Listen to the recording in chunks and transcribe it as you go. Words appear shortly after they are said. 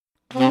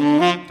Hello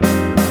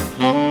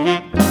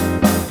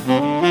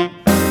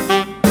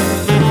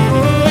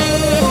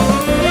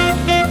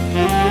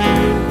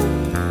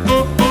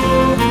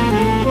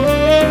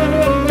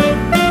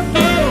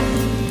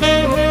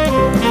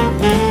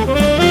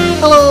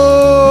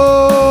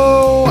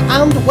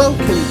and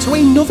welcome to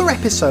another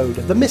episode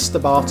of the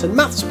Mr. Barton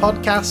Maths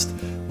Podcast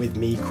with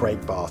me,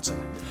 Craig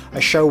Barton.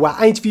 A show where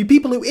I interview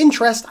people who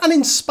interest and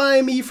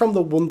inspire me from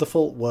the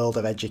wonderful world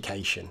of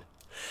education.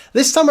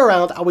 This time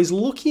around, I was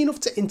lucky enough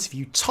to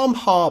interview Tom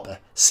Harber,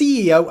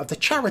 CEO of the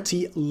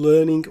charity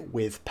Learning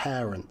with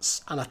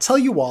Parents. And I tell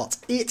you what,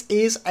 it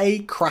is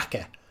a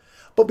cracker.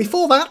 But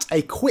before that,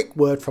 a quick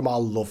word from our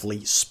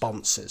lovely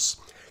sponsors.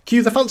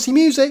 Cue the fancy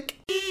music.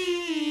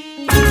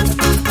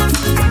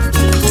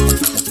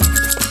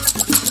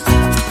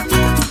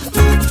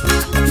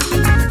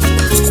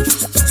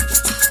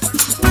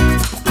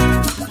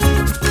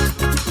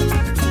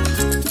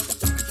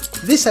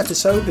 This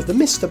episode of the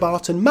Mr.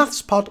 Barton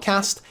Maths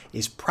Podcast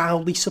is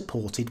proudly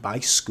supported by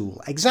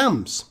School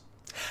Exams.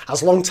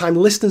 As long-time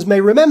listeners may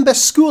remember,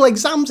 School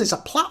Exams is a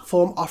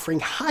platform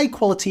offering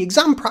high-quality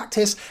exam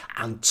practice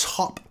and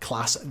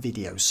top-class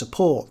video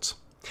support.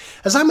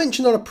 As I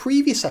mentioned on a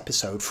previous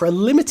episode, for a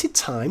limited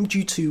time,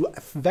 due to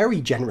very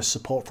generous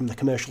support from the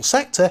commercial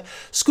sector,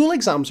 School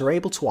Exams are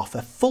able to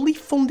offer fully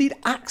funded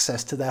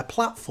access to their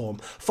platform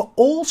for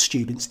all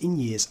students in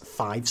years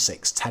 5,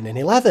 6, 10 and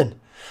 11.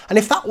 And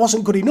if that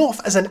wasn't good enough,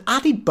 as an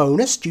added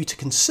bonus due to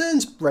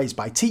concerns raised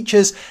by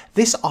teachers,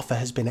 this offer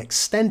has been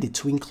extended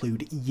to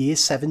include Year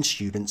 7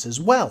 students as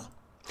well.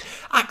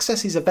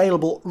 Access is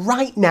available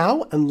right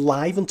now and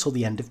live until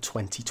the end of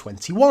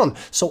 2021,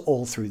 so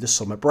all through the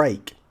summer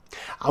break.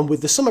 And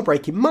with the summer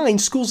break in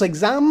mind, Schools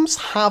Exams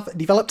have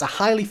developed a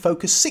highly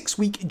focused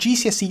 6-week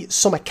GCSE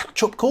summer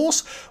catch-up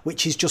course,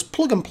 which is just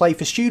plug and play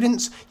for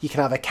students. You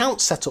can have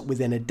accounts set up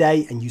within a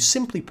day and you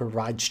simply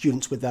provide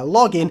students with their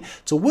login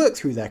to work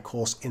through their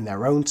course in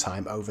their own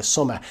time over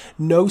summer.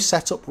 No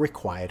setup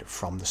required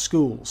from the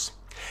schools.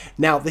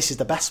 Now, this is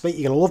the best bit,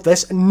 you're going to love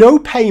this. No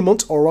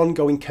payment or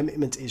ongoing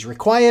commitment is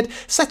required.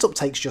 Setup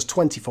takes just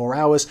 24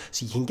 hours,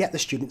 so you can get the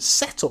students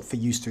set up for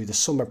use through the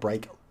summer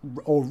break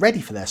or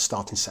ready for their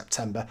start in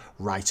September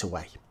right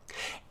away.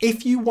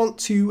 If you want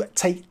to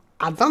take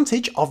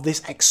advantage of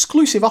this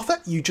exclusive offer,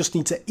 you just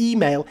need to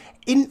email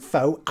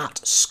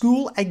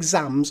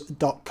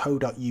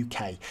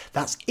info@schoolexams.co.uk.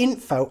 That's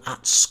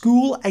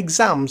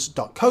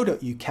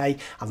info@schoolexams.co.uk, and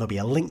there'll be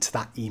a link to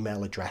that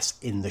email address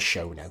in the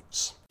show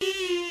notes.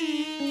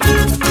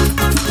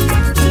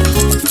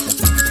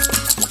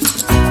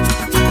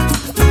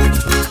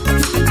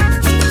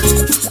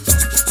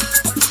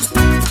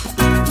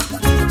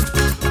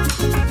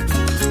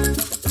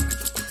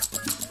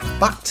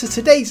 Back to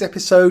today's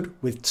episode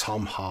with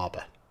Tom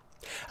Harber.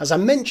 As I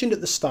mentioned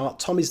at the start,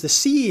 Tom is the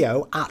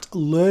CEO at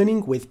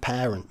Learning with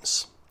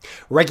Parents.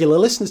 Regular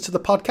listeners to the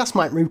podcast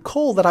might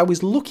recall that I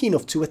was lucky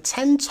enough to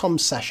attend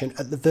Tom's session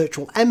at the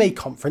virtual MA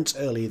conference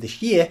earlier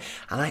this year,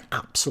 and I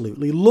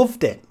absolutely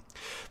loved it.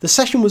 The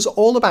session was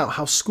all about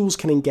how schools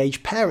can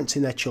engage parents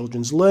in their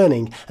children's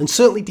learning and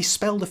certainly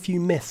dispelled a few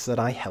myths that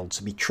I held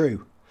to be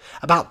true.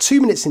 About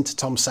 2 minutes into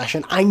Tom's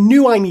session, I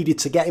knew I needed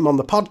to get him on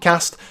the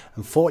podcast,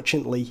 and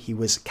fortunately he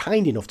was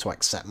kind enough to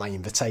accept my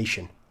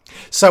invitation.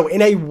 So in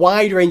a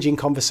wide-ranging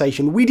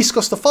conversation, we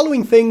discussed the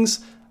following things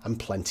and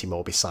plenty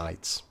more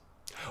besides.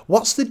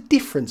 What's the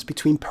difference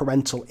between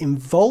parental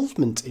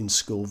involvement in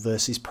school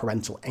versus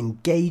parental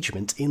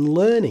engagement in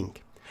learning?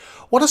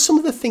 What are some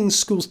of the things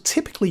schools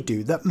typically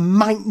do that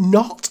might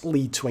not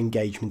lead to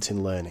engagement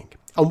in learning?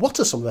 And what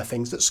are some of the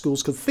things that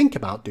schools could think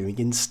about doing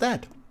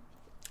instead?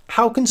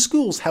 How can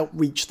schools help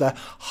reach the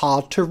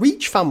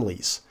hard-to-reach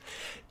families?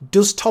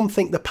 Does Tom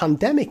think the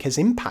pandemic has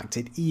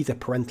impacted either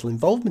parental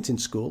involvement in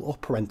school or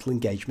parental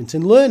engagement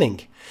in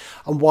learning?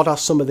 And what are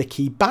some of the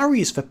key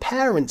barriers for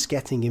parents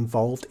getting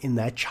involved in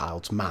their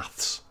child's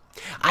maths?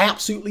 I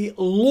absolutely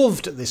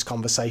loved this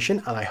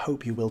conversation, and I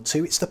hope you will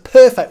too. It's the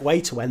perfect way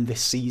to end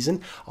this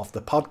season of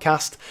the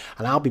podcast,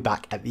 and I'll be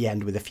back at the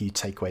end with a few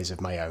takeaways of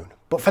my own.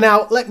 But for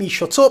now, let me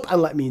shut up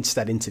and let me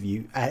instead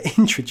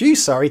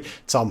introduce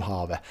Tom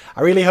Harber.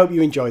 I really hope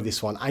you enjoyed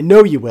this one. I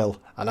know you will,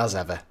 and as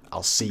ever,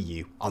 I'll see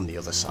you on the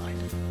other side.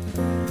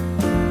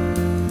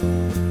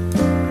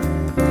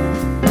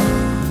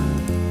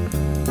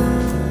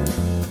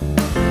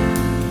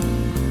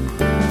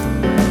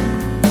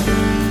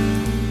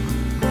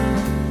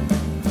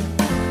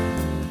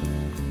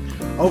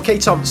 Okay,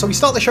 Tom, so we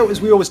start the show as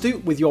we always do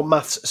with your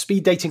maths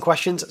speed dating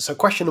questions. So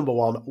question number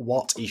 1,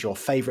 what is your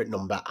favourite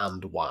number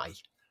and why?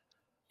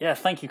 Yeah,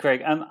 thank you,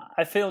 Craig.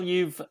 I feel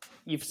you've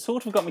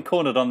sort of got me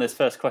cornered on this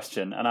first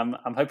question, and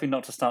I'm hoping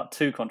not to start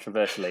too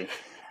controversially.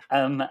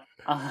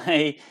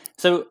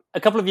 So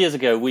a couple of years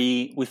ago,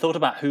 we thought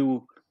about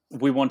who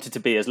we wanted to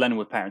be as Learning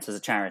with Parents as a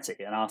charity,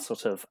 and our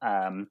sort of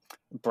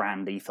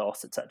brand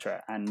ethos,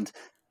 etc. And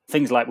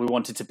things like we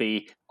wanted to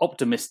be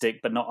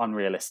optimistic but not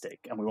unrealistic,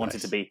 and we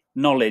wanted to be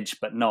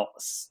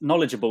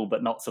knowledgeable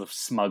but not sort of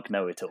smug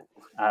know-it-all.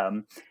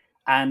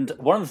 And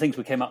one of the things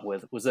we came up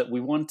with was that we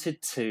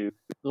wanted to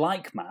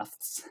like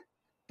maths,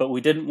 but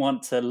we didn't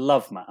want to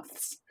love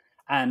maths.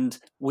 And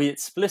we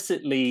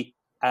explicitly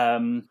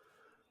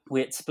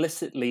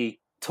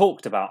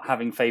talked about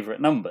having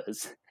favorite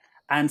numbers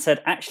and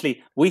said,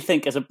 actually, we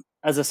think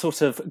as a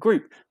sort of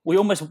group, we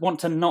almost want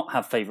to not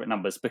have favorite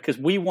numbers because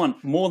we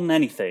want more than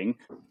anything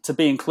to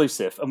be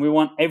inclusive, and we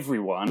want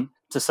everyone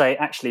to say,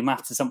 actually,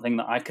 maths is something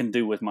that I can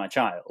do with my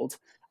child.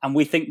 And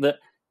we think that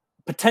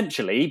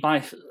potentially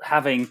by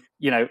having,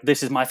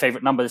 this is my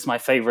favorite number, this is my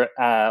favorite,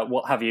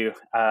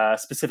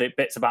 specific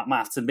bits about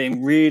maths, and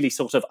being really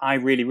sort of, I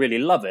really, really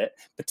love it,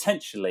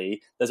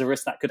 potentially there's a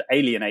risk that could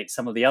alienate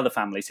some of the other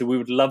families who we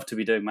would love to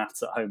be doing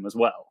maths at home as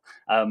well.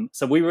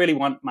 So we really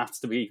want maths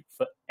to be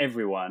for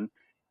everyone.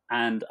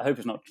 And I hope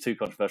it's not too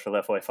controversial,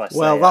 therefore, if I say...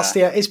 Well,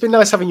 it's been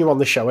nice having you on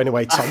the show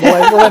anyway, Tom.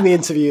 We'll end the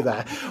interview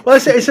there. Well,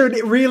 it's a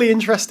really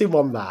interesting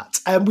one, that.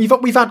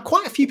 We've had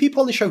quite a few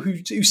people on the show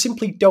who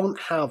simply don't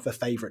have a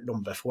favourite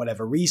number for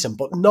whatever reason,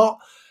 but not...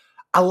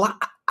 well,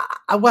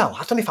 I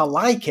don't know if I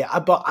like it,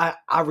 but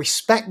I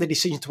respect the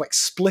decision to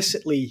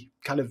explicitly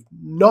kind of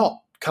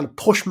not kind of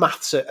push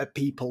maths at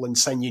people and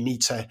saying you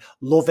need to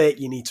love it,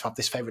 you need to have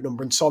this favourite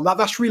number and so on.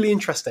 That's really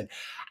interesting.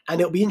 And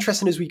it'll be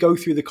interesting as we go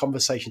through the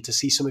conversation to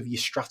see some of your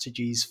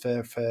strategies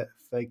for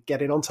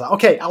getting onto that.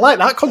 Okay, I like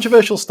that.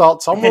 Controversial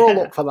start, Tom. We're all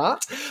up for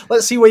that.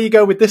 Let's see where you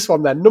go with this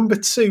one then. Number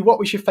 2, what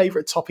was your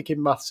favourite topic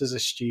in maths as a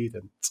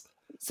student?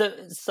 So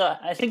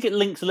I think it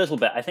links a little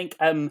bit. I think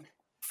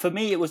for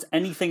me, it was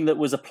anything that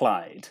was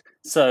applied.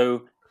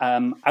 So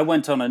I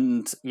went on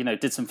and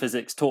did some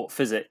physics, taught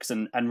physics,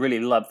 and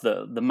really loved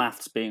the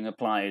maths being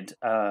applied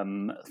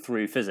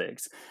through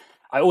physics.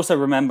 I also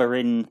remember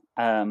in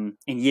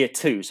year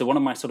 2, so one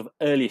of my sort of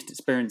earliest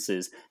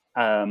experiences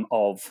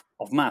of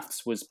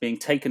maths was being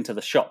taken to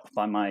the shop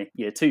by my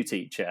year 2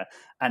 teacher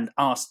and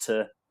asked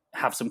to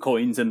have some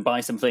coins and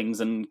buy some things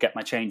and get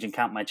my change and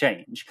count my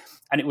change.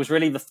 And it was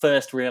really the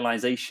first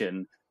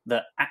realization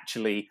that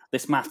actually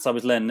this maths I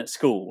was learning at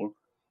school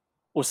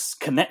was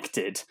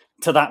connected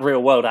to that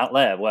real world out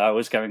there where I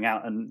was going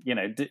out and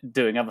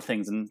doing other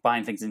things and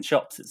buying things in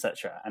shops,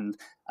 etc. And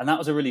that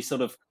was a really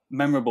sort of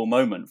memorable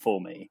moment for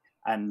me.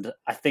 And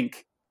I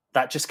think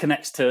that just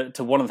connects to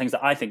one of the things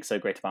that I think is so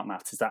great about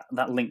maths is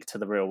that link to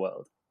the real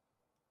world.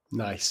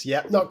 Nice.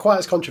 Yeah, not quite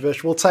as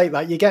controversial. We'll take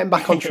that. You're getting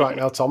back on track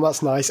now, Tom.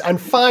 That's nice. And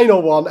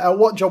final one,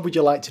 what job would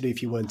you like to do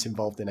if you weren't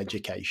involved in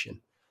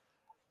education?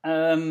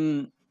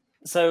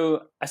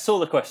 So I saw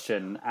the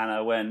question and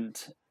I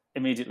went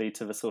immediately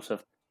to the sort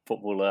of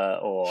footballer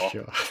or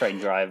train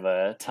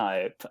driver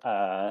type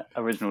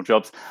original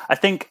jobs. I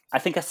think I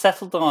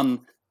settled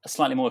on a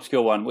slightly more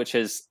obscure one, which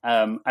is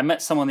I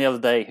met someone the other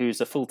day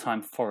who's a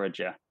full-time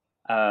forager.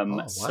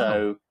 Wow.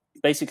 So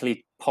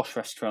basically posh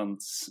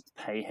restaurants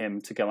pay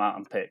him to go out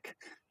and pick,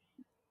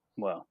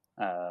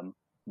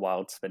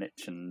 wild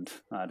spinach and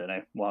I don't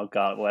know, wild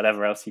garlic,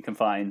 whatever else you can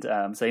find.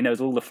 So he knows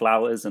all the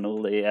flowers and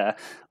all the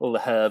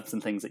herbs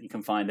and things that you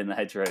can find in the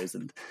hedgerows,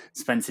 and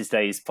spends his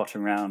days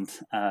pottering around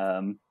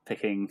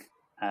picking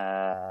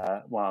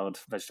wild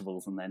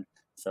vegetables and then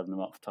serving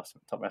them up for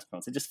top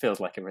restaurants. It just feels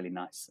like a really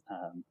nice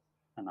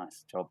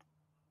job.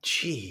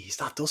 Jeez,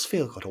 that does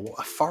feel good.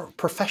 A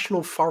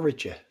professional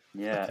forager.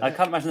 Yeah, I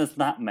can't imagine there's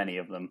that many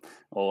of them,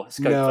 or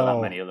scope for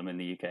that many of them in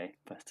the UK.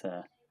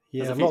 But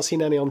I've not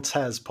seen any on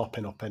TES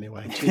popping up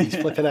anyway.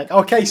 Jeez, flipping heck.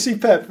 Okay,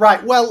 superb.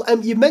 Right, well,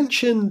 you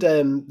mentioned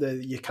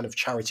your kind of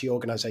charity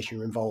organisation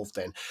you're involved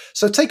in.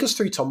 So take us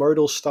through, Tom, where it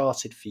all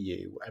started for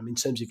you in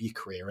terms of your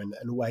career and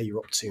where you're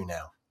up to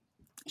now.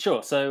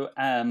 Sure. So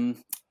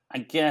I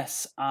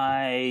guess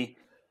I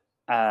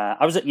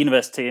was at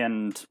university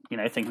and,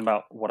 thinking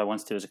about what I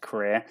wanted to do as a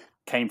career.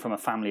 Came from a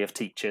family of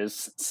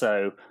teachers,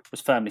 so was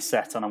firmly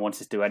set on I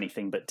wanted to do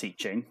anything but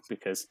teaching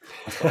because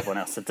that's what everyone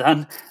else had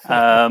done.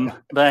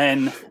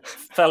 Then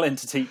fell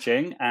into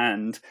teaching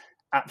and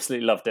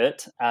absolutely loved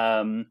it.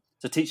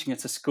 So teaching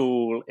at a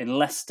school in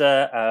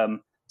Leicester,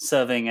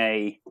 serving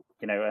a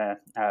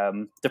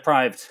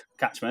deprived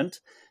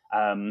catchment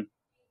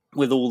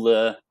with all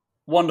the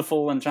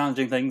wonderful and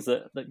challenging things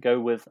that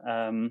go with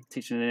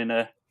teaching in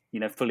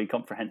a fully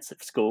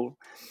comprehensive school.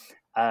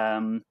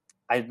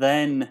 I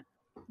then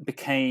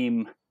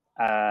became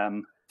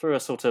through a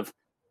sort of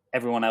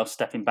everyone else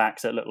stepping back,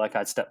 so it looked like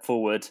I'd stepped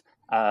forward.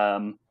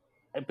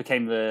 It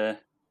became the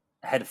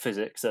head of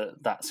physics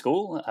at that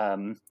school,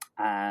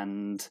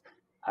 and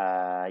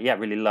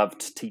really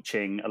loved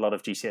teaching a lot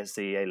of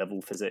GCSE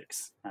A-level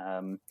physics.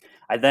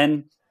 I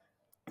then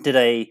did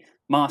a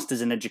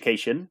master's in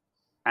education,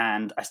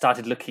 and I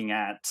started looking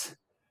at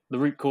the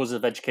root causes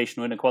of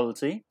educational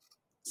inequality,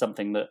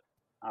 something that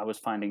I was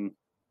finding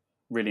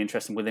really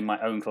interesting within my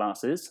own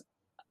classes.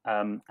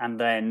 And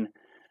then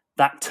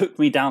that took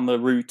me down the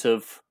route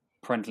of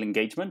parental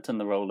engagement and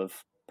the role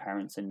of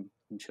parents in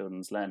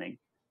children's learning.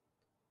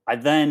 I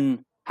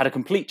then had a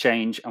complete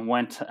change and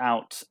went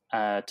out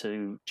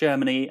to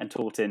Germany and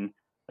taught in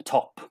a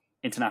top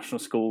international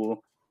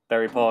school,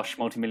 very posh,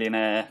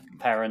 multimillionaire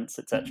parents,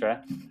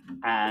 etc.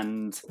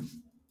 And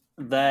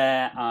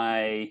there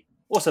I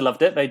also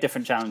loved it, very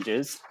different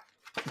challenges,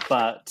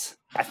 but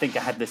I think I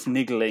had this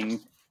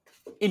niggling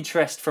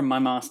interest from my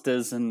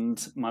masters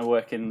and my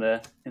work in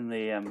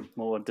the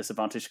more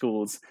disadvantaged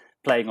schools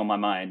playing on my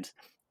mind.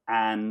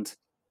 And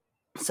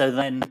so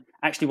then,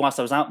 actually, whilst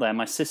I was out there,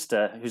 my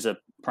sister, who's a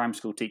primary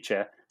school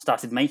teacher,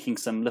 started making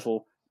some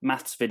little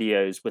maths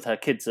videos with her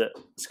kids at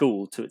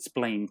school to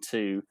explain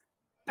to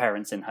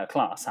parents in her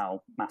class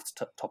how maths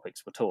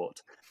topics were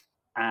taught.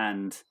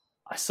 And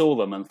I saw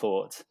them and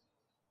thought,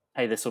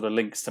 hey, this sort of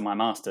links to my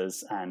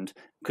masters and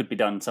could be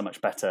done so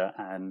much better.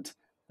 And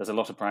there's a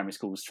lot of primary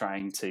schools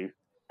trying to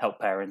help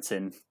parents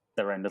in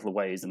their own little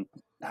ways. And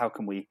how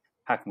can we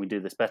do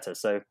this better?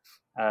 So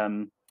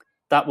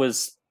that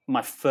was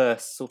my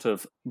first sort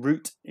of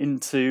route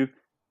into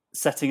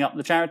setting up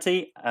the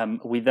charity.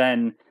 We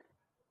then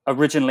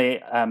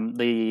originally,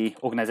 the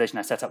organisation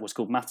I set up was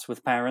called Maths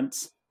with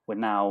Parents. We're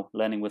now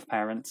Learning with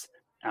Parents.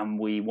 And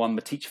we won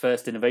the Teach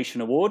First Innovation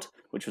Award,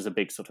 which was a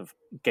big sort of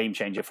game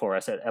changer for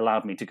us. It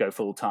allowed me to go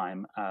full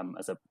time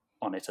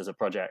on it as a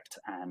project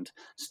and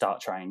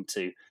start trying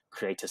to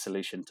create a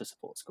solution to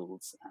support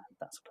schools and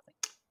that sort of thing.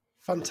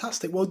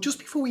 Fantastic. Well, just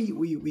before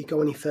we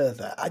go any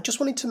further, I just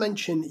wanted to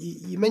mention,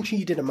 you mentioned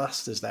you did a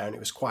master's there and it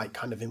was quite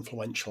kind of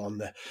influential on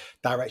the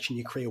direction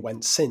your career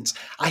went since.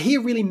 I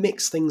hear really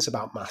mixed things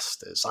about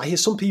masters. I hear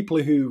some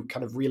people who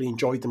kind of really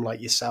enjoyed them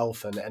like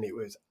yourself and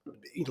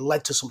it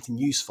led to something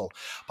useful.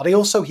 But I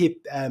also hear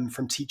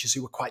from teachers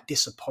who were quite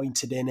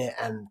disappointed in it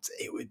and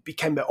it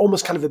became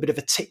almost kind of a bit of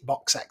a tick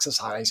box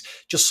exercise,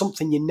 just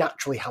something you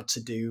naturally had to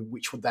do,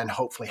 which would then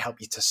hopefully help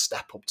you to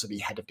step up to be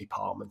head of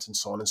department and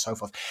so on and so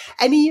forth.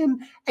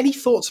 Any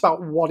thoughts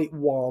about what it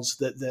was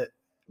that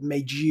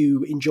made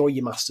you enjoy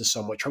your master's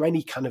so much, or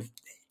any kind of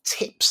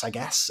tips, I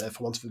guess,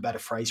 for want of a better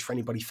phrase, for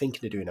anybody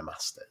thinking of doing a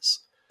master's?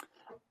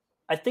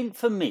 I think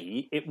for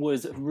me, it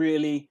was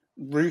really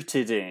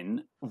rooted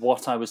in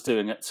what I was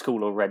doing at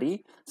school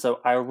already.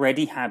 So I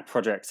already had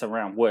projects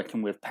around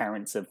working with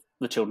parents of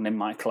the children in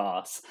my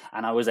class,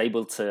 and I was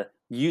able to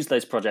use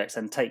those projects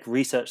and take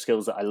research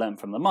skills that I learned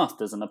from the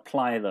masters and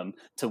apply them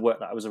to work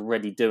that I was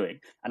already doing.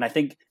 And I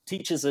think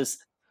teachers are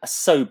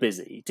so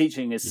busy.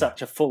 Teaching is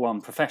such a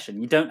full-on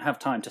profession. You don't have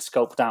time to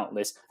sculpt out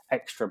this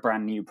extra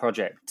brand new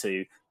project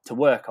to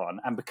work on.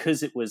 And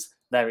because it was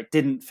there, it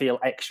didn't feel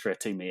extra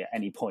to me at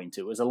any point.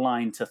 It was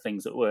aligned to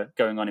things that were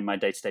going on in my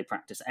day-to-day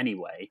practice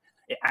anyway.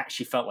 It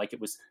actually felt like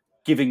it was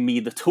giving me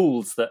the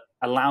tools that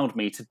allowed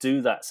me to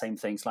do that same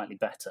thing slightly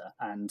better.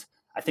 And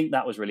I think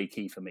that was really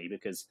key for me,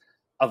 because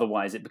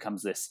otherwise it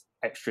becomes this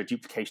extra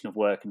duplication of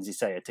work and, as you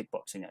say, a tick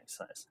boxing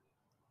exercise.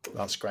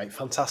 That's great.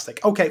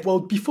 Fantastic. Okay, well,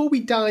 before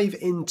we dive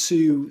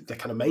into the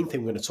kind of main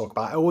thing we're going to talk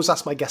about, I always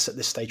ask my guests at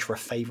this stage for a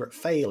favourite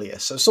failure.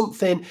 So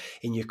something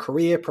in your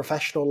career,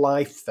 professional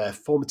life,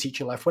 former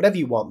teaching life, whatever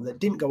you want, that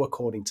didn't go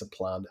according to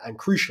plan, and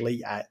crucially,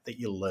 that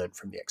you learned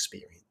from the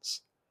experience.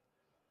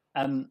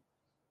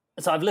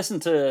 So I've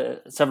listened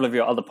to several of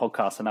your other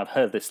podcasts and I've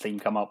heard this theme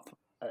come up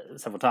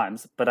several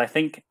times, but I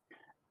think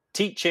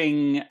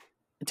teaching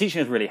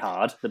is really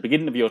hard. The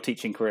beginning of your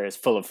teaching career is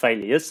full of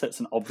failures, so it's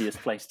an obvious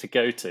place to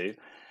go to.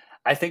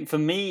 I think for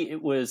me,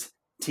 it was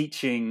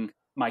teaching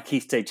my Key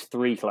Stage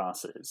 3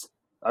 classes.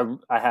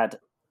 I had,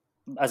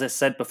 as I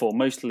said before,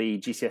 mostly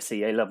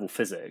GCSE A-level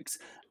physics,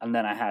 and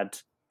then I had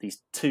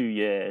these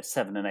 2-year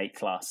 7 and 8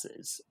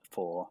 classes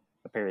for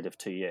a period of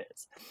 2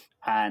 years.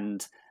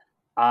 And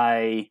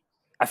I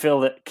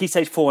feel that Key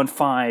Stage 4 and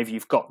 5,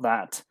 you've got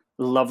that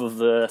love of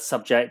the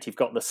subject, you've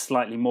got the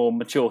slightly more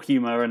mature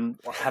humour and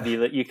what have you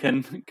that you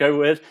can go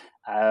with.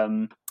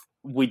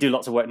 We do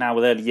lots of work now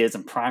with early years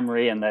and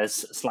primary, and there's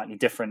slightly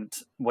different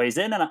ways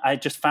in. And I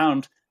just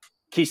found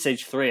Key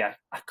Stage 3, I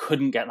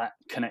couldn't get that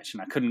connection.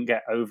 I couldn't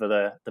get over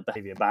the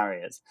behaviour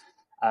barriers.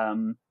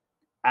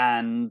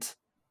 And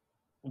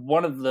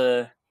one of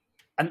the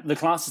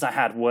classes I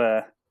had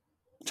were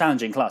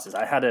challenging classes.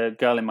 I had a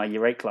girl in my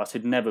Year 8 class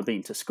who'd never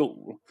been to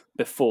school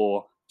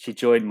before she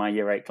joined my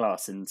Year 8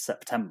 class in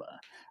September.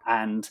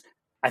 And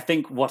I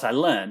think what I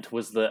learned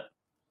was that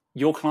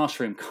your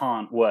classroom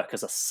can't work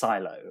as a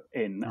silo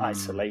in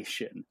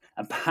isolation.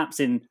 And perhaps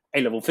in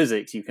A-level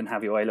physics, you can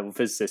have your A-level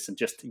physicists and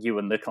just you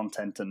and the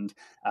content, and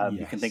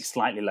you can think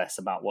slightly less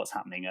about what's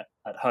happening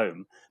at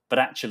home. But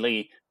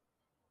actually,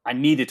 I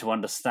needed to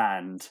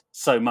understand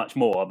so much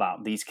more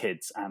about these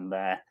kids and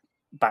their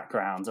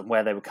backgrounds and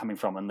where they were coming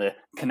from and the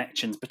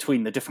connections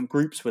between the different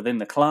groups within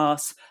the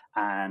class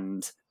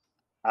and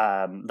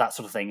that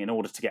sort of thing in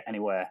order to get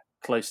anywhere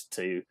close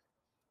to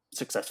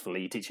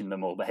successfully teaching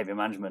them all behavior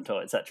management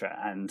or etc.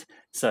 And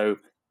so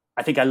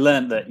I think I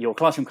learned that your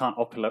classroom can't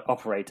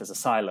operate as a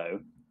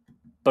silo,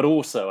 but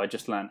also I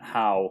just learned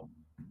how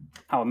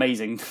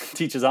amazing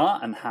teachers are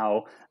and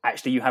how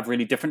actually you have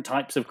really different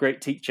types of great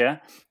teacher.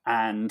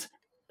 And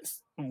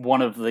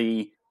one of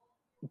the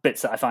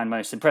bits that I find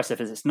most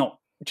impressive is it's not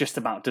just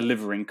about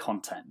delivering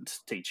content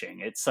teaching.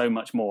 It's so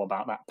much more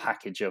about that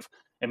package of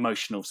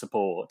emotional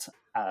support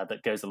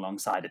that goes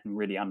alongside it and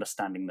really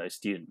understanding those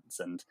students.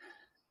 And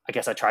I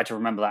guess I try to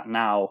remember that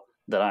now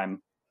that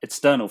I'm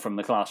external from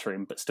the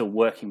classroom, but still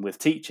working with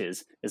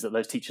teachers, is that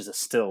those teachers are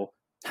still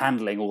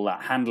handling all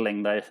that,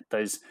 handling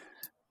those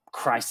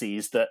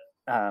crises that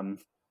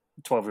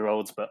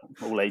 12-year-olds, but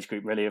all age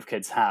group really of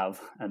kids have,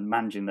 and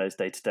managing those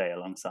day to day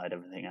alongside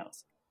everything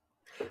else.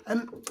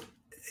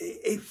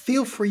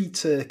 Feel free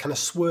to kind of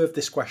swerve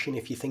this question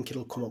if you think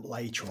it'll come up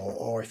later,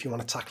 or if you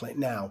want to tackle it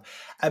now.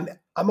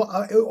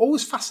 It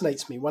always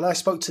fascinates me when I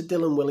spoke to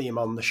Dylan William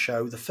on the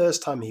show the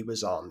first time he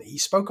was on. He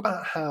spoke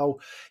about how,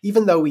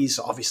 even though he's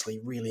obviously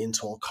really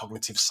into all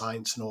cognitive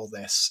science and all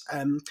this,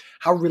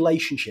 how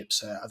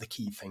relationships are the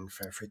key thing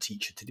for a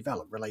teacher to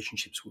develop,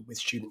 relationships with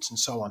students and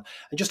so on.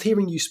 And just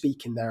hearing you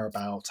speak in there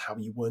about how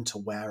you weren't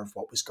aware of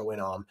what was going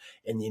on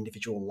in the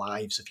individual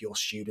lives of your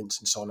students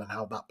and so on, and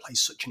how that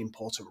plays such an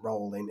important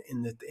role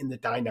in the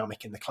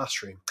dynamic in the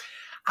classroom.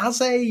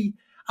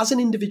 As an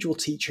individual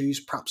teacher who's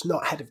perhaps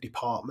not head of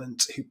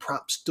department, who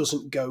perhaps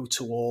doesn't go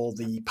to all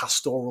the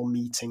pastoral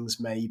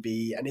meetings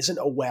maybe, and isn't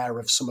aware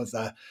of some of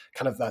the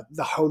kind of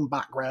the home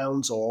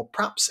backgrounds, or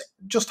perhaps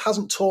just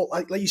hasn't taught,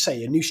 like you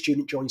say, a new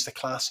student joins the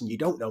class and you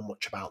don't know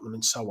much about them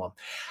and so on.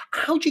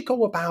 How do you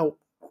go about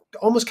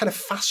almost kind of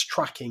fast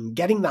tracking,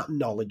 getting that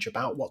knowledge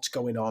about what's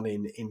going on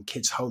in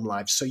kids' home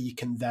lives so you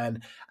can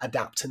then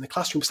adapt in the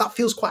classroom? Because that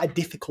feels quite a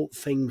difficult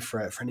thing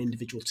for an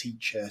individual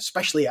teacher,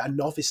 especially a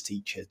novice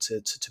teacher,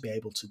 to be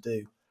able to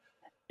do.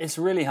 It's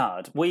really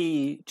hard.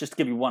 Just to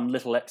give you one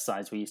little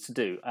exercise we used to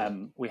do,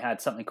 we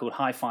had something called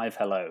High Five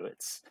Hello.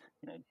 It's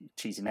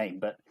cheesy name,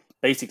 but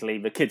basically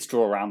the kids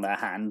draw around their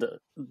hand at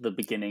the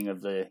beginning of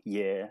the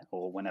year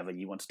or whenever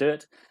you want to do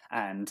it,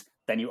 and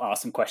then you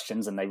ask them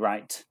questions and they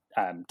write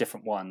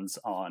different ones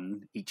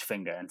on each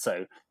finger. And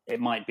so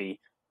it might be,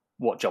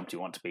 what job do you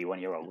want to be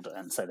when you're older?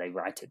 And so they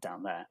write it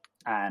down there.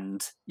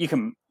 And you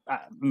can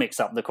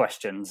mix up the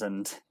questions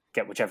and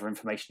get whichever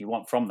information you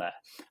want from there.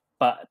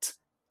 But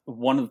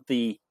one of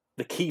the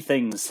key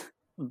things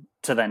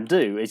to then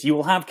do is you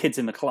will have kids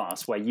in the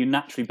class where you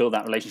naturally build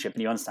that relationship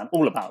and you understand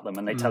all about them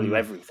and they tell you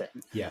everything.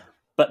 Yeah.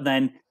 But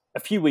then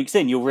a few weeks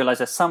in, you'll realize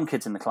there's some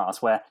kids in the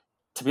class where,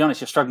 to be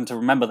honest, you're struggling to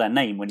remember their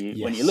name when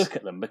you look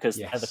at them, because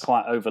they're the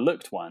quite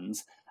overlooked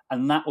ones.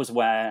 And that was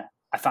where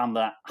I found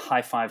that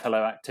High Five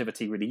Hello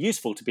activity really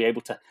useful, to be able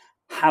to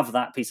have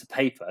that piece of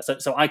paper.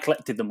 So I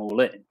collected them all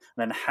in and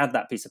then had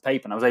that piece of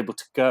paper, and I was able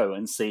to go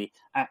and see,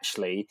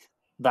 actually,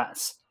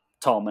 that's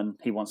Tom and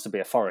he wants to be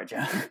a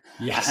forager.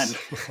 Yes.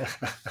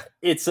 And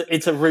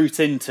it's a route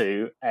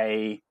into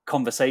a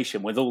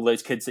conversation with all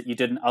those kids that you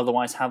didn't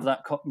otherwise have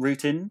that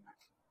route in.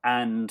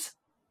 And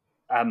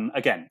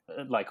again,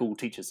 like all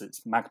teachers,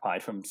 it's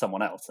magpied from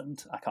someone else,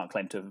 and I can't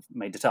claim to have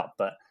made it up,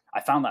 but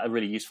I found that a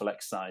really useful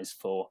exercise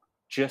for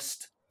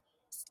just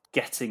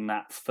getting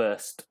that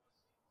first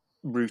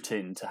route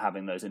into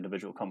having those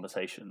individual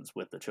conversations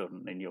with the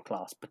children in your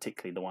class,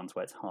 particularly the ones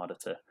where it's harder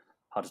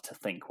to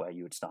think where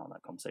you would start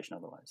that conversation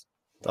otherwise.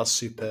 That's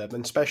superb,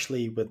 and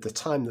especially with the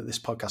time that this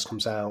podcast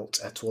comes out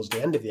towards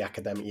the end of the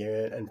academic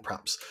year, and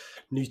perhaps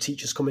new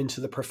teachers come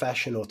into the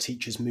profession, or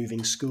teachers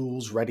moving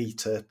schools ready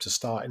to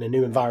start in a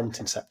new environment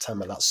in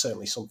September. That's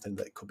certainly something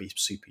that could be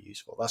super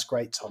useful. That's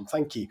great, Tom.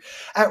 Thank you.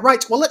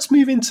 Right, well, let's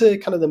move into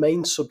kind of the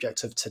main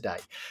subject of today.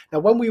 Now,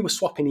 when we were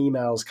swapping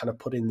emails, kind of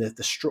putting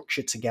the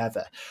structure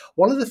together,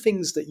 one of the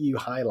things that you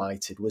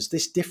highlighted was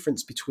this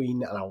difference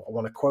between, and I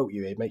want to quote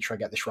you here, make sure I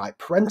get this right,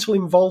 parental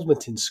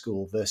involvement in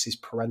school versus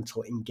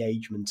parental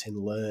engagement in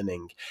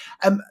learning.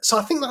 So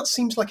I think that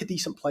seems like a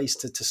decent place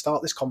to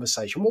start this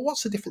conversation. Well,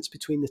 what's the difference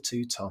between the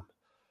two, Tom?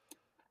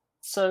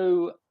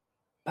 So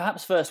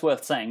perhaps first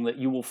worth saying that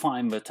you will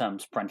find the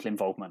terms parental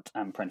involvement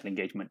and parental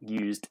engagement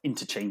used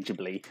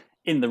interchangeably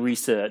in the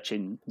research,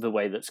 in the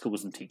way that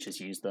schools and teachers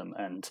use them.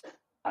 And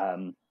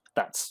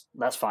that's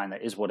fine.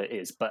 That is what it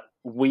is. But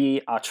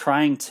we are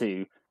trying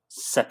to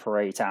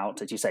separate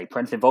out, as you say,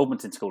 parental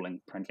involvement in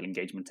schooling, parental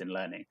engagement in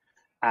learning.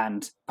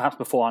 And perhaps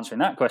before answering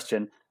that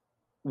question,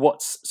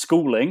 what's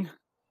schooling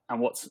and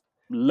what's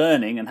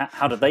learning, and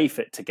how do they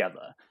fit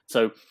together?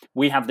 So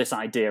we have this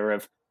idea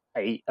of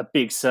a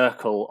big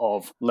circle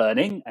of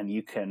learning, and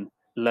you can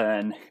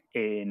learn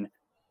in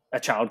a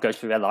child goes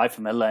through their life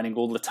and they're learning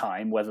all the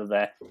time,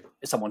 whether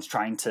someone's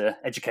trying to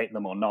educate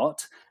them or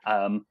not.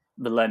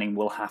 The learning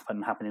will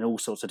happen in all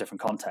sorts of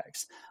different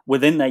contexts.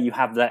 Within there, you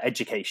have their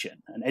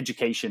education, and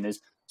education is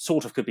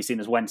could be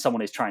seen as when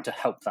someone is trying to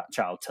help that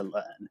child to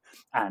learn,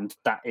 and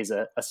that is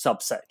a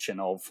subsection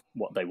of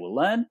what they will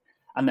learn.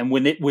 And then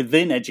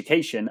within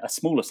education, a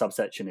smaller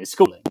subsection is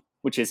schooling,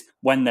 which is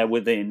when they're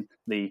within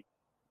the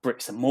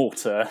bricks and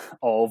mortar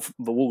of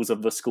the walls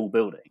of the school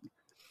building.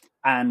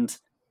 And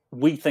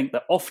we think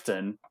that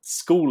often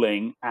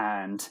schooling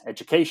and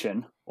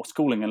education, or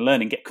schooling and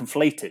learning, get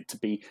conflated to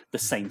be the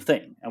same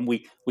thing. And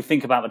we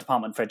think about the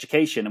Department for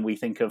Education, and we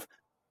think of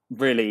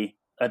really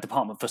a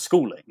department for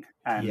schooling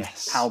and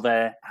how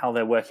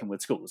they're working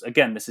with schools.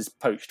 Again, this is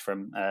poached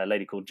from a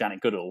lady called Janet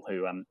Goodall,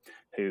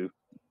 who's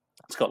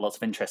got lots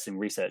of interesting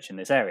research in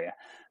this area.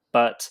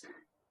 But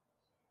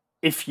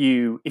if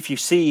you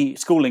see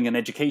schooling and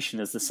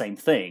education as the same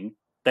thing,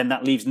 then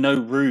that leaves no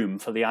room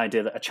for the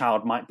idea that a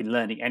child might be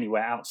learning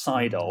anywhere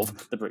outside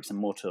of the bricks and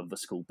mortar of the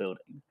school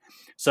building.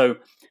 So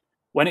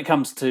when it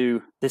comes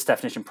to this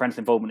definition, parental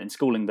involvement in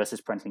schooling versus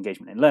parental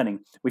engagement in learning,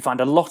 we find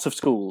a lot of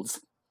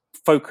schools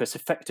focus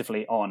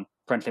effectively on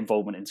parental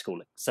involvement in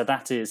schooling. So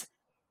that is,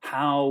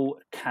 how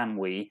can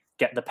we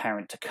get the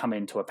parent to come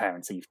into a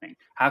parents' evening?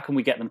 How can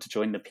we get them to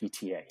join the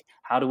PTA?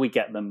 How do we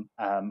get them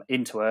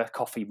into a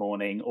coffee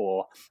morning,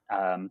 or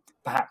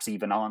perhaps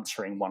even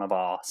answering one of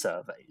our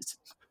surveys?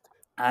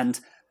 And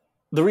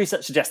the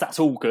research suggests that's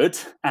all good,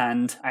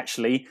 and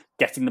actually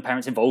getting the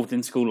parents involved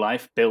in school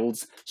life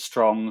builds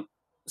strong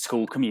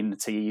school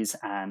communities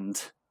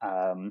and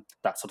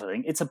that sort of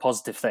thing. It's a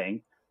positive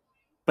thing,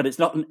 but it's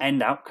not an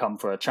end outcome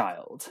for a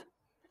child.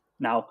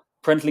 Now,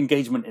 parental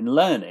engagement in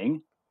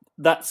learning,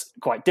 that's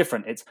quite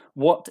different. It's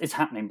what is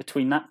happening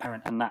between that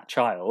parent and that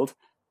child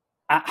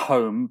at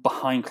home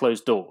behind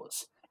closed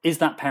doors. Is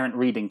that parent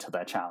reading to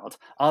their child?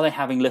 Are they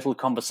having little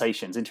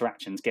conversations,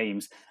 interactions,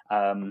 games,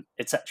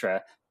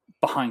 etc.,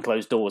 behind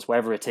closed doors,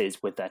 wherever it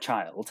is, with their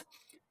child?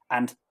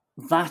 And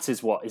that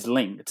is what is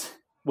linked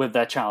with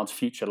their child's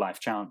future life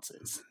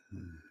chances.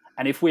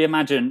 And if we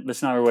imagine the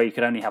scenario where you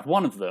could only have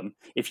one of them,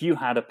 if you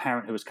had a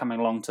parent who was coming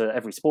along to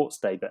every sports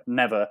day but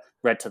never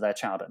read to their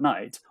child at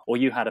night, or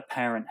you had a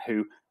parent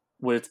who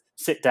would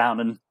sit down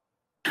and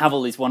have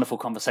all these wonderful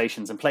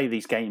conversations and play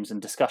these games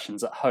and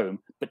discussions at home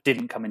but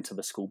didn't come into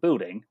the school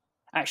building,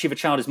 actually the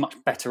child is much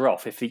better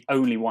off if the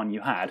only one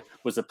you had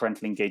was the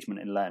parental engagement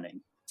in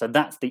learning. So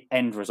that's the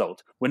end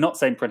result. We're not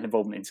saying parental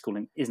involvement in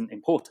schooling isn't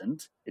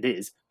important. It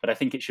is, but I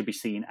think it should be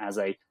seen as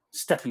a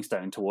stepping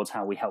stone towards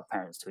how we help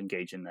parents to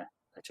engage in their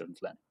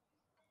children's learning.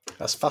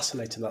 That's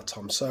fascinating, that,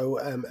 Tom. So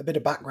a bit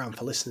of background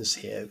for listeners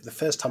here. The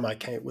first time I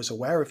was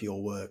aware of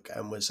your work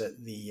and was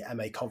at the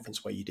MA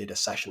conference where you did a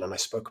session, and I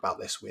spoke about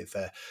this with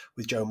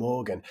Joe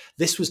Morgan.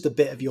 This was the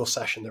bit of your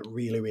session that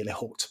really, really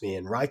hooked me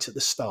in right at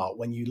the start,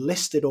 when you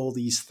listed all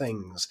these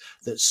things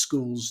that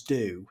schools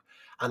do.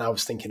 And I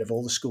was thinking of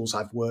all the schools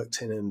I've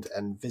worked in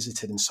and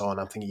visited and so on.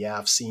 I'm thinking, yeah,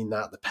 I've seen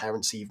that, the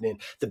parents' evening,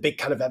 the big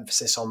kind of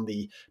emphasis on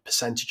the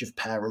percentage of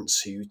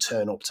parents who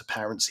turn up to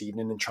parents'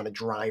 evening and trying to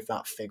drive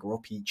that figure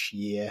up each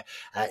year,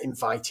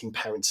 inviting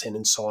parents in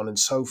and so on and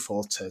so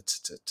forth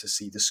to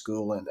see the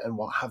school and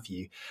what have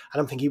you. And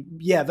I'm thinking,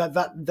 yeah,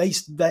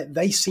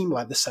 they seem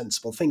like the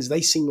sensible things. They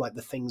seem like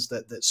the things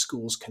that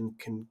schools can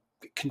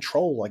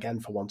control, again,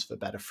 for want of a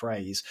better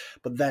phrase.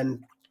 But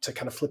then to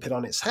kind of flip it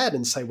on its head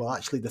and say, well,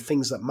 actually, the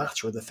things that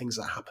matter are the things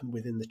that happen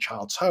within the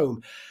child's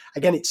home.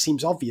 Again, it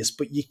seems obvious,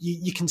 but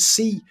you can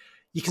see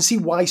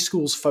why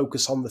schools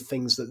focus on the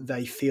things that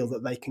they feel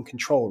that they can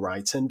control,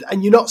 right? And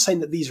you're not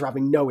saying that these are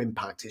having no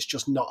impact. It's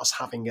just not as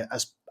having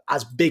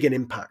as big an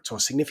impact or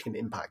significant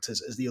impact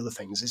as the other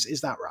things.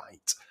 Is that right?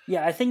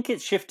 Yeah, I think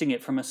it's shifting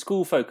it from a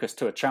school focus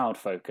to a child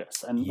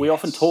focus. And we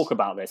often talk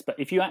about this, but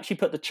if you actually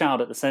put the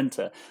child at the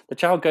centre, the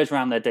child goes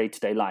around their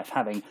day-to-day life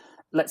having,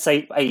 let's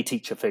say, a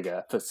teacher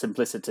figure for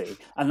simplicity.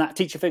 And that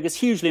teacher figure is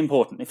hugely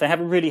important. If they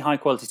have a really high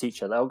quality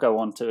teacher, they'll go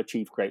on to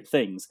achieve great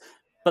things.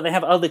 But they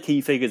have other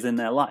key figures in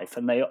their life,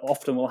 and they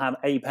often will have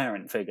a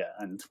parent figure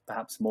and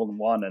perhaps more than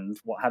one and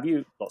what have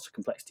you, lots of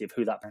complexity of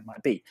who that parent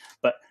might be.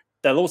 But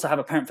they'll also have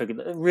a parent figure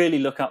that they really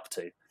look up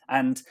to.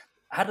 And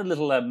I had a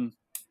little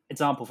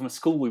example from a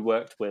school we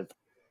worked with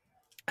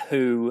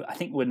who I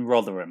think were in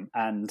Rotherham,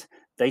 and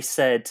they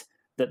said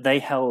that they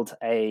held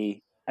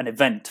an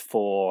event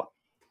for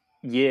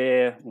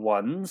year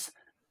ones,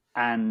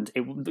 and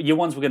year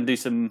ones were going to do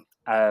some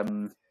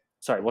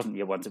sorry, it wasn't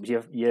year ones, it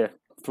was year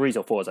threes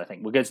or fours, I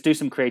think. We're going to do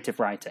some creative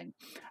writing.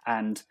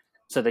 And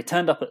so they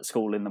turned up at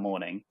school in the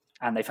morning,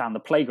 and they found the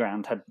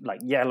playground had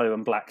like yellow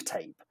and black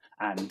tape,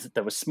 and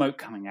there was smoke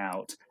coming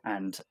out,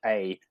 and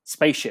a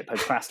spaceship had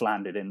crash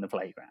landed in the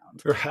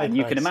playground. Right, and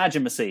you can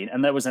imagine the scene,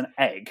 and there was an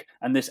egg,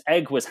 and this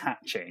egg was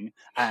hatching,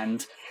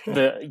 and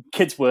the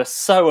kids were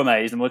so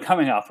amazed and were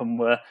coming up and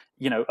were,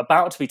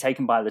 about to be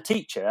taken by the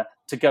teacher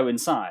to go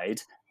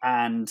inside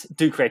and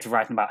do creative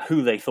writing about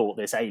who they thought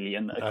this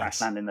alien that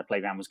crash landed in the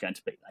playground was going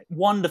to be. Like,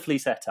 wonderfully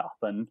set up,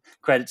 and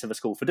credit to the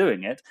school for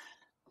doing it.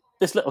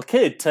 This little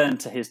kid turned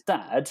to his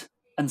dad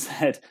and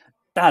said,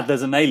 "Dad,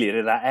 there's an alien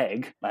in that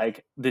egg.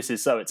 Like, this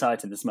is so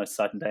exciting. This is the most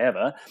exciting day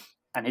ever."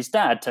 And his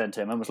dad turned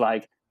to him and was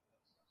like,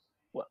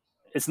 "Well,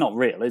 it's not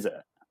real, is it?"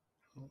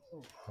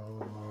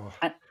 Oh.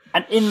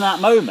 And in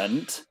that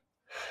moment,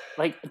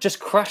 like, just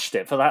crushed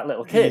it for that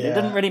little kid. Yeah. It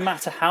didn't really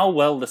matter how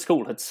well the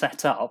school had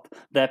set up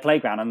their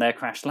playground and their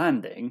crash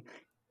landing.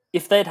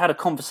 If they'd had a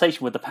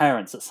conversation with the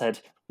parents that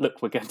said,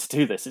 "Look, we're going to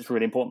do this. It's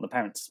really important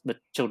the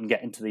children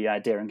get into the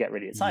idea and get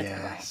really excited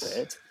about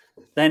it,"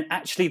 then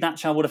actually that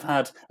child would have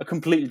had a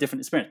completely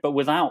different experience. But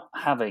without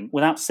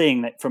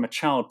seeing it from a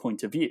child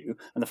point of view,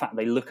 and the fact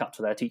that they look up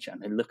to their teacher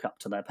and they look up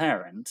to their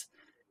parent,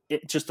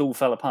 it just all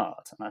fell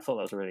apart. And I thought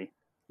that was really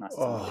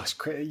nice.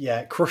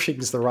 Crushing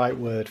is the right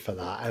word for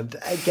that. And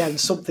again,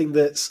 something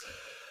that's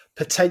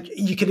potential.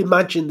 You can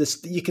imagine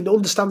this. You can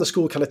understand the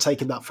school kind of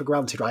taking that for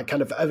granted, right?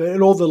 Kind of,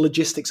 and all the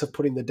logistics of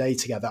putting the day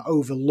together,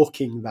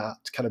 overlooking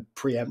that, kind of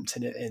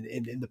preempting it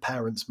in the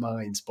parents'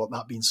 minds, but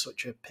that being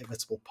such a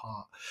pivotal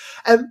part.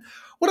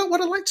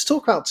 What I'd like to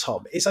talk about,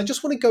 Tom, is I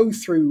just want to go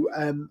through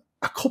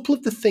a couple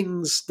of the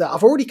things that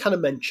I've already kind of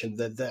mentioned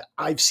that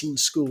I've seen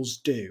schools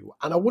do,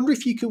 and I wonder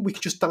if we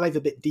could just dive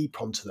a bit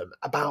deeper onto them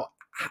about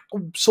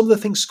some of the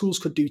things schools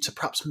could do to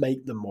perhaps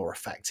make them more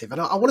effective. And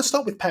I want to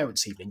start with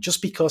parents' evening,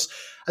 just because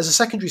as a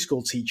secondary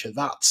school teacher,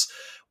 that's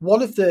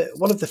one of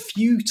the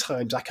few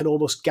times I can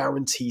almost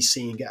guarantee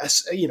seeing a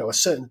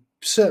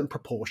certain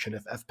proportion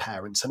of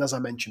parents. And as I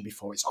mentioned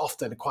before, it's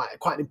often quite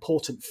an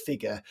important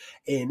figure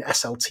in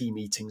SLT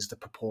meetings, the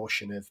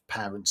proportion of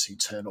parents who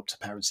turn up to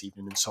parents'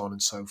 evening and so on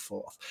and so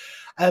forth.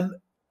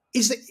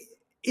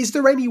 Is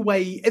there any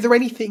way, are there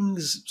any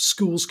things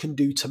schools can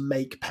do to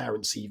make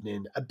parents'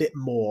 evening a bit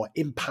more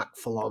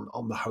impactful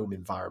on the home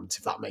environment,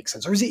 if that makes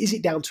sense? Or is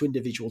it down to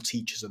individual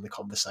teachers and the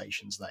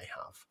conversations they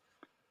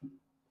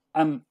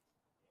have?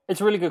 It's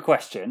a really good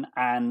question.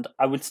 And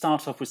I would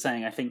start off with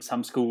saying I think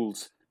some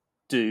schools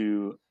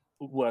do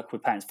work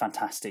with parents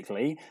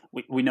fantastically.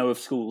 We know of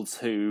schools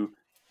who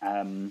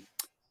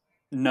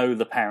know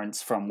the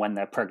parents from when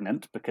they're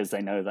pregnant, because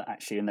they know that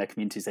actually in their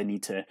communities they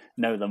need to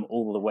know them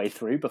all the way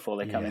through before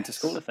they come into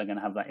school if they're going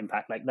to have that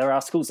impact. Like, there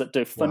are schools that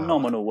do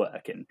phenomenal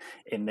work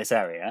in this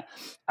area,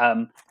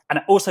 and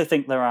I also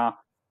think there are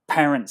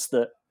parents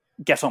that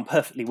get on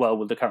perfectly well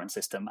with the current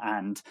system,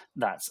 and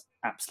that's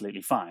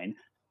absolutely fine.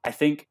 I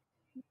think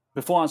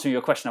before answering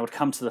your question, I would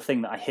come to the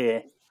thing that I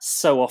hear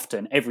so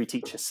often every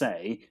teacher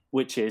say,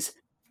 which is,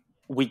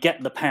 we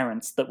get the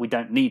parents that we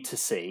don't need to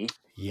see,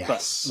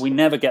 but we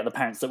never get the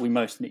parents that we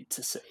most need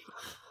to see.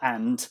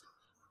 And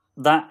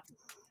that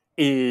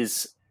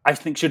is, I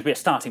think, should be a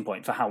starting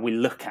point for how we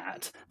look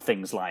at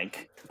things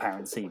like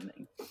Parents'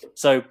 Evening.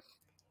 So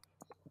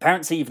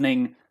Parents'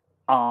 Evening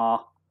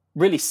are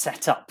really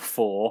set up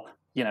for,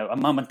 a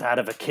mum and dad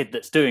of a kid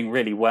that's doing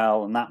really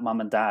well, and that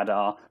mum and dad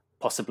are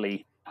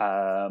possibly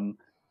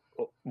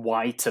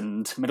white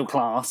and middle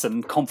class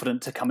and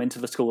confident to come into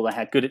the school. They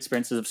had good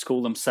experiences of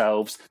school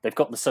themselves. They've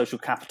got the social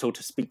capital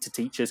to speak to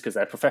teachers because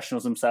they're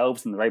professionals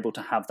themselves, and they're able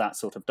to have that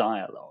sort of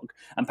dialogue.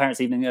 And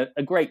Parents' Evening are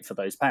great for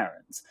those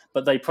parents,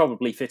 but they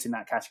probably fit in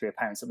that category of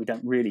parents that we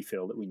don't really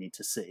feel that we need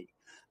to see.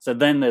 So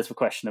then there's the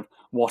question of,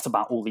 what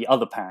about all the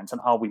other parents,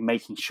 and are we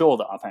making sure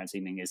that our Parents'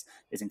 Evening is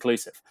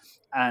inclusive?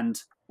 And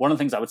one of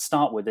the things I would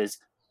start with is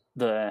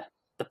the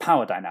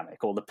power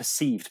dynamic, or the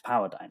perceived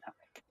power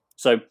dynamic.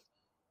 So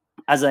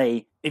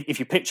if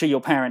you picture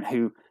your parent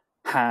who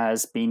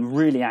has been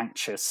really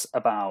anxious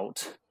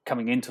about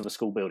coming into the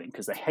school building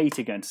because they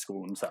hated going to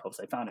school themselves,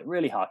 they found it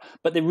really hard,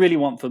 but they really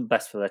want the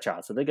best for their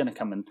child, so they're going to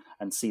come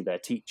and see their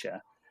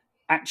teacher.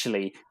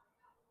 Actually,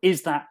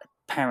 is that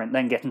parent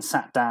then getting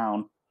sat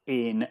down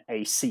in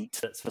a seat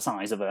that's the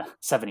size of a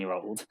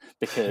 7-year-old,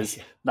 because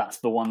that's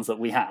the ones that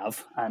we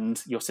have,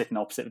 and you're sitting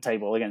opposite the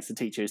table against the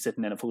teacher who's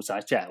sitting in a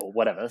full-size chair or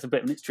whatever? That's a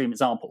bit of an extreme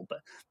example,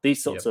 but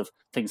these sorts of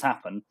things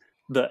happen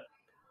that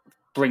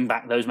bring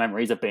back those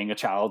memories of being a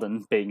child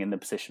and being in the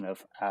position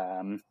of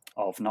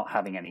not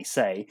having any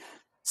say.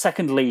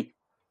 Secondly,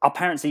 are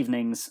Parents'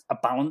 Evenings a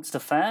balanced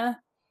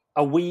affair?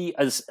 Are we,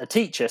 as a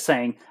teacher,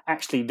 saying,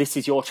 actually, this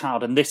is your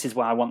child and this is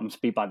where I want them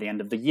to be by the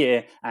end of the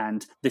year,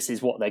 and this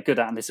is what they're good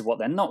at and this is what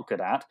they're not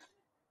good at?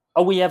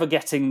 Are we ever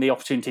getting the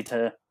opportunity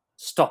to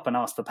stop and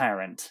ask the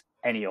parent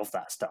any of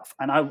that stuff?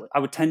 And I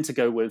would tend to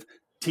go with,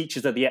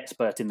 teachers are the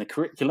expert in the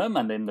curriculum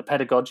and in the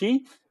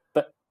pedagogy,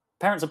 but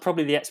parents are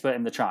probably the expert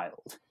in the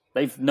child.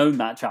 They've known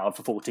that child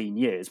for 14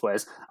 years,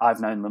 whereas I've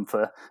known them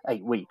for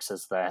 8 weeks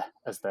as their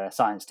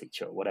science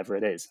teacher or whatever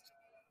it is.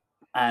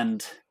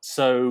 And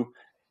so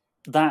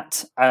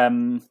that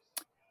power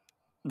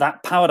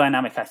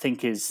dynamic, I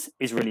think, is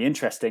really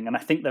interesting. And I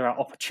think there are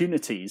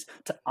opportunities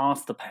to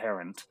ask the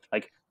parent,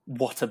 like,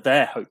 what are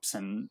their hopes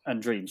and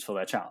dreams for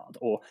their child,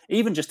 or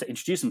even just to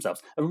introduce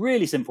themselves. A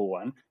really simple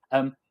one.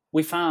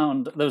 We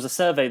found there was a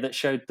survey that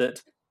showed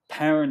that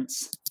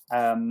parents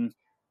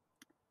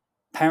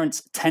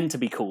tend to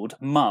be called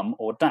mum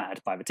or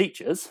dad by the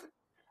teachers,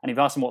 and if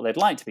you ask them what they'd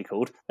like to be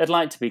called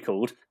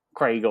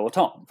Craig or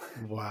Tom.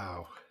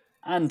 Wow.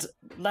 And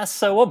that's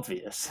so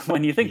obvious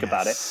when you think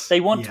about it. They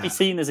want to be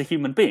seen as a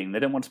human being. They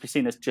don't want to be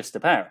seen as just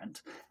a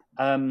parent.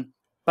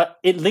 But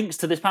it links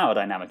to this power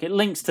dynamic. It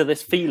links to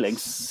this feeling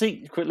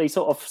secretly,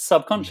 sort of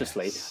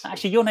subconsciously.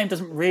 Actually, your name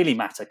doesn't really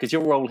matter because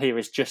your role here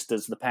is just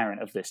as the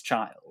parent of this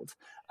child.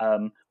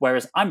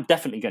 Whereas I'm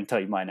definitely going to tell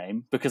you my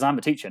name because I'm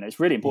a teacher, and it's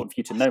really important for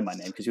you to know my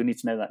name because you'll need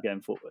to know that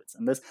going forwards.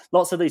 And there's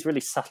lots of these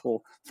really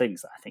subtle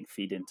things that I think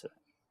feed into it.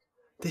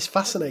 This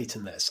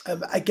fascinating.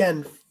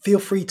 Again, feel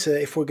free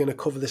to, if we're going to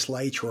cover this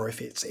later, or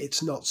if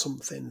it's not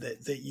something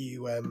that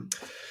you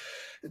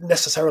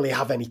necessarily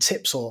have any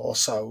tips or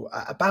so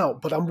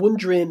about. But I'm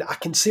wondering, I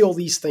can see all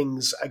these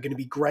things are going to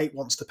be great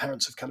once the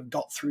parents have kind of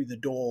got through the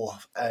door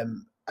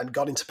and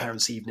got into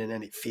Parents' Evening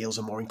and it feels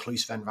a more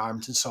inclusive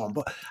environment and so on.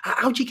 But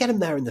how do you get them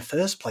there in the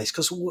first place?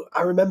 Because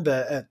I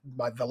remember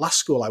the last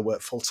school I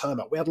worked full-time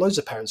at, we had loads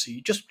of parents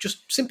who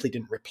just simply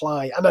didn't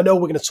reply. And I know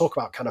we're going to talk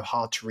about kind of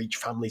hard to reach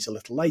families a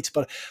little later,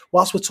 but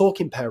whilst we're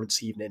talking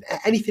Parents' Evening,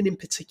 anything in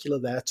particular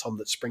there, Tom,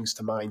 that springs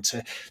to mind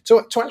to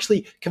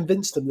actually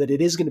convince them that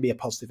it is going to be a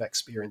positive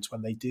experience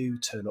when they do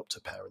turn up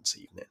to Parents'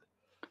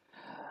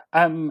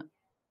 Evening?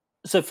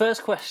 So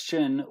first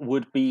question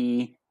would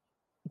be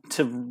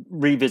to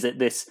revisit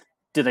this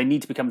do they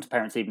need to be coming to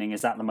parents' evening?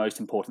 Is that the most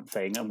important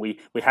thing? And we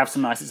have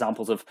some nice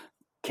examples of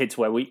kids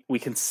where we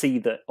can see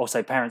that, or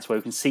say parents where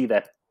we can see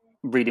they're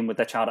reading with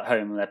their child at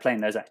home and they're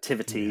playing those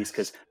activities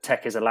because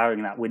tech is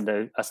allowing that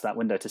window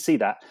to see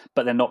that,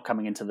 but they're not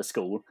coming into the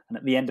school. And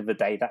at the end of the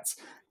day, that's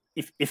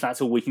if that's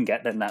all we can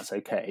get, then that's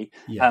okay.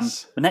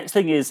 Yes. The next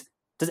thing is,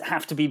 does it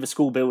have to be the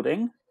school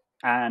building?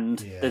 And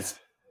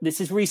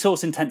this is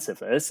resource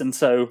intensive, and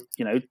so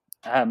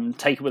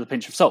take it with a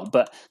pinch of salt.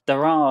 But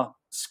there are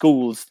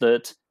schools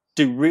that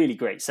do really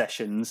great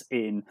sessions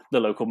in the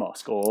local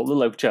mosque or the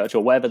local church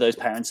or wherever those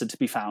parents are to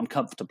be found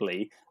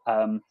comfortably.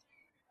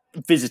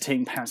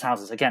 Visiting parents'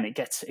 houses, again, it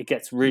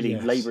gets really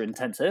labour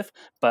intensive.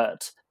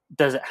 But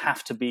does it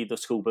have to be the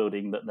school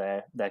building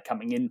that they're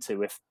coming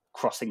into if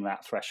crossing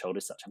that threshold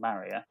is such a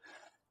barrier?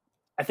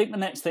 I think the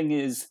next thing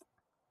is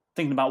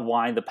thinking about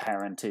why the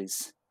parent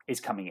is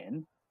coming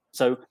in.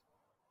 So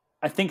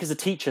I think as a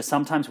teacher,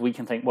 sometimes we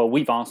can think, well,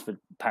 we've asked for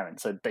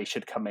parents, so they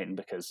should come in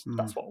because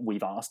that's what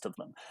we've asked of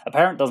them. A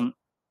parent doesn't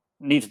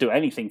need to do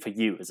anything for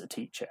you as a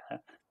teacher.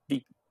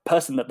 The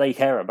person that they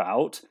care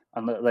about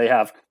and that they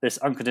have this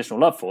unconditional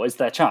love for is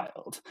their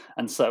child.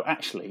 And so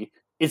actually,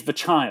 is the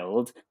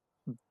child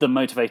the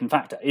motivating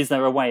factor? Is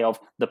there a way of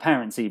the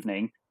parents'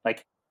 evening,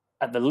 like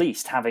at the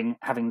least having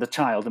the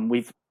child, and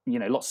we've,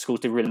 lots of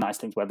schools do really nice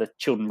things where the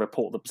children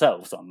report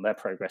themselves on their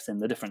progress in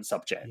the different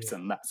subjects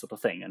and that sort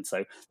of thing. And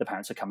so the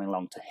parents are coming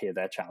along to hear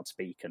their child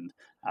speak. And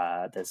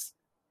there's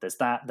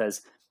that.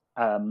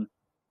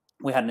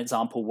 We had an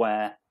example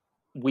where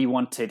we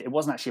wanted, it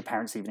wasn't actually a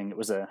parents' evening, it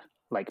was a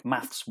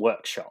maths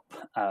workshop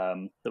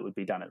that would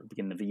be done at the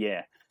beginning of the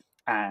year.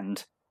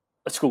 And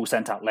a school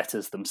sent out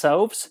letters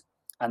themselves.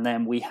 And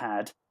then we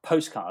had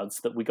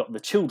postcards that we got the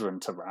children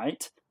to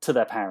write to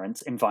their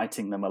parents,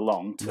 inviting them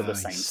along to the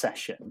same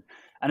session.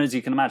 And as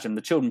you can imagine,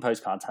 the children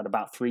postcards had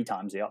about 3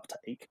 times the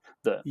uptake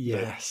that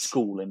the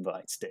school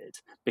invites did,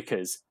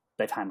 because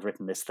they've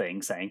handwritten this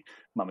thing saying,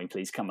 "Mummy,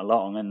 please come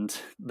along,"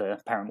 and the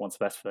parent wants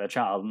the best for their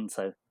child, and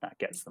so that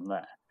gets them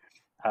there.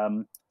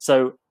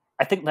 So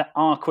I think there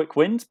are quick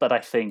wins, but I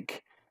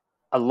think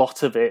a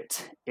lot of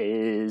it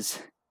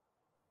is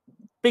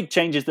big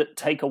changes that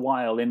take a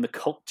while in the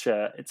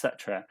culture,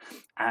 etc.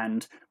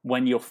 And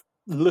when you're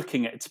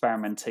looking at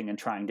experimenting and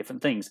trying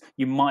different things,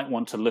 you might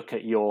want to look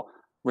at your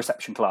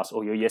reception class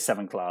or your year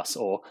 7 class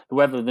or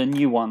whoever the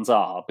new ones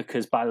are,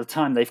 because by the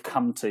time they've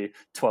come to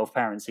 12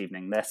 parents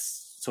evening, their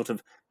sort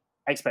of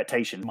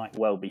expectation might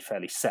well be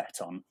fairly set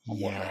on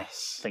what they're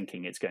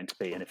thinking it's going to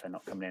be. And if they're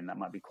not coming in, that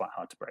might be quite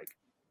hard to break.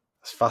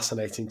 That's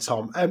fascinating,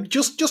 Tom.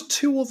 Just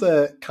 2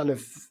 other kind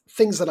of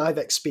things that I've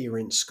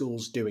experienced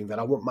schools doing that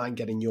I wouldn't mind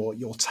getting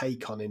your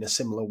take on in a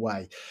similar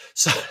way.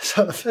 So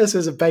the first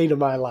was a bane of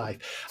my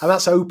life, and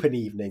that's open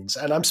evenings.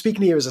 And I'm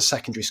speaking here as a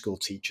secondary school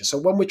teacher. So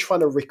when we're trying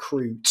to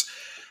recruit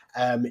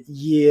current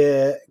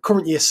year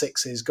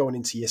 6s going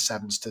into year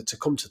 7s to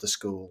come to the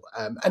school,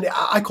 and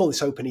I call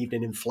this open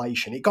evening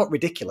inflation. It got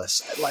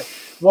ridiculous. Like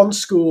one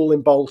school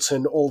in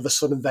Bolton, all of a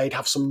sudden they'd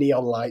have some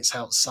neon lights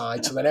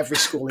outside, so then every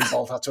school in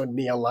Bolton had to have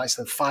neon lights,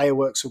 and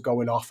fireworks were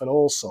going off and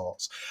all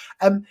sorts.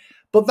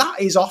 But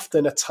that is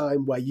often a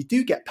time where you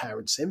do get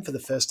parents in for the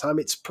first time.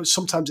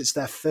 Sometimes it's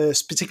their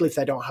first, particularly if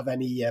they don't have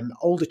any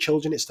older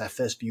children, it's their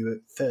first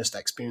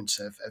experience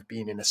of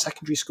being in a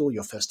secondary school,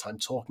 your first time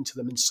talking to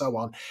them and so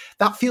on.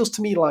 That feels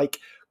to me like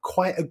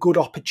quite a good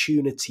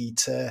opportunity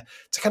to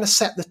kind of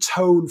set the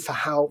tone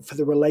for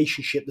the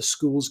relationship the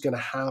school's going to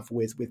have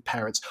with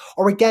parents.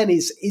 Or again,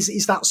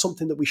 is that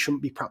something that we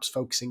shouldn't be perhaps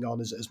focusing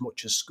on as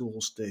much as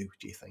schools do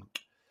you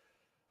think?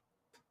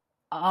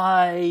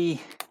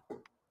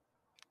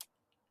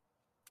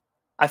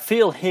 I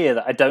feel here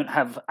that I don't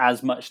have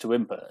as much to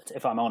input,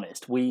 if I'm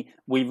honest. We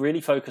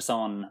really focus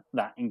on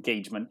that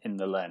engagement in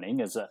the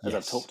learning, as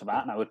I've talked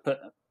about, and I would put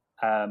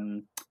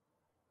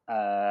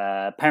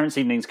parents'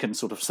 evenings can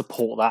sort of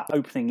support that.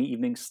 Opening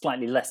evenings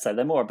slightly less so.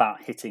 They're more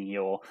about hitting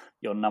your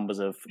numbers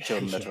of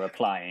children that are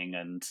applying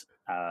and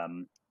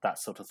that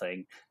sort of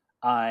thing.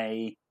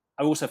 I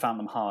also found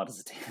them hard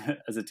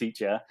as a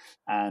teacher,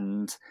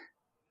 and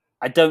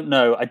I don't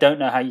know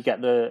how you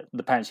get the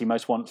parents you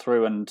most want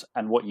through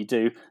and what you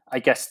do. I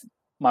guess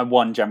my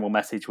one general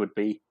message would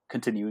be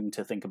continuing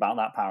to think about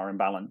that power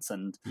imbalance,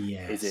 and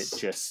is it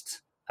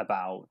just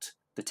about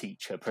the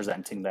teacher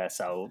presenting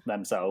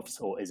themselves,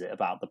 or is it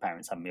about the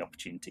parents having the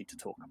opportunity to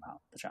talk about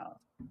the child?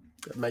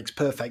 That makes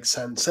perfect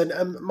sense.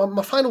 And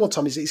my final one,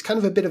 Tom, is kind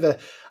of a bit of a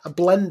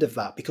blend of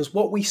that, because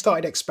what we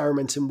started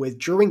experimenting with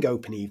during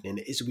open evening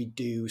is we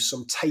do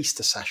some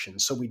taster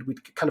sessions. So we'd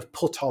kind of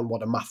put on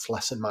what a maths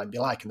lesson might be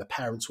like, and the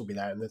parents would be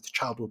there and the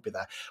child would be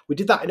there. We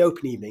did that in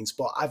open evenings,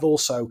 but I've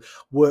also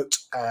worked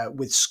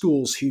with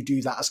schools who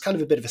do that as kind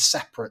of a bit of a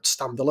separate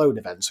standalone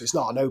event. So it's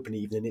not an open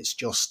evening, it's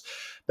just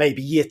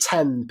maybe year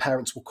 10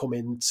 parents will come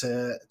in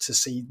to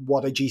see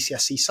what a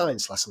GCSE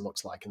science lesson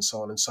looks like, and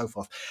so on and so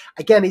forth.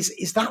 Again,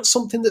 is that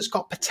something that's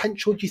got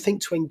potential, do you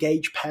think, to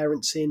engage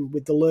parents in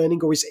with the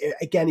learning? Or is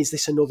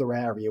this another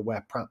area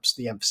where perhaps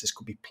the emphasis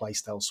could be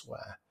placed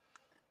elsewhere?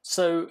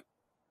 So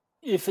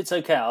if it's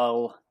okay,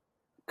 I'll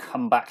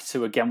come back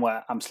to again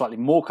where I'm slightly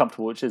more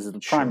comfortable, which is the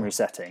primary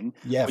setting.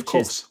 Yeah, of which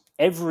course.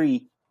 Is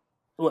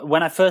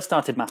when I first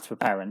started Maths for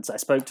Parents, I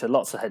spoke to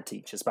lots of head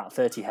teachers, about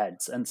 30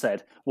 heads, and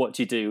said, what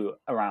do you do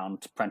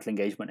around parental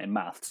engagement in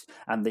maths?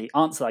 And the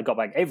answer I got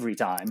back every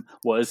time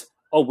was,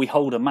 oh, we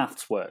hold a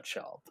maths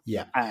workshop.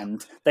 Yeah.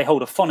 And they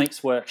hold a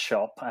phonics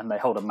workshop and they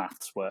hold a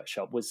maths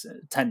workshop, was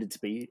tended to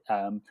be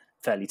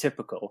fairly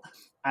typical.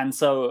 And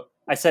so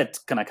I said,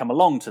 can I come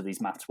along to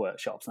these maths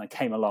workshops? And I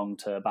came along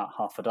to about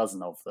half a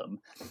dozen of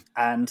them.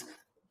 And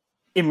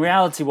in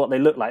reality, what they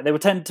look like, they were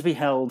tended to be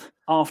held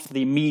after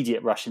the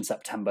immediate rush in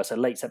September, so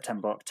late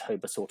September,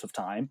 October sort of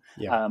time.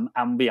 Yeah.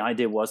 And the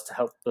idea was to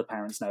help the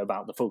parents know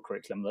about the full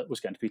curriculum that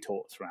was going to be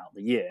taught throughout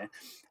the year.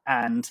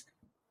 And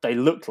they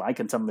looked like,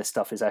 and some of this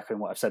stuff is echoing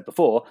what I've said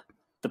before,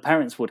 the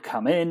parents would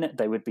come in,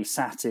 they would be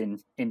sat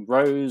in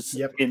rows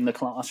in the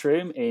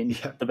classroom, in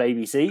the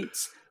baby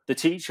seats. The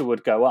teacher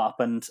would go up,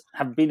 and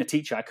having been a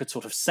teacher, I could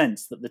sort of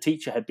sense that the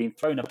teacher had been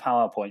thrown a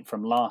PowerPoint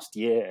from last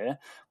year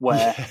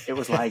where it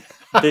was like,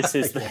 this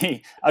is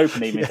the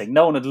open evening thing.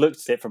 No one had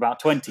looked at it for about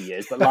 20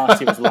 years, but last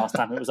year was the last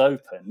time it was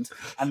opened.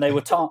 And they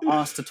were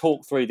asked to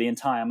talk through the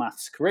entire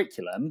maths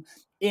curriculum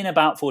in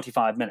about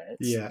 45 minutes.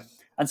 Yeah.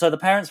 And so the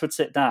parents would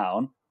sit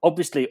down,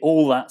 obviously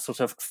all that sort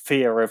of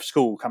fear of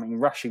school coming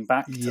rushing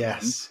back to them.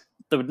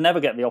 They would never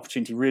get the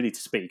opportunity really to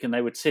speak, and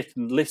they would sit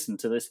and listen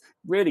to this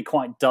really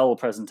quite dull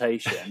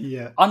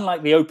presentation.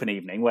 Unlike the open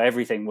evening where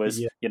everything was,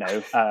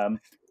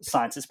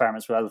 science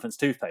experiments with elephants'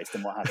 toothpaste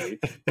and what have you.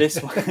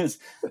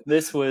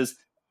 This was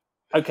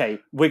okay,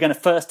 we're going to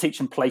first teach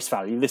them place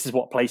value. This is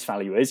what place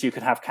value is. You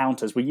could have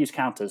counters. We use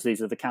counters.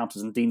 These are the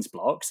counters and Dean's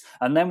blocks.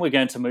 And then we're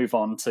going to move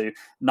on to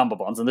number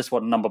bonds. And this is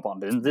what a number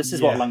bond is. And this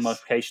is what lung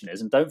multiplication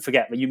is. And don't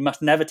forget that you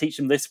must never teach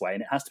them this way.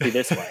 And it has to be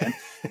this way.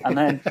 And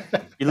then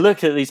you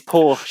look at these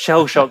poor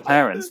shell-shocked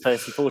parents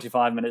 30,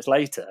 45 minutes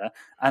later,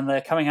 and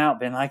they're coming out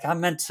being like, I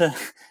meant to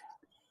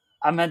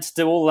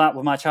do all that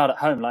with my child at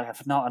home. Like,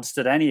 I've not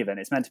understood any of it.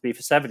 It's meant to be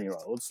for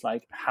 7-year-olds.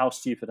 Like, how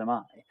stupid am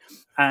I?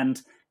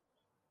 And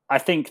I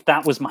think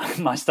that was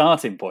my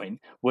starting point,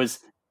 was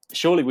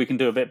surely we can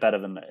do a bit better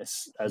than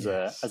this as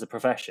a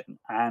profession.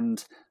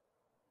 And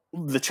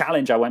the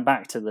challenge I went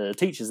back to the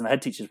teachers and the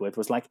head teachers with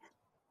was like,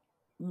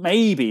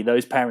 maybe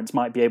those parents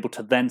might be able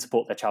to then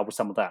support their child with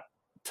some of that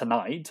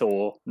tonight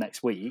or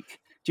next week.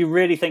 Do you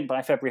really think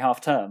by February half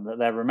term that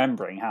they're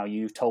remembering how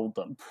you told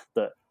them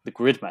that the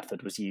grid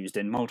method was used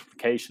in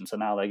multiplication, so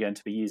now they're going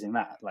to be using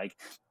that? Like,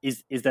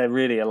 is there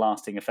really a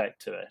lasting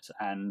effect to it?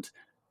 And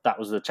that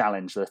was the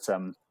challenge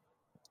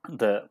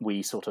that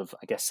we sort of,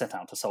 I guess, set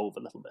out to solve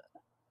a little bit.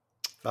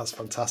 That's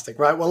fantastic.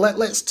 Right, well,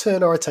 let's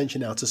turn our attention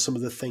now to some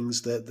of the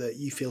things that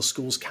you feel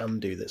schools can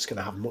do that's going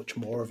to have much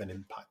more of an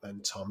impact then,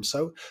 Tom.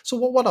 So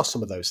what are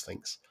some of those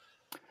things?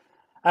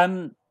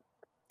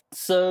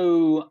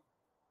 So,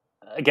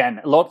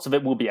 again, lots of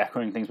it will be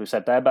echoing things we've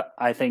said there, but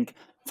I think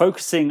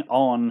focusing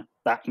on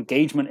that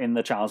engagement in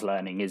the child's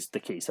learning is the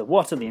key. So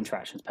what are the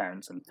interactions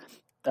parents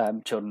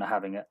and children are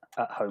having at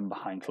home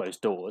behind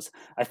closed doors?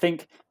 I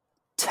think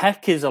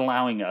tech is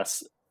allowing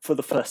us for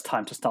the first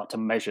time to start to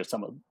measure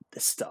some of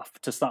this stuff,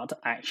 to start to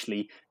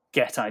actually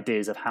get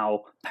ideas of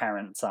how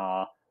parents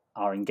are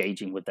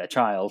engaging with their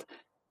child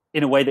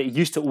in a way that it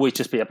used to always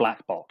just be a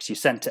black box. You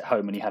sent it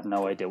home and you had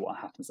no idea what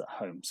happens at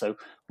home. So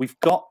we've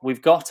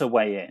got a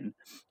way in.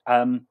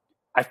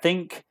 I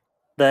think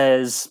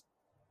there's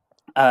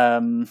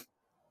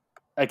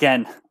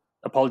again,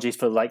 apologies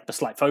for like the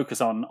slight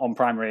focus on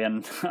primary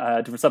and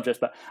different subjects,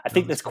 but I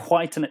think there's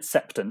quite an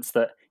acceptance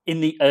that in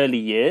the early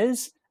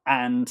years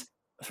and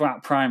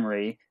throughout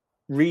primary,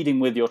 reading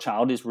with your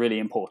child is really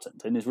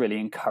important and is really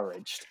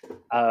encouraged.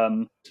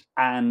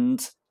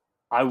 And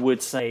I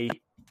would say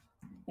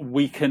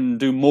we can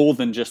do more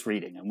than just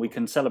reading, and we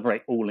can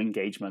celebrate all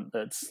engagement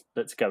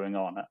that's going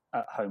on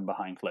at home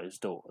behind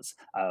closed doors.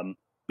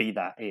 Be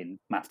that in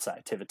maths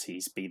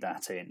activities, be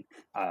that in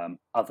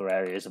other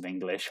areas of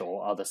English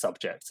or other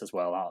subjects as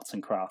well, arts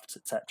and crafts,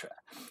 etc.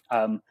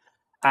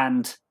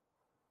 And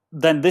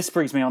then this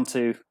brings me on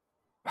to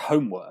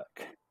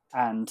homework.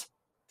 And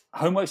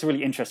homework's a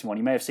really interesting one.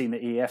 You may have seen the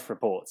EEF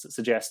reports that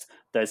suggest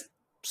there's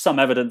some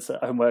evidence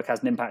that homework has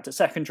an impact at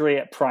secondary.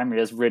 At primary,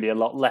 there's really a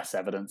lot less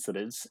evidence that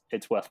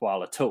it's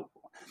worthwhile at all.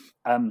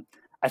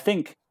 I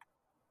think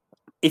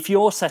if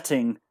you're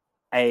setting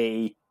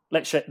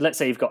let's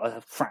say you've got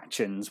a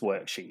fractions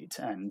worksheet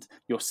and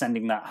you're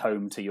sending that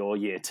home to your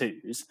year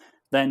twos,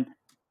 then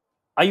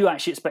are you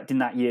actually expecting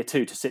that year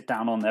two to sit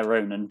down on their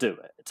own and do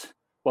it?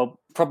 Well,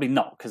 probably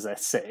not, because they're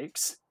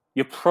 6.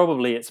 You're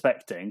probably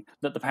expecting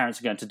that the parents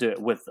are going to do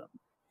it with them.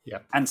 Yeah.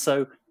 And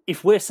so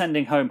if we're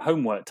sending home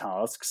homework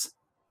tasks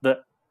that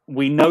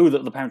we know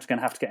that the parents are going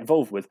to have to get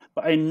involved with,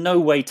 but are in no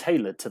way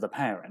tailored to the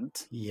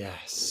parent,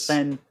 yes,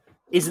 then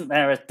isn't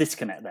there a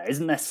disconnect there?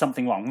 Isn't there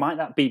something wrong? Might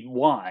that be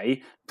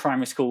why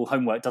primary school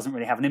homework doesn't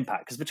really have an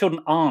impact? Because the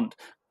children aren't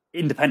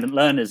independent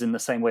learners in the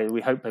same way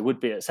we hope they would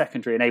be at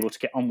secondary and able to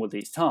get on with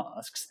these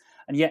tasks.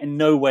 And yet in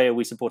no way are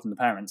we supporting the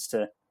parents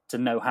to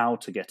know how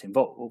to get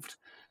involved.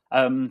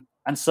 And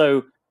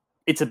so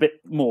it's a bit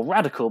more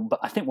radical, but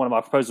I think one of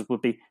our proposals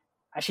would be,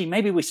 actually,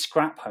 maybe we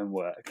scrap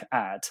homework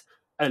at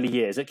early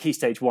years at Key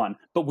Stage 1,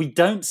 but we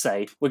don't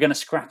say we're going to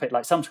scrap it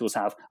like some schools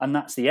have, and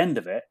that's the end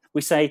of it.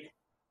 We say,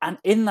 and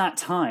in that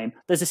time,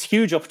 there's this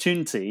huge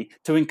opportunity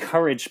to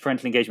encourage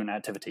parental engagement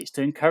activities,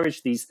 to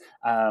encourage these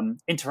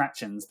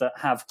interactions that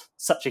have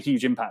such a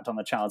huge impact on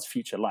the child's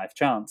future life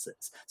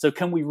chances. So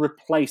can we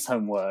replace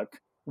homework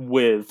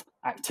with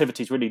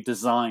activities really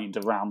designed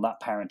around that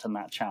parent and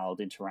that child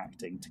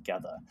interacting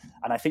together?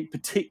 And I think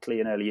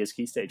particularly in early years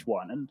Key Stage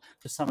 1, and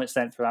to some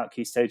extent throughout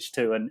Key Stage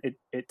 2, and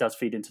it does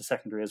feed into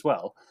secondary as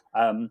well,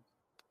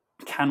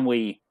 can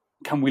we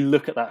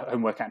look at that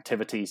homework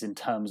activities in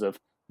terms of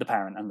the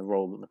parent and the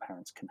role that the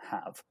parents can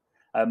have?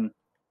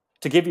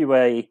 To give you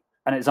an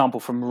example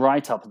from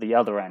right up at the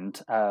other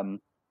end,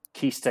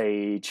 Key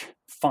Stage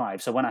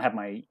 5, so when I have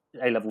my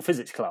A-level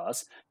physics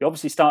class, you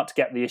obviously start to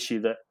get the issue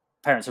that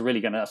parents are really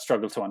going to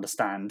struggle to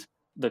understand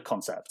the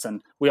concepts.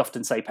 And we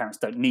often say parents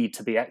don't need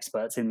to be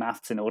experts in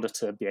maths in order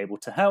to be able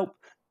to help,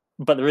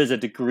 but there is a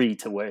degree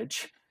to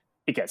which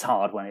it gets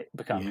hard when it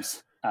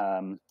becomes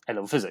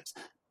A-level physics.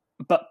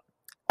 But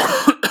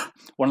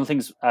one of the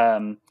things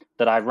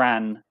that I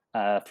ran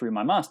through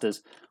my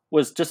master's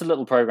was just a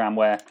little program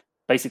where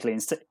basically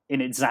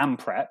in exam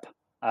prep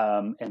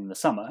in the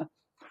summer,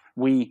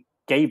 we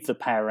gave the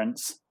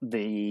parents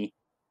the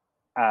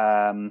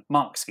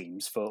mark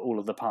schemes for all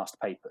of the past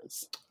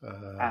papers,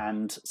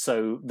 and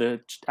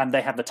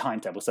they had the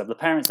timetable. So the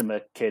parents and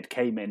the kid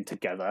came in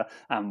together,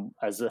 and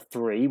as a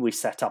three, we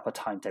set up a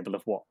timetable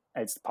of what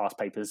as the past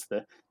papers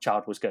the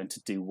child was going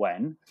to do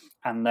when,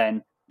 and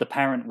then the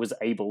parent was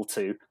able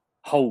to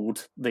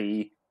hold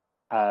the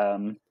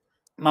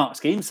mark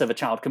scheme. So the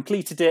child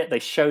completed it, they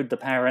showed the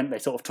parent, they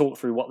sort of talked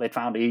through what they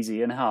found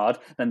easy and hard,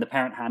 then the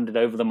parent handed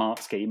over the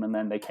mark scheme, and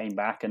then they came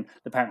back and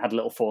the parent had a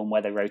little form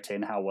where they wrote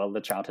in how well the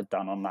child had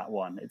done on that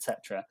one,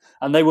 etc.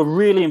 And they were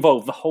really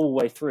involved the whole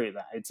way through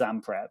that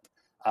exam prep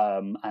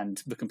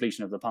and the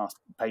completion of the past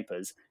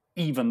papers,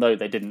 even though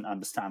they didn't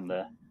understand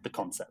the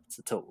concepts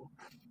at all.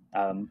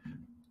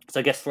 So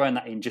I guess throwing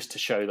that in just to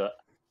show that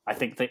I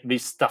think that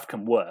this stuff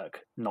can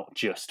work, not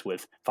just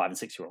with 5 and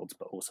 6 year olds,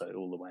 but also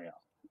all the way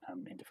up.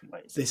 In different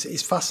ways. This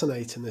is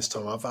fascinating. This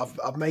time,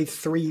 I've made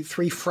three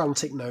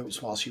frantic notes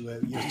whilst you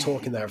were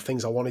talking there of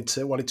things I wanted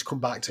to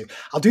come back to.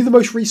 I'll do the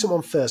most recent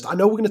one first. I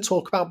know we're going to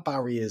talk about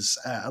barriers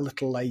a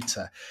little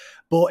later,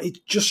 but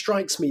it just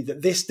strikes me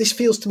that this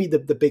feels to me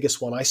the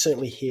biggest one. I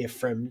certainly hear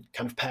from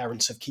kind of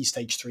parents of Key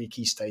Stage 3,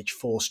 Key Stage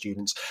 4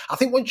 students. I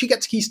think once you get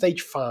to Key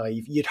Stage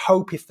 5, you'd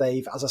hope if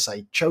they've, as I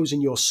say,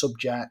 chosen your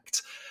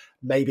subject,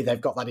 maybe they've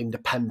got that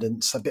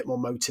independence, a bit more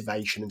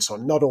motivation and so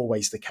on. Not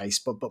always the case,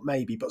 but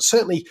maybe. But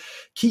certainly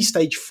Key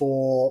Stage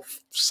 4,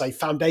 say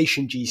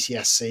foundation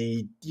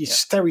GCSE, your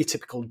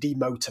stereotypical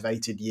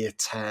demotivated year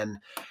 10.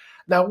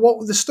 Now,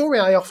 what the story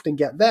I often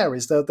get there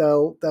is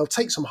they'll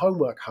take some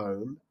homework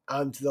home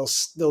and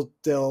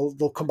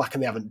they'll come back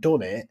and they haven't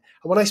done it.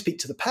 And when I speak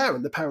to the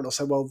parent will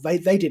say, well, they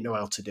didn't know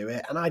how to do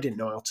it and I didn't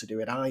know how to do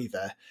it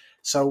either.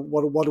 So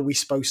what are we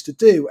supposed to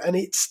do? And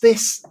it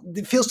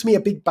feels to me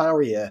a big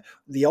barrier.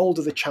 The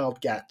older the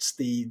child gets,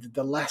 the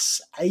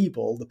less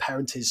able the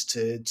parent is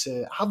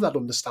to have that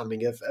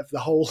understanding of the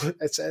whole,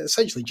 it's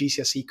essentially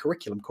GCSE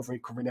curriculum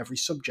covering every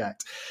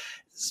subject.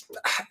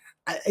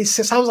 It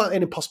sounds like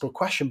an impossible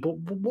question, but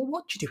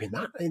what do you do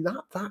in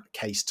that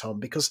case, Tom?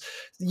 Because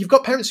you've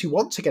got parents who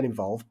want to get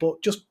involved,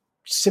 but just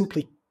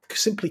simply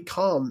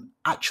can't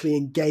actually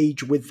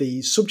engage with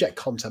the subject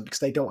content because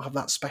they don't have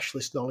that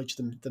specialist knowledge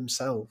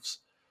themselves.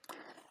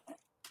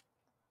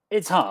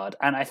 It's hard,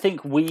 and I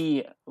think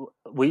we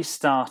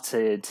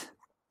started.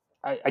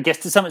 I guess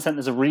to some extent,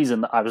 there's a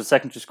reason that I was a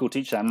secondary school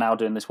teacher. I'm now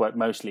doing this work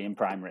mostly in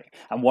primary,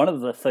 and one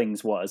of the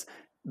things was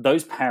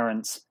those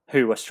parents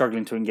who are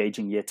struggling to engage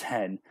in year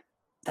 10,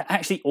 they're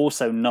actually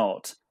also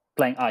not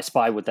playing I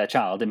Spy with their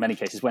child in many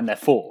cases when they're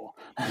 4.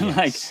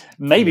 Yes.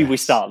 Maybe we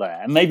start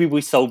there, and maybe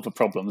we solve the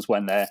problems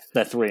when they're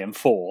 3 and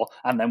 4,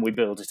 and then we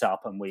build it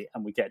up and we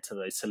get to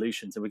those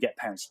solutions, and we get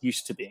parents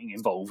used to being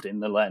involved in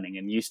the learning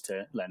and used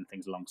to learn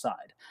things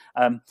alongside.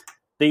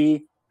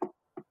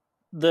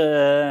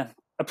 The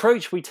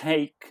approach we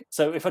take.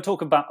 So if I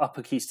talk about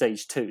upper Key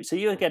Stage 2, so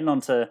you're getting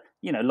onto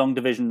long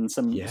division,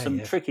 some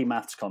tricky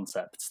maths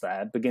concepts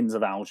there, beginnings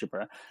of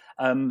algebra,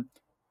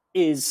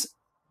 is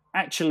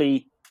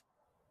actually,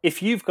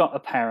 if you've got a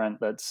parent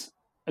that's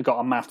got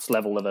a maths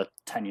level of a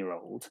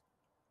 10-year-old,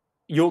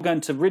 you're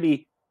going to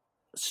really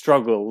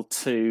struggle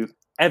to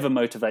ever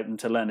motivate them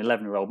to learn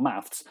 11-year-old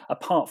maths,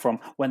 apart from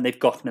when they've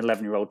got an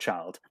 11-year-old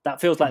child.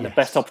 That feels like the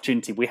best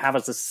opportunity we have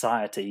as a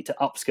society to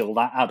upskill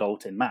that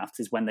adult in maths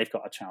is when they've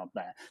got a child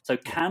there. So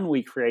can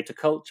we create a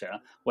culture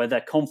where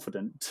they're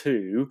confident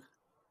to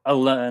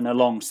learn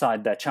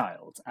alongside their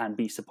child and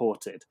be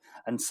supported?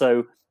 And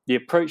so the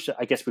approach that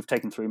I guess we've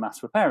taken through Maths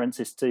for Parents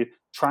is to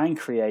try and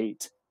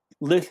create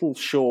little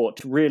short,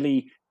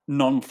 really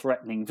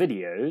non-threatening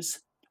videos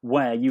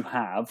where you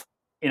have,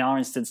 in our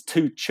instance,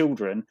 2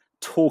 children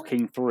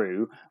talking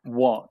through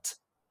what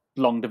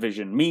long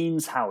division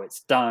means, how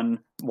it's done,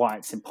 why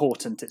it's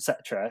important,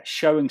 etc.,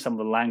 showing some of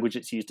the language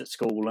it's used at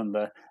school and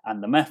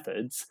the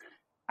methods,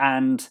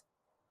 and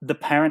the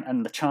parent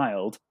and the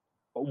child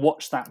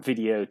watch that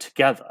video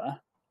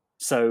together.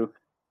 So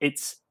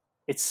it's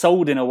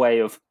sold in a way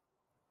of,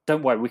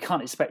 don't worry, we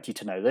can't expect you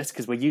to know this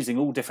because we're using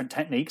all different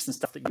techniques and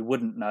stuff that you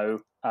wouldn't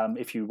know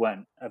if you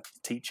weren't a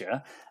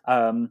teacher.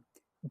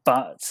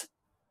 But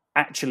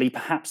actually,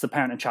 perhaps the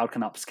parent and child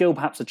can upskill.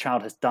 Perhaps the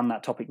child has done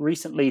that topic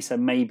recently, so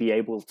may be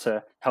able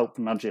to help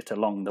nudge it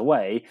along the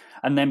way.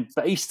 And then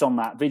based on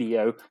that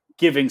video,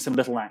 giving some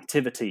little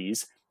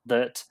activities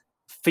that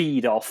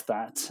feed off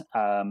that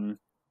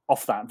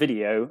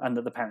video and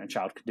that the parent and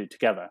child can do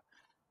together.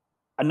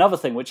 Another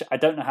thing, which I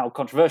don't know how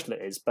controversial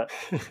it is, but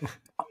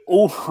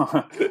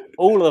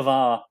all of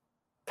our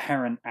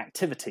parent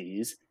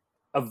activities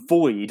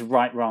avoid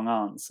right-wrong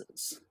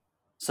answers.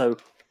 So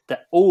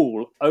they're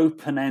all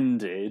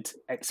open-ended,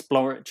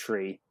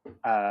 exploratory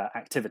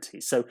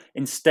activities. So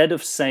instead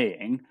of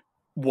saying,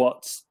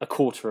 what's a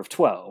quarter of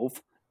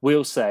 12,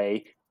 we'll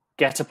say,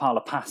 get a pile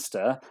of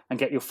pasta and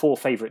get your 4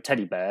 favourite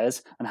teddy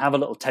bears and have a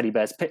little teddy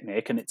bears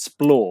picnic and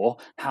explore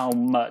how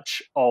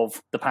much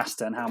of the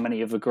pasta and how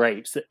many of the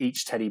grapes that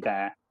each teddy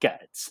bear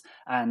gets.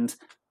 And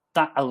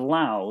that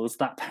allows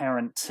that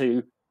parent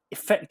to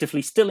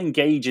effectively still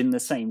engage in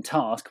the same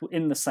task,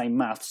 in the same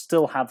math,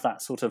 still have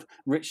that sort of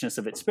richness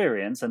of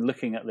experience and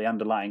looking at the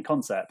underlying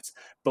concepts,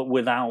 but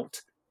without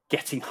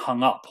getting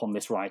hung up on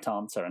this right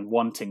answer and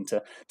wanting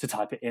to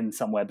type it in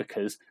somewhere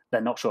because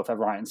they're not sure if they're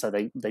right and so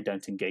they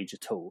don't engage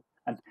at all.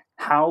 And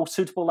how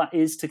suitable that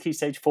is to Key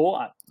Stage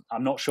 4,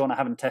 I'm not sure and I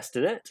haven't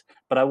tested it,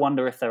 but I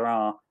wonder if there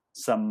are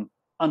some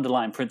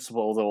underlying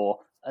principles or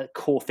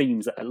core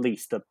themes that at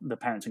least the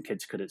parents and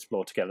kids could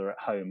explore together at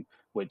home,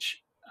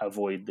 which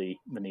avoid the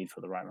need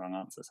for the right-wrong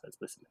answer so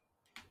explicitly.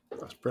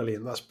 That's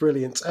brilliant. That's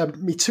brilliant.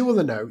 Me 2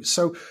 other notes.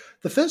 So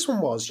the first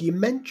one was, you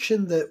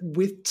mentioned that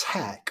with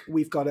tech,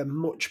 we've got a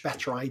much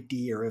better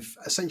idea of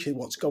essentially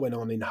what's going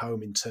on in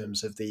home in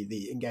terms of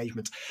the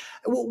engagement.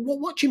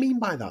 What do you mean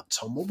by that,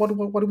 Tom? What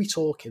are we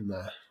talking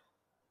there?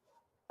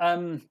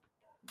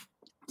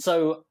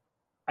 So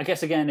I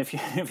guess, again, if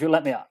you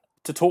let me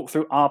to talk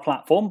through our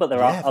platform, but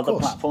there are other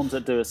platforms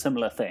that do a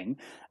similar thing.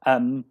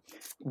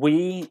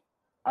 We,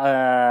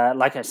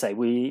 like I say,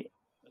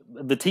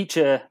 the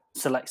teacher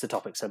selects a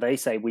topic. So they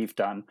say, we've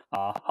done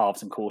our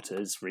halves and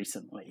quarters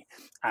recently.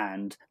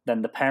 And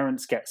then the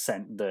parents get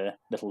sent the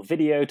little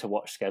video to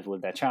watch together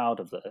with their child,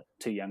 of the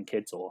 2 young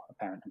kids or a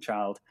parent and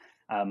child,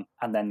 and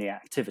then the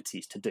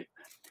activities to do.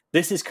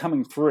 This is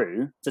coming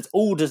through. So it's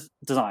all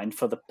designed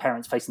for the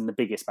parents facing the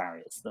biggest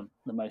barriers,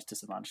 the most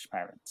disadvantaged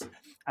parents.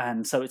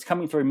 And so it's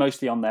coming through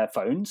mostly on their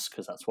phones,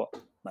 because that's what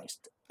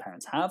most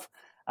parents have.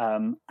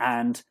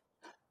 And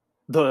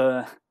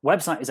the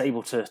website is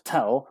able to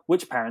tell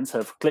which parents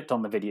have clicked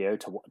on the video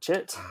to watch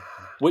it,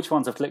 which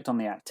ones have clicked on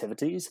the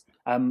activities.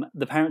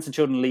 The parents and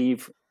children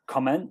leave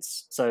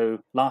comments. So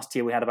last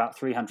year we had about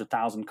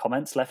 300,000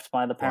 comments left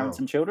by the parents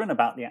and children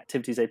about the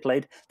activities they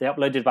played. They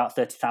uploaded about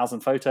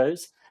 30,000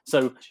 photos.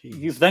 So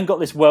you've then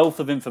got this wealth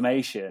of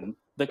information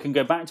that can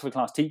go back to a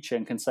class teacher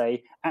and can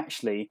say,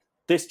 actually,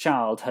 this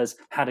child has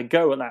had a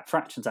go at that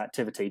fractions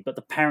activity, but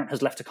the parent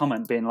has left a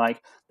comment being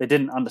like, they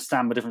didn't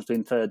understand the difference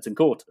between thirds and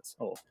quarters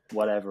or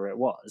whatever it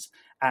was.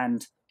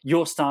 And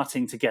you're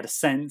starting to get a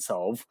sense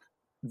of,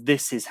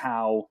 this is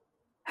how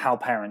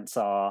parents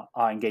are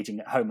engaging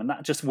at home, and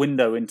that just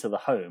window into the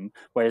home,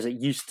 whereas it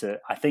used to,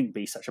 I think,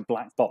 be such a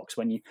black box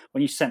when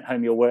you sent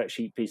home your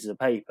worksheet pieces of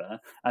paper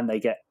and they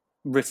get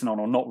written on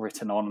or not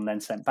written on and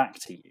then sent back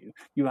to you.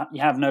 You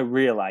have no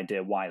real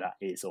idea why that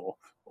is or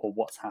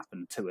what's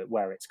happened to it,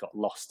 where it's got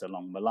lost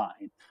along the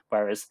line.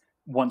 Whereas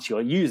once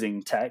you're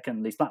using tech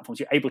and these platforms,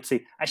 you're able to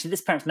see, actually,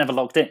 this parent's never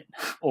logged in,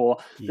 or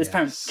this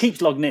parent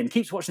keeps logging in,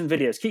 keeps watching the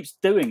videos, keeps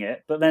doing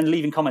it, but then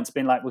leaving comments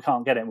being like, we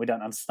can't get it, we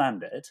don't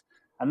understand it.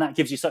 And that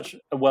gives you such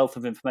a wealth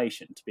of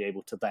information to be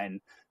able to then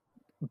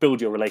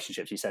build your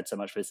relationships. You said so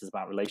much of this is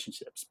about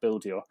relationships.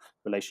 Build your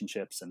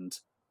relationships and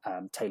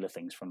tailor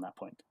things from that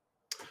point.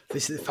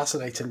 This is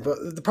fascinating, but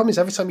the problem is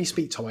every time you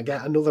speak, Tom, I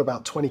get another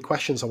about 20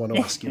 questions I want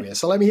to ask you here.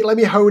 So let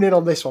me hone in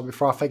on this one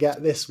before I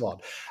forget this one.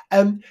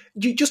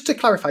 Just to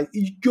clarify,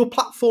 your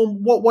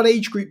platform, what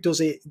age group does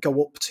it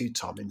go up to,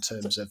 Tom, in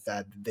terms of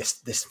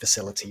this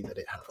facility that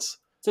it has?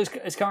 So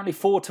it's currently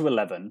 4 to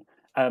 11.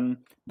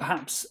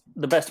 Perhaps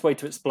the best way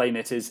to explain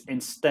it is,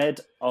 instead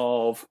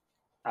of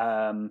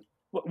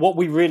what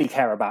we really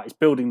care about is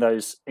building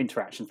those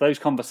interactions, those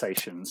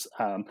conversations.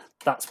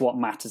 That's what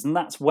matters. And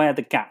that's where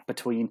the gap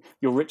between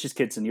your richest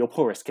kids and your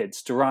poorest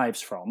kids derives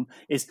from,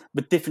 is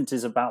the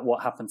differences about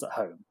what happens at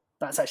home.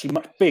 That's actually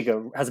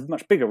has a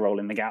much bigger role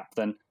in the gap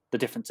than the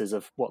differences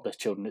of what the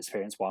children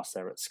experience whilst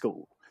they're at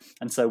school.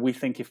 And so we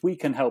think if we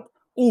can help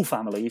all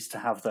families to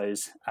have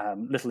those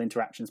little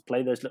interactions,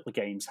 play those little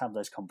games, have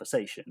those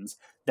conversations,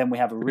 then we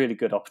have a really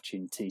good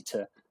opportunity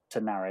to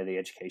narrow the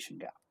education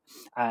gap.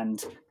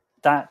 And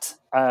that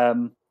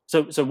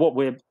so what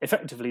we're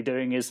effectively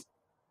doing is,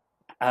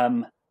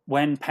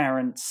 when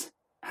parents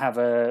have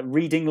a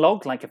reading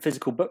log, like a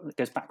physical book that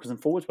goes backwards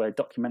and forwards where they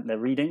document their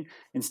reading.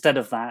 Instead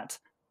of that,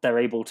 they're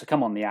able to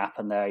come on the app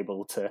and they're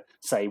able to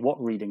say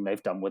what reading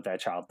they've done with their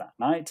child that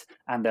night.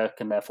 And there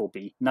can therefore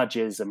be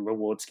nudges and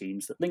reward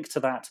schemes that link to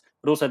that.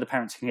 But also the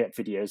parents can get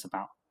videos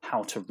about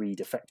how to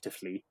read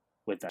effectively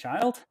with their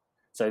child.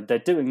 So they're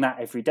doing that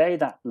every day,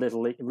 that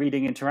little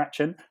reading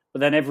interaction.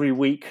 But then every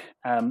week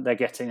they're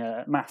getting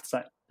a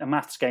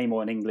maths game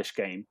or an English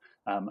game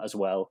as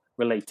well,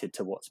 related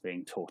to what's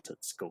being taught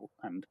at school.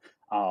 And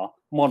our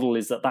model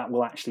is that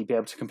will actually be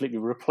able to completely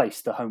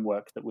replace the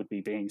homework that would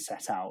be being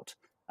sent out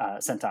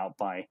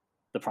by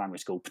the primary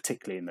school,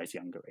 particularly in those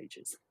younger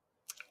ages.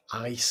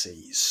 I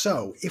see.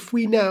 So if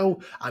we now,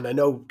 and I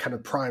know kind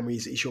of primary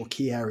is your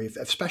key area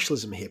of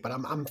specialism here, but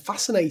I'm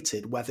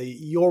fascinated whether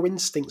your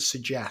instincts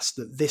suggest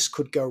that this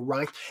could go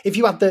right. If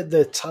you had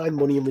the time,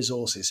 money and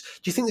resources,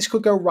 do you think this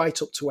could go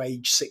right up to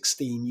age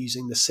 16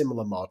 using the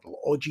similar model?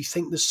 Or do you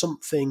think there's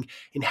something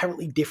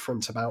inherently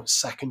different about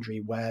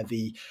secondary where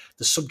the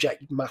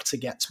subject matter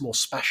gets more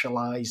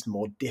specialised,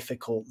 more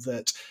difficult,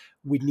 that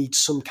we need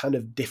some kind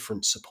of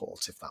different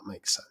support, if that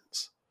makes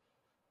sense?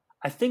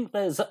 I think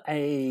there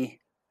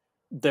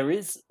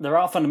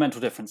are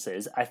fundamental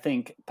differences. I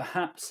think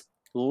perhaps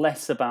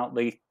less about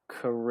the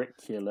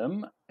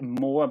curriculum,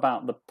 more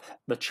about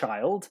the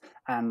child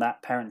and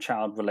that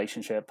parent-child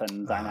relationship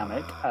and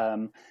dynamic.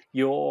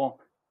 Your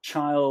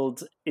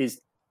child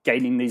is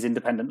gaining these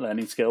independent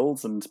learning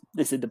skills and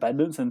this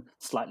independence, and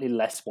slightly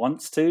less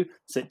wants to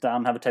sit down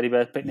and have a teddy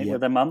bear picnic with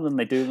their mum than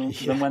they do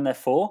than when they're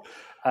 4.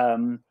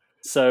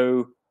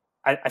 So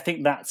I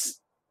think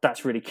that's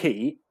really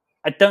key.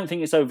 I don't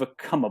think it's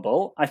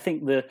overcomable. I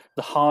think the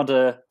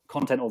harder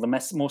content or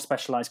the more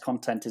specialized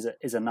content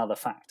is another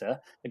factor.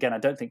 Again, I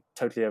don't think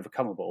totally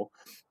overcomable.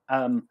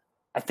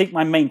 I think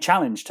my main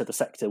challenge to the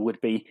sector would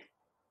be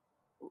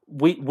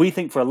we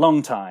think for a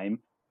long time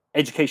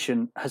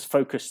education has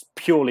focused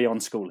purely on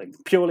schooling,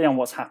 purely on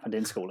what's happened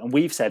in school. And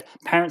we've said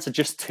parents are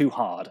just too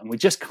hard and we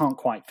just can't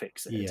quite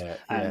fix it.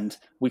 And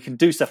we can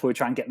do stuff where we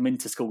try and get them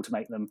into school to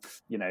make them,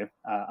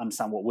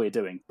 understand what we're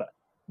doing. But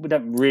we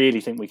don't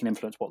really think we can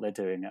influence what they're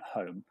doing at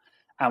home.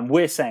 And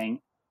we're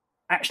saying,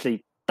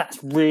 actually,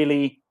 that's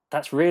really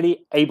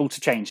able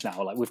to change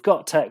now. Like, we've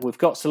got tech, we've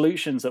got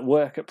solutions that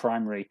work at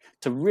primary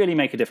to really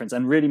make a difference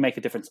and really make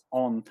a difference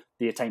on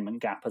the attainment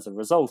gap as a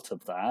result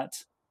of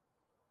that.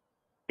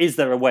 Is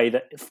there a way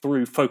that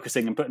through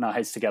focusing and putting our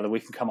heads together,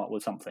 we can come up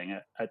with something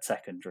at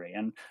secondary?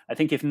 And I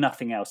think if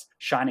nothing else,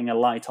 shining a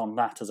light on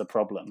that as a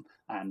problem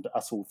and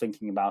us all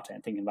thinking about it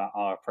and thinking about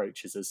our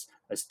approaches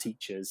as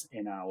teachers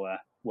in our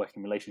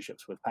working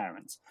relationships with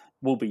parents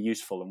will be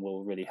useful and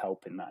will really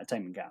help in that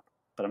attainment gap.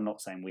 But I'm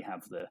not saying we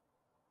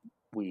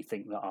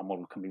think that our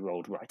model can be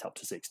rolled right up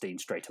to 16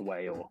 straight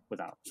away or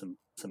without some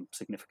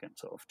significant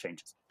sort of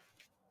changes.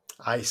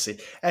 I see.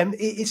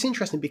 It's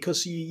interesting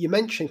because you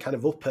mentioned kind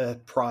of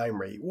upper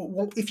primary.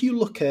 If you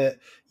look at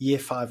year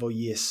 5 or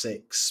year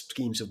 6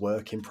 schemes of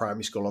work in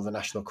primary school or the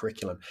national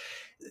curriculum,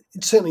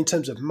 certainly in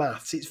terms of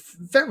maths, it's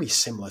very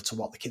similar to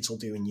what the kids will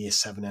do in year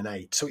 7 and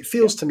 8. So it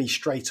feels to me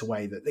straight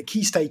away that the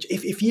key stage,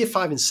 if year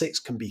 5 and 6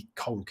 can be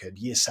conquered,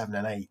 year 7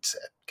 and 8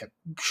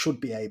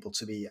 should be able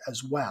to be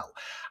as well.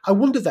 I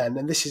wonder then,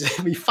 and this is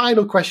my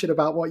final question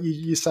about what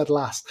you said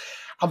last,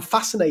 I'm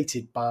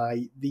fascinated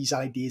by these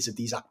ideas of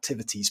these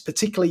activities,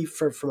 particularly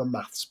from a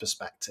maths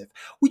perspective.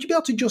 Would you be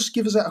able to just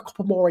give us a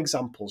couple more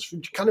examples,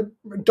 kind of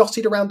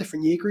dotted around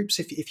different year groups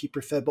if you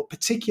prefer, but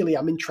particularly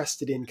I'm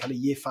interested in kind of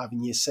year 5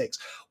 and year 6.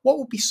 What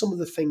would be some of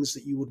the things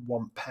that you would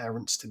want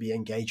parents to be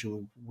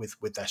engaging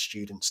with their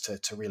students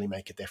to really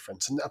make a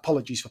difference? And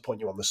apologies for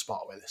putting you on the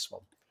spot with this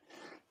one.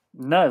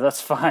 No,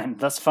 that's fine.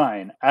 That's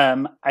fine.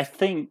 I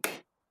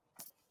think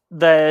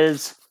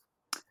there's...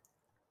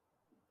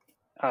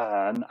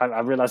 I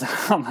realise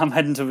I'm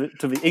heading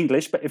to the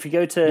English, but if you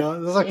go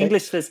to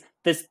English,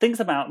 there's things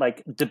about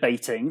like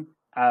debating,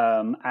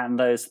 and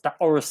there's that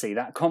oracy,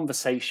 that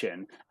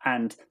conversation,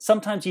 and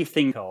sometimes you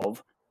think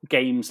of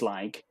games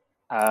like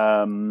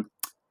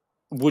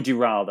would you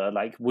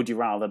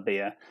rather be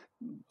a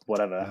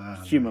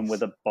human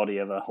with a body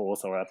of a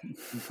horse, or a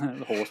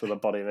horse with a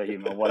body of a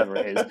human, or whatever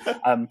it is.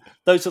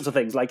 Those sorts of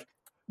things. Like,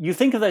 you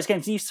think of those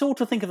games, you sort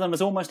of think of them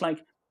as almost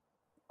like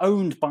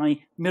owned by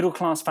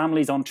middle-class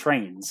families on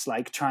trains,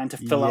 like trying to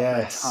fill up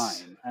their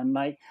time. And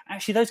like,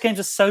 actually, those games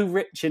are so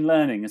rich in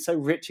learning and so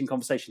rich in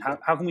conversation.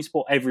 How can we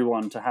support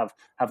everyone to have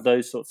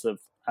those sorts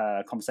of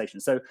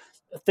conversations? So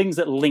things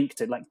that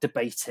linked it, like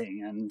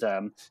debating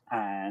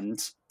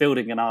and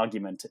building an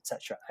argument,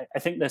 etc. I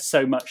think there's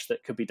so much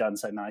that could be done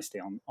so nicely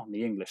on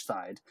the English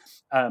side.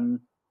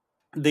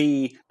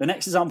 The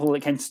next example that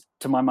came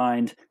to my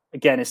mind,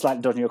 again, is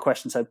slightly dodging your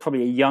question, so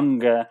probably a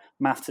younger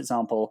maths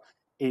example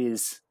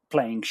is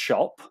playing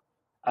shop.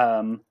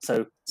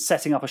 So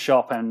setting up a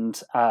shop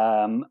and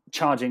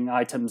charging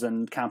items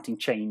and counting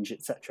change,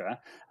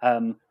 etc.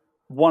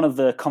 One of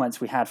the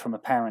comments we had from a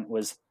parent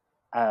was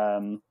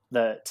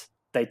that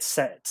he'd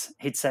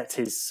set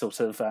his sort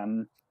of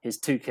his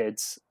 2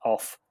 kids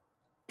off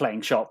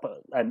playing shop,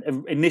 and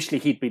initially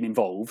he'd been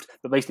involved,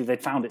 but basically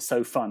they'd found it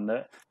so fun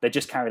that they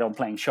just carried on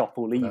playing shop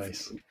all evening.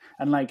 Nice.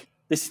 And like,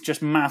 this is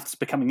just maths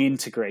becoming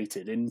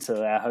integrated into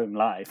their home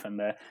life, and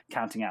they're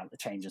counting out the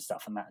change and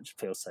stuff, and that just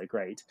feels so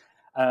great.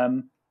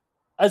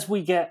 As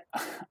we get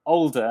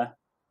older,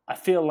 I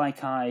feel like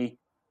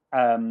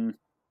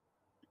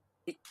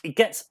it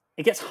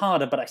gets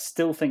harder, but I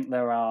still think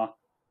there are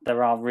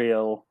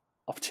real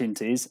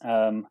opportunities.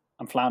 I'm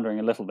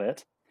floundering a little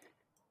bit.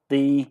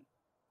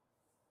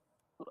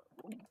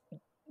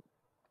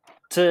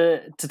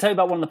 To tell you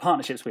about one of the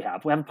partnerships we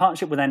have a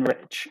partnership with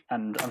Enrich,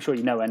 and I'm sure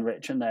you know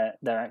Enrich and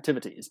their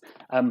activities.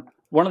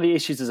 One of the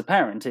issues as a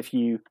parent, if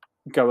you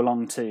go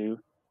along to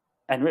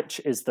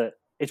Enrich, is that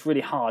it's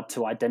really hard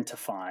to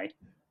identify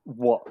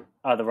what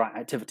are the right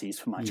activities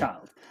for my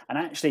child. And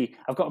actually,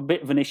 I've got a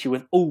bit of an issue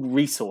with all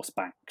resource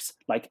banks.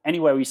 Like,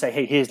 anywhere we say,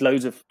 hey, here's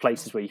loads of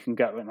places where you can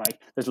go, and like,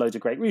 there's loads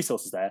of great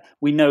resources there.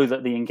 We know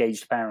that the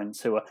engaged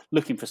parents who are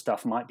looking for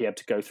stuff might be able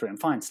to go through and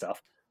find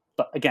stuff.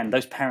 But again,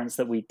 those parents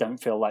that we don't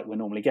feel like we're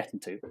normally getting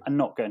to are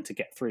not going to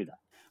get through that.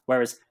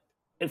 Whereas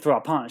through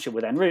our partnership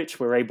with Enrich,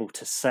 we're able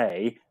to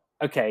say,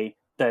 okay,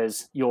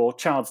 there's your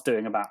child's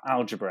doing about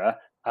algebra.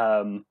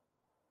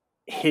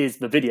 Here's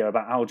the video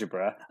about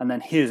algebra, and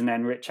then here's an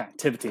Enrich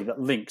activity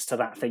that links to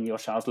that thing your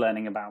child's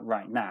learning about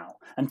right now,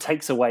 and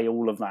takes away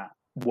all of that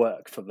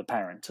work for the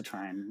parent to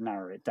try and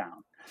narrow it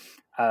down.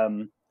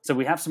 So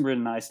we have some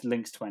really nice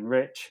links to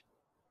Enrich.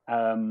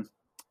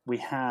 We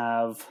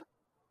have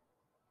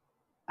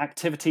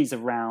activities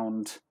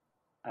around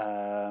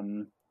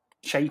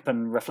shape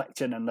and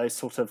reflection and those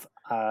sort of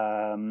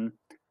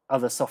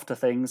other softer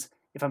things.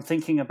 If I'm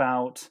thinking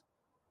about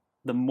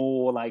the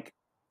more like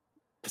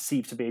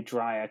perceived to be a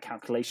drier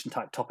calculation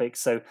type topic,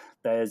 so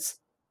there's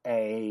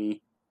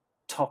a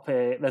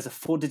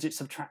 4-digit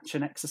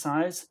subtraction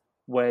exercise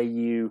where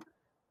you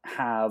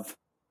have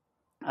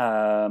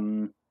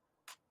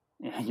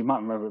you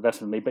might remember it better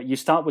than me, but you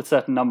start with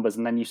certain numbers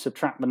and then you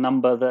subtract the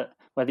number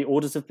where the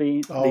orders have been,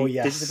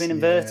 digits have been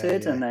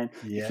inverted, and then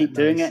you keep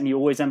doing it, and you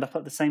always end up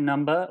at the same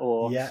number,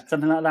 or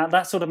something like that.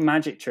 That sort of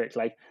magic trick,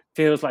 like,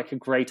 feels like a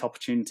great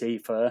opportunity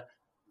for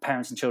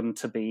parents and children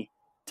to be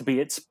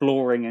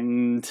exploring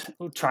and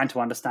trying to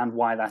understand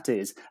why that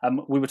is.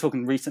 We were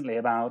talking recently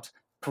about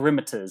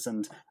perimeters,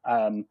 and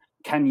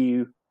can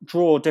you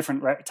draw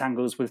different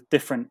rectangles with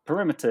different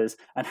perimeters,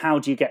 and how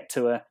do you get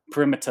to a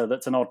perimeter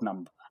that's an odd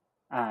number?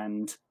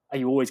 And are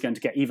you always going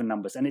to get even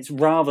numbers? And it's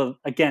rather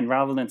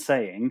than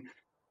saying,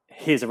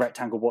 here's a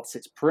rectangle, what's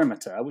its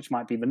perimeter, which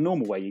might be the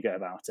normal way you go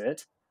about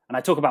it. And I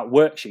talk about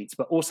worksheets,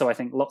 but also I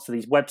think lots of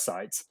these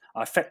websites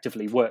are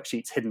effectively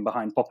worksheets hidden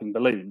behind popping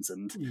balloons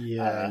and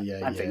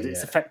things.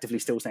 It's effectively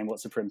still saying,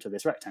 what's the perimeter of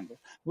this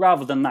rectangle?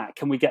 Rather than that,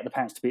 can we get the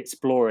parents to be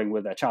exploring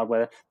with their child,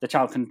 where the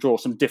child can draw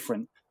some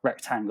different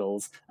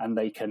rectangles, and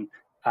they can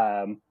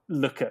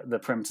look at the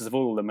perimeters of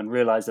all of them and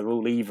realize they're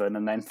all even,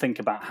 and then think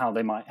about how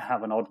they might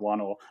have an odd one,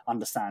 or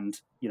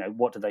understand,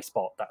 what do they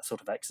spot, that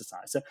sort of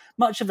exercise. So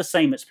much of the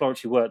same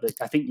exploratory work that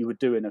I think you would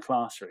do in a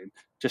classroom,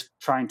 just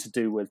trying to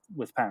do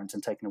with parents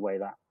and taking away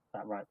that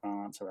right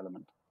answer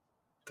element.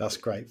 That's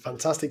great.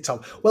 Fantastic, Tom.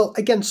 Well,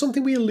 again,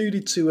 something we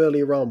alluded to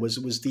earlier on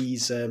was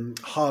these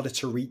harder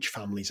to reach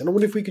families. And I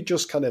wonder if we could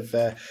just kind of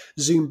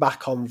zoom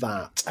back on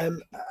that.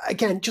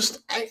 Again,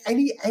 just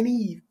any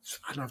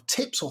I don't know,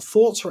 tips or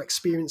thoughts or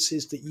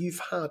experiences that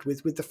you've had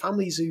with the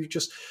families or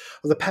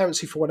the parents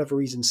who, for whatever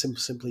reason,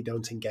 simply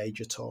don't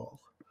engage at all.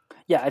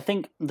 Yeah, I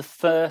think the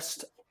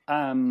first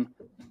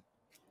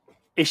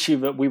issue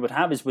that we would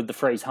have is with the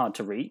phrase hard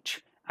to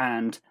reach.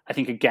 And I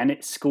think, again,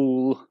 it's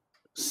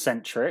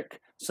school-centric.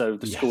 So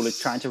the school is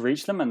trying to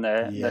reach them, and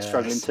they're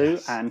struggling too.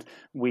 And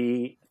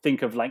we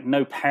think of, like,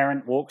 no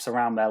parent walks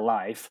around their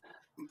life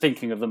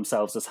thinking of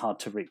themselves as hard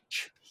to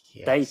reach.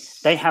 Yes.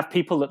 They have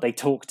people that they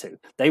talk to.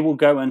 They will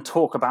go and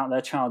talk about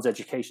their child's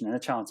education and their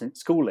child's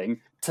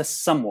schooling to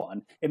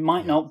someone. It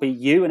might not be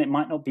you, and it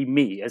might not be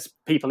me, as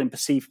people in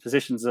perceived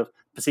positions of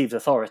perceived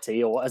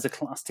authority, or as a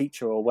class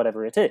teacher, or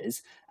whatever it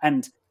is.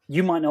 And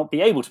you might not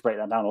be able to break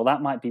that down, or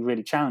that might be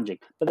really challenging.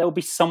 But there will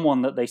be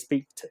someone that they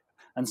speak to.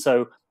 And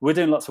so we're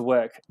doing lots of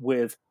work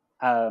with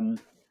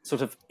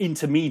sort of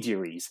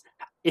intermediaries.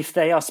 If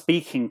they are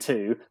speaking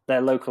to their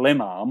local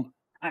imam,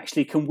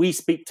 actually, can we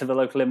speak to the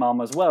local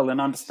imam as well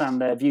and understand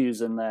their views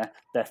and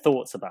their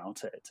thoughts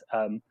about it?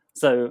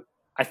 So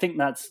I think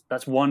that's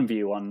one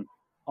view on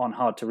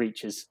hard to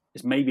reach, is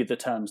maybe the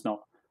term's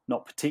not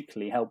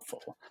particularly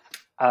helpful.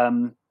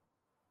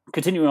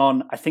 Continuing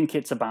on, I think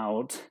it's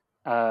about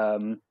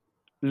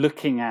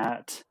looking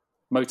at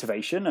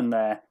motivation and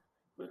their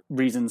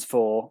reasons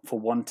for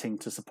wanting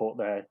to support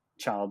their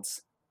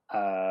child's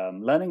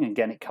learning.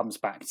 Again, it comes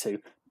back to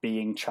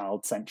being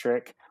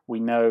child-centric. We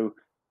know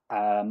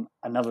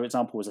another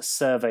example was a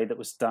survey that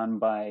was done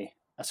by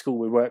a school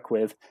we work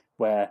with,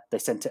 where they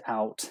sent it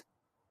out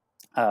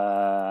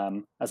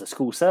as a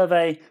school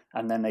survey,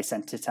 and then they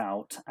sent it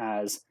out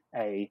as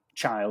a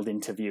child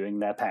interviewing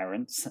their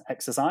parents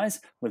exercise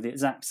with the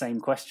exact same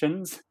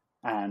questions.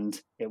 And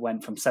it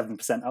went from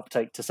 7%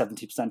 uptake to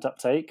 70%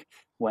 uptake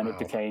when it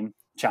became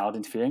child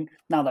interviewing.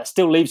 Now that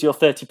still leaves your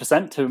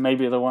 30% who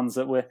maybe are the ones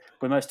that we're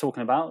most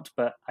talking about,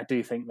 but I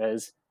do think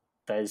there's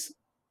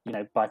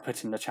by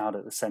putting the child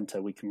at the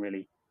centre, we can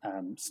really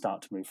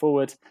start to move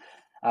forward.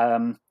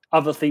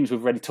 Other things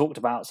we've already talked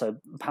about, so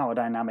power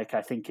dynamic,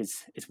 I think,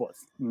 is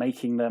what's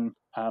making them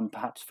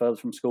perhaps further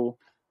from school.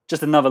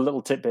 Just another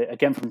little tidbit,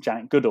 again from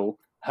Janet Goodall,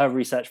 her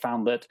research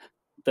found that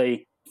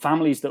the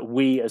families that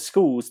we as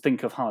schools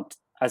think of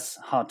as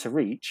hard to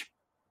reach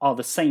are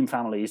the same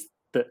families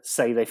that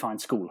say they find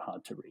school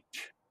hard to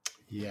reach.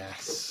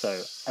 Yes. So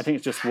I think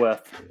it's just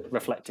worth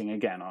reflecting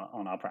again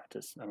on our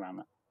practice around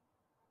that.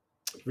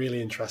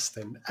 Really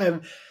interesting.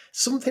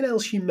 Something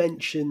else you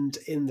mentioned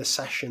in the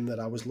session that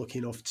I was lucky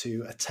enough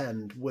to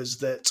attend was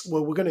that,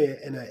 well, we're going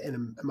to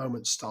in a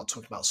moment start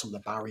talking about some of the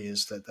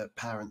barriers that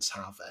parents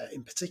have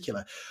in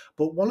particular.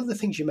 But one of the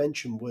things you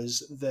mentioned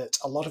was that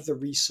a lot of the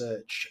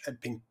research had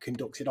been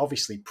conducted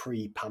obviously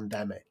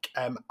pre-pandemic.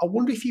 I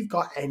wonder if you've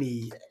got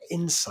any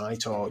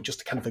insight or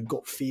just a kind of a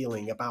gut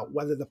feeling about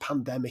whether the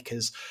pandemic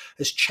has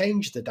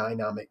changed the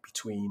dynamic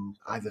between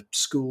either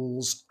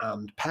schools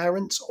and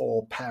parents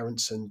or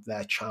parents and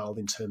their child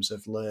in terms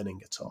of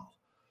learning at all.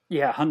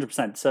 Yeah,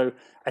 100%. So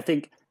I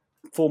think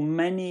for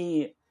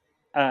many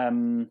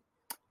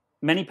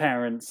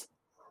parents,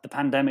 the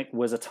pandemic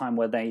was a time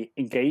where they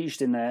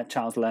engaged in their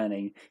child's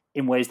learning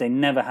in ways they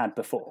never had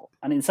before.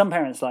 And in some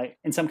parents, like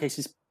in some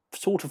cases,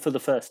 sort of for the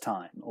first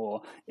time,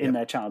 or in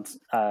their child's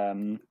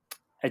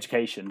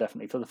education,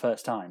 definitely for the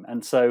first time.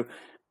 And so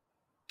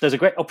there's a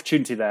great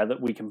opportunity there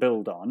that we can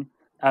build on.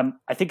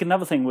 I think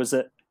another thing was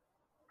that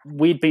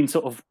we'd been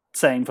sort of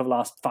saying for the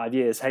last 5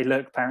 years, hey,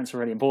 look, parents are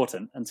really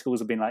important. And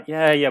schools have been like,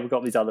 yeah, we've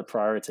got these other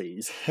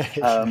priorities.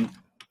 And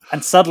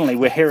suddenly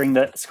we're hearing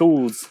that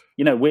schools,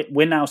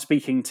 we're now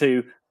speaking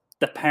to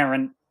the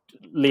parent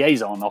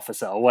liaison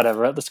officer or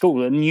whatever at the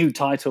school, a new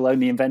title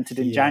only invented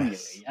in January.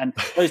 And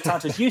those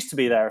titles used to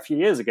be there a few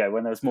years ago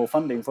when there was more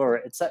funding for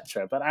it,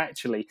 etc., but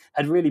actually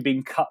had really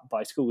been cut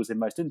by schools in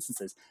most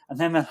instances. And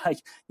then they're like,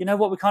 you know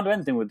what, we can't do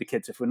anything with the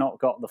kids if we're not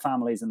got the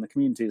families and the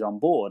communities on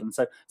board. And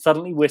so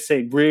suddenly we're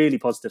seeing really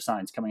positive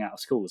signs coming out of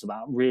schools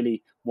about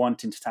really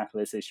wanting to tackle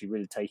this issue,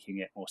 really taking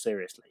it more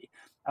seriously.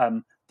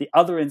 The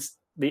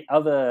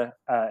other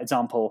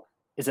example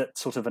is at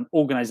sort of an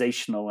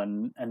organizational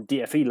and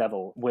DFE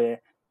level,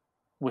 where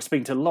we're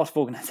speaking to a lot of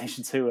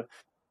organizations who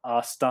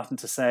are starting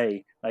to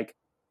say, like,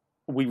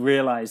 we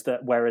realize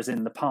that whereas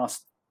in the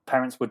past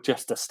parents were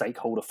just a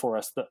stakeholder for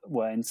us that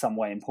were in some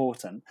way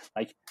important,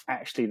 like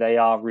actually they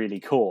are really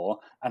core,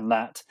 and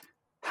that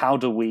how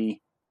do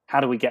we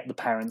get the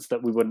parents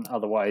that we wouldn't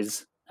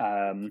otherwise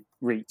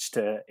reach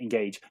to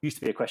engage? Used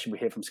to be a question we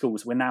hear from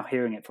schools. We're now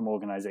hearing it from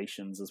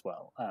organizations as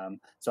well.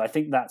 So I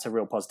think that's a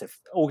real positive.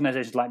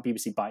 Organizations like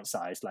BBC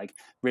Bitesize, like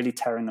really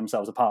tearing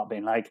themselves apart,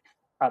 being like,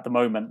 at the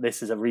moment,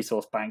 this is a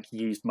resource bank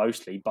used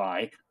mostly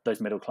by those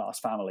middle-class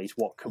families.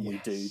 What can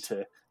we do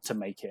to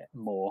make it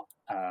more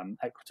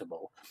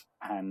equitable?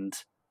 And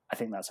I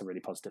think that's a really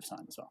positive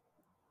sign as well.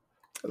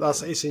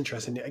 It's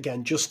interesting.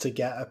 Again, just to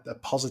get a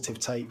positive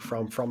take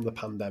from the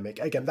pandemic.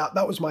 Again,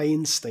 that was my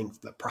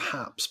instinct that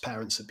perhaps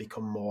parents have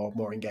become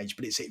more engaged.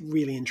 But it's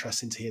really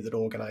interesting to hear that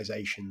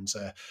organisations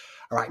are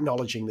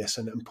acknowledging this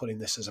and putting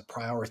this as a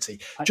priority.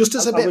 Just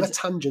as a bit of a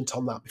tangent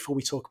on that, before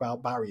we talk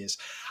about barriers,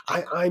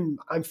 I'm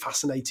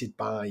fascinated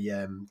by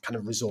kind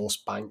of resource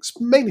banks,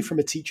 mainly from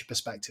a teacher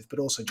perspective, but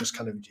also just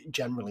kind of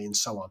generally and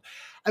so on.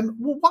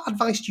 Well, what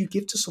advice do you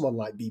give to someone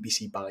like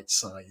BBC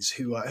Bitesize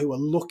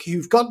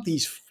who've got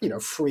these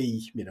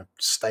free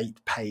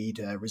state paid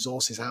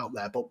resources out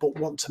there, but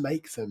want to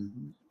make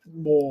them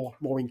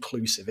more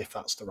inclusive, if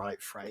that's the right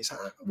phrase?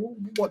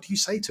 What do you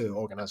say to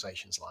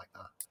organisations like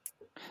that?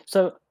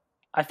 So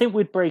I think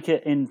we'd break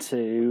it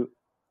into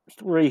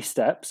 3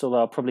 steps, although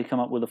I'll probably come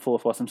up with a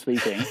 4th whilst I'm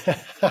speaking.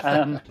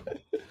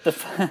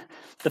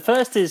 The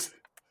first is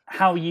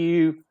how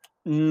you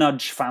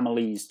nudge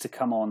families to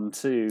come on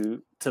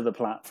to the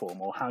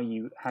platform, or how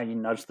you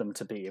nudge them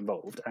to be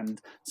involved.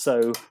 And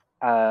so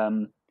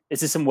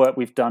this is some work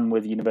we've done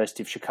with the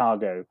University of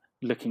Chicago,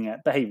 looking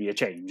at behaviour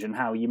change and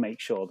how you make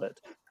sure that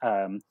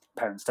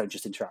parents don't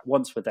just interact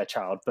once with their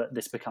child, but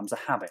this becomes a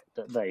habit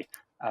that they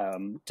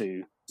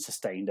do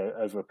sustained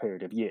over a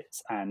period of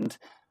years. And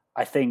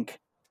I think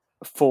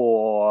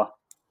for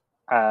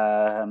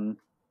someone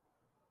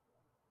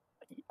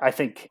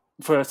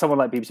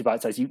like BBC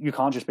Bitesize, you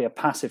can't just be a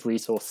passive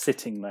resource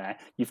sitting there.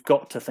 You've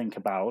got to think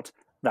about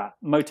that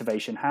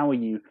motivation. How are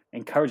you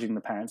encouraging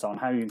the parents on?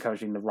 How are you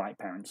encouraging the right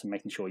parents and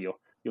making sure you're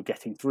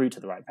getting through to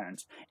the right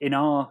parents? In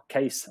our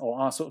case, or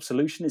our sort of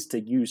solution, is to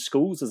use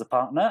schools as a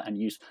partner and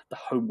use the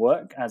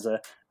homework as a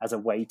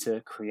way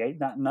to create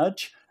that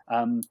nudge.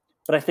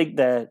 But I think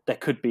there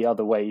could be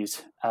other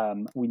ways.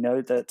 We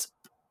know that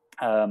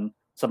some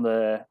of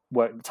the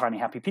work that Tiny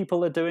Happy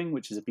People are doing,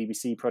 which is a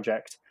BBC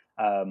project,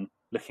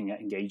 looking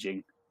at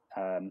engaging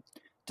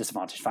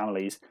disadvantaged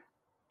families,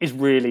 is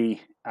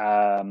really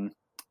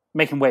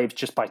making waves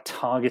just by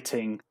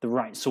targeting the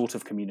right sort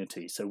of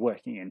community. So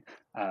working in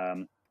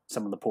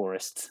some of the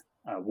poorest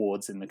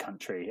wards in the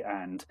country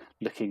and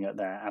looking at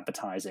their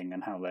advertising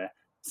and how they're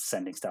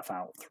sending stuff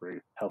out through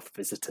health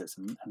visitors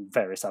and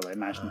various other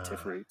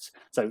imaginative routes.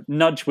 So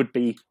nudge would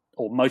be,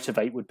 or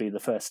motivate would be the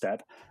first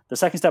step. The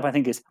second step, I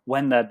think, is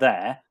when they're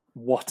there,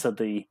 what are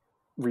the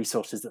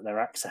resources that they're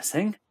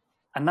accessing?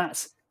 And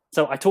that's,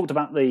 so I talked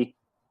about the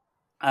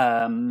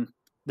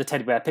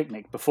teddy bear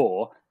picnic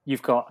before.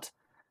 You've got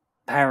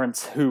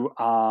parents who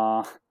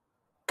are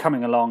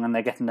coming along and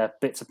they're getting their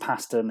bits of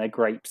pasta and their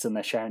grapes and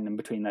they're sharing them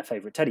between their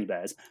favourite teddy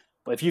bears.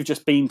 But if you've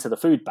just been to the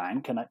food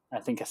bank, and I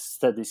think I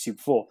said this to you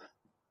before,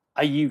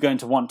 are you going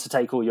to want to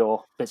take all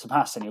your bits of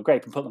pasta and your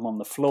grape and put them on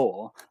the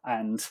floor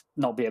and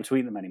not be able to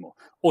eat them anymore?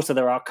 Also,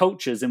 there are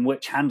cultures in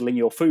which handling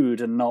your food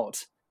and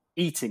not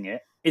eating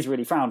it is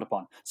really frowned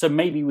upon. So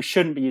maybe we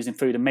shouldn't be using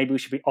food, and maybe we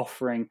should be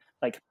offering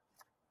like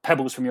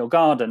pebbles from your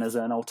garden as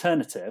an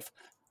alternative.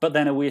 But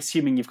then are we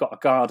assuming you've got a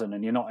garden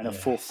and you're not in a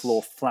fourth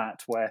floor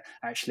flat where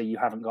actually you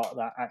haven't got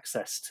that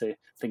access to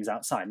things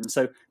outside? And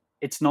so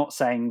it's not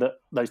saying that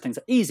those things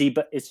are easy,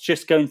 but it's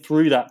just going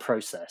through that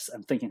process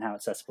and thinking how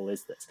accessible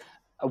is this.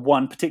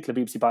 One particular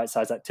BBC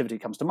Bite-sized activity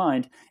comes to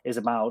mind is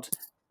about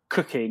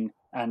cooking,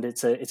 and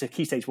it's a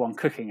Key Stage 1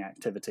 cooking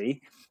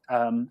activity,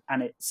 and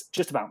it's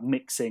just about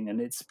mixing and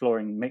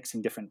exploring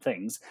mixing different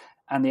things.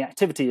 And the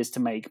activity is to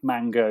make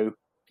mango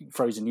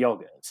frozen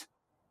yogurt,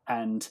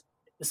 and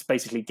it's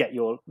basically get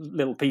your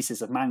little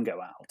pieces of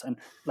mango out, and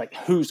like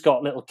who's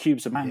got little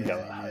cubes of mango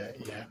at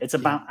home? It's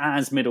about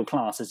as middle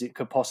class as it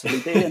could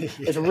possibly be, and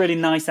it's a really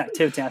nice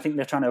activity. I think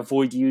they're trying to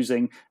avoid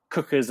using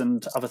cookers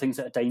and other things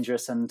that are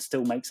dangerous and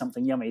still make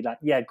something yummy. Like,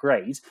 yeah,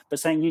 great, but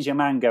saying use your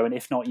mango and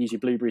if not use your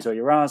blueberries or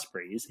your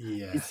raspberries,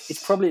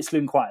 it's probably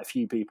excluding quite a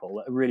few people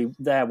that are really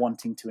there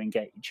wanting to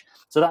engage.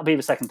 So that'd be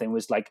the second thing,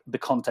 was like the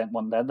content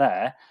when they're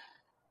there.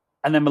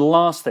 And then the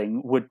last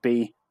thing would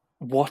be,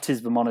 what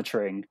is the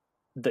monitoring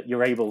that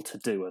you're able to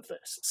do of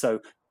this?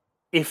 So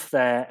if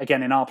they're,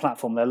 again, in our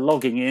platform, they're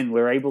logging in,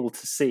 we're able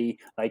to see,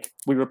 like,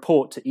 we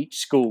report to each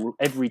school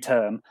every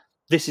term,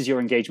 this is your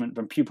engagement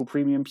from pupil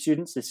premium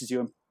students, this is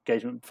your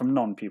engagement from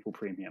non-pupil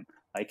premium.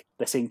 Like,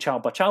 they're seeing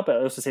child by child, but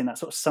they're also seeing that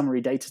sort of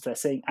summary data. So they're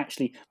saying,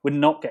 actually, we're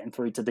not getting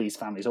through to these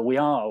families, or we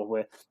are, or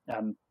we're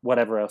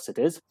whatever else it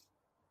is.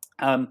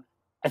 I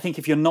think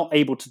if you're not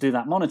able to do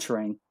that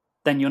monitoring,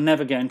 then you're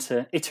never going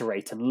to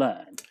iterate and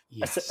learn.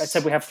 I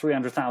said we have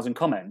 300,000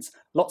 comments.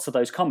 Lots of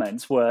those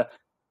comments were,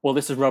 well,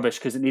 this is rubbish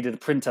because it needed a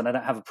printer and I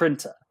don't have a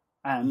printer.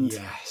 And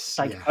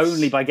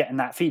only by getting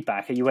that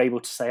feedback are you able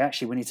to say,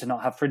 actually, we need to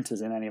not have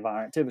printers in any of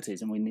our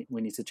activities and we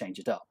need to change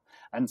it up.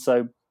 And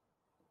so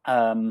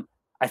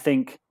I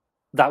think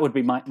that would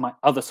be my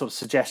other sort of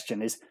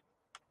suggestion is,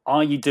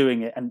 are you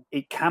doing it? And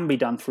it can be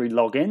done through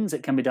logins.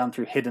 It can be done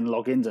through hidden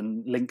logins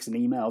and links and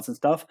emails and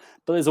stuff.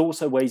 But there's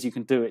also ways you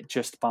can do it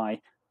just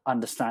by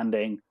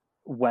understanding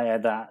where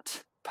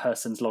that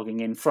person's logging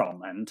in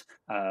from and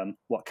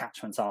what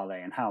catchments are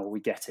they and how are we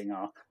getting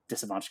our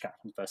disadvantaged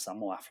catchments versus our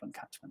more affluent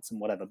catchments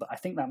and whatever. But I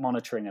think that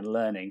monitoring and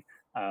learning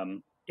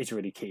is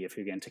really key if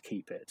you're going to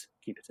keep it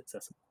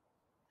accessible.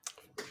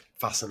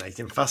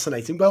 Fascinating.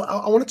 Well,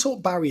 I want to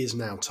talk barriers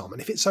now, Tom, and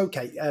if it's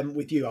okay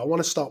with you, I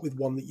want to start with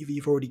one that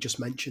you've already just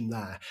mentioned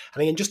there.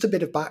 And again, just a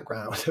bit of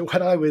background.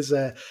 When I was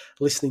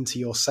listening to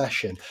your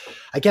session,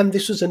 again,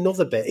 this was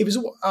another bit. It was.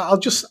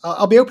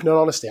 I'll be open and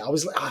honest. I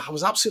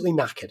was absolutely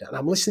knackered, and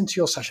I'm listening to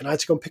your session. I had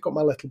to go and pick up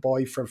my little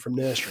boy from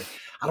nursery,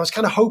 and I was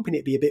kind of hoping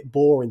it'd be a bit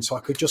boring, so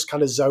I could just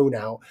kind of zone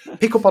out,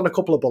 pick up on a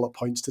couple of bullet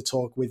points to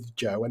talk with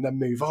Joe, and then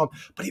move on.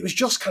 But it was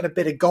just kind of a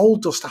bit of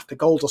gold dust after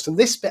gold dust, and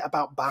this bit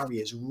about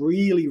barriers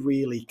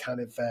really kind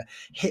of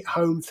hit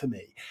home for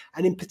me.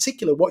 And in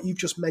particular, what you've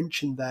just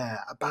mentioned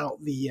there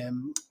about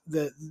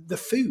the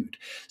food.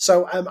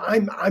 So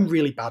I'm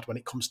really bad when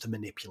it comes to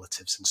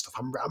manipulatives and stuff.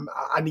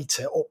 I need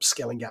to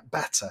upskill and get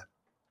better.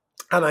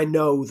 And I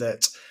know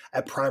that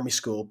at primary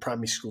school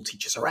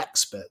teachers are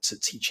experts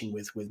at teaching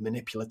with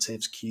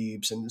manipulatives,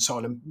 cubes, and so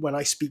on. And when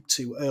I speak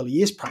to early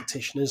years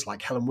practitioners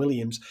like Helen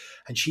Williams,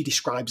 and she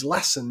describes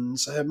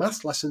lessons, her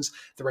math lessons,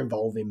 they're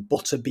involving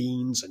butter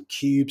beans and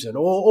cubes and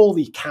all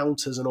the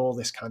counters and all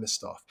this kind of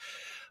stuff.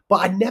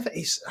 But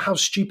how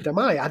stupid am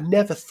I? I'd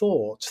never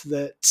thought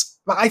that.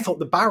 I thought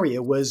the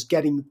barrier was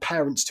getting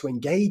parents to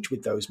engage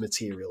with those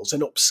materials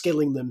and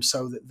upskilling them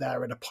so that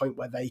they're at a point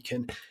where they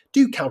can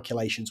do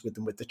calculations with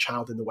the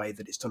child in the way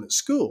that it's done at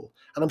school.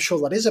 And I'm sure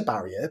that is a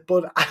barrier,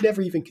 but I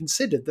never even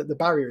considered that the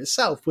barrier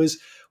itself was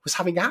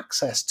having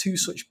access to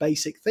such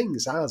basic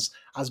things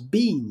as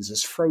beans,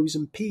 as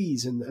frozen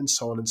peas, and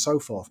so on and so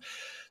forth.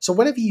 So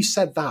whenever you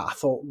said that, I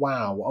thought,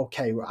 wow,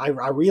 okay,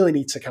 I really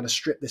need to kind of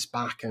strip this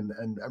back and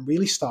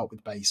really start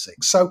with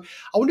basics. So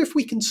I wonder if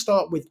we can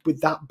start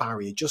with that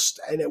barrier, just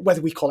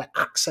whether we call it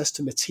access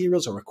to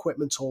materials or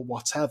equipment or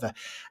whatever.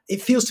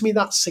 It feels to me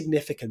that's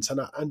significant.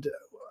 And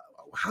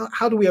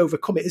how do we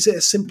overcome it? Is it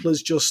as simple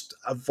as just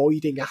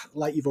avoiding,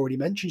 like you've already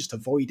mentioned, just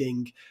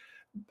avoiding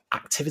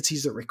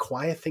activities that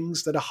require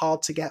things that are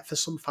hard to get for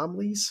some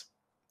families?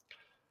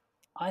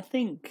 I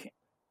think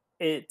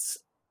it's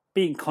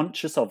being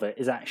conscious of it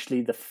is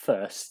actually the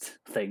first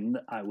thing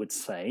that I would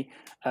say.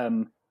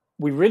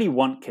 we really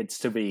want kids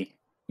to be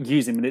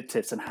using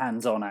manipulatives and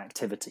hands-on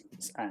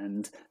activities,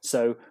 and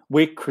so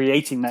we're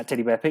creating that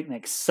teddy bear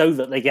picnic so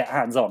that they get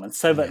hands-on and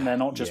so that they're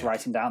not just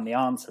writing down the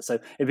answer. So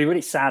it'd be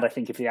really sad, I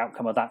think, if the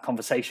outcome of that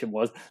conversation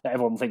was that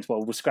everyone thinks,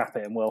 well, we'll scrap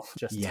it and we'll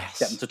just get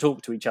them to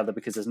talk to each other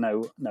because there's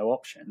no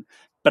option.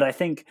 But I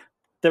think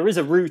there is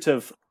a route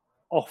of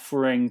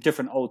offering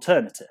different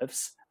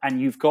alternatives, and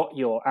you've got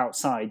your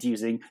outside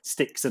using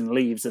sticks and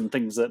leaves and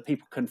things that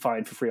people can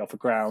find for free off the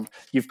ground.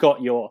 You've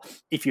got your,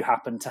 if you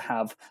happen to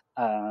have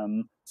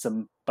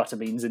some butter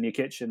beans in your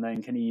kitchen,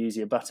 then can you use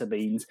your butter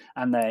beans?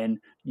 And then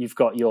you've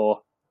got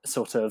your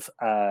sort of,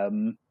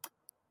 well,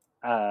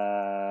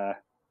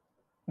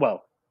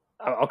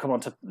 I'll come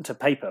on to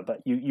paper, but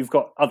you've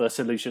got other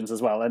solutions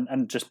as well.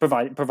 And just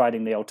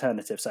providing the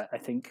alternatives, I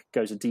think,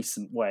 goes a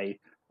decent way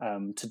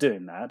to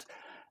doing that.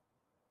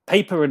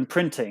 Paper and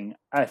printing,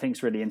 I think,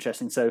 is really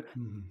interesting. So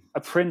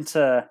a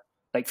printer,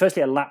 like,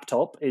 firstly, a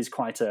laptop is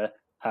quite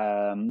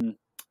an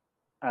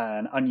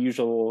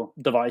unusual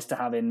device to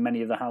have in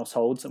many of the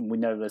households, and we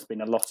know there's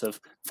been a lot of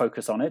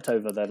focus on it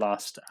over the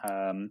last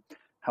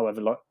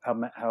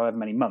however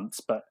many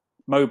months. But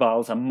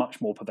mobiles are much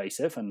more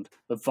pervasive, and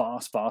the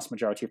vast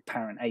majority of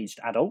parent-aged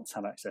adults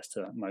have access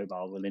to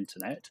mobile with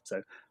internet.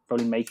 So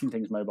probably making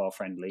things mobile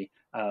friendly.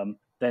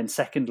 Then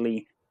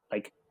secondly,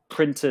 like,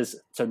 printers,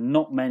 so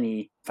not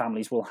many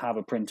families will have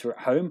a printer at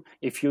home.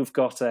 If you've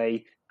got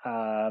a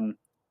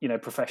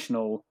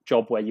professional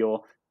job where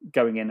you're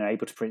going in and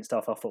able to print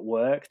stuff off at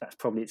work, that's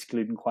probably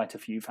excluding quite a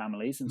few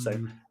families. And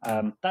so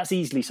that's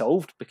easily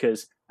solved,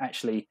 because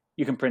actually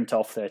you can print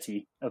off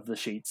 30 of the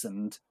sheets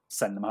and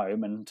send them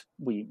home, and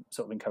we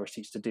sort of encourage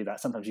teachers to do that.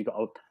 Sometimes you've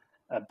got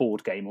a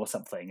board game or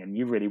something and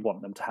you really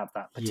want them to have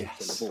that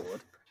particular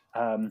board.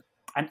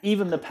 And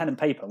even the pen and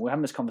paper, we were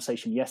having this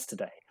conversation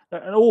yesterday,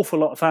 an awful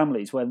lot of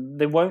families where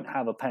they won't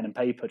have a pen and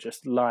paper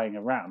just lying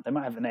around. They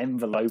might have an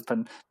envelope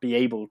and be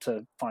able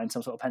to find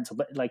some sort of pencil,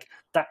 but like,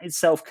 that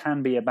itself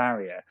can be a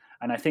barrier.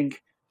 And I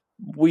think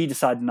we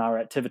decided in our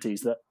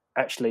activities that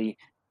actually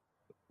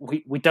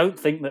we don't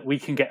think that we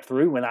can get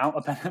through without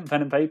a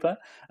pen and paper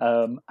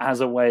as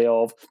a way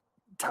of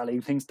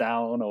tallying things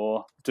down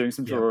or doing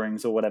some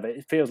drawings or whatever.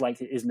 It feels like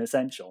it isn't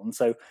essential. And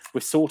so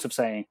we're sort of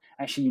saying,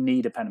 actually, you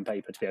need a pen and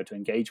paper to be able to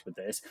engage with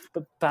this,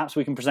 but perhaps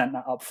we can present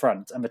that up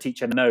front, and the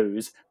teacher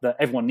knows that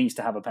everyone needs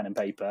to have a pen and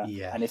paper.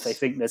 And if they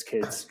think there's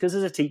kids, because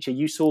as a teacher,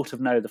 you sort of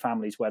know the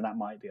families where that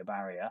might be a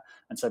barrier,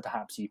 and so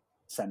perhaps you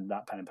send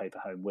that pen and paper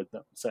home with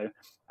them. So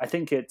I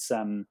think it's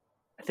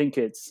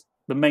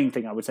the main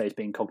thing I would say is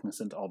being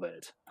cognizant of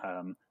it.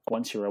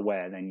 Once you're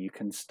aware, then you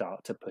can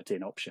start to put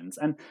in options.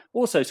 And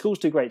also, schools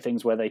do great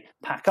things where they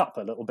pack up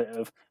a little bit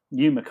of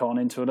Numicon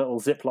into a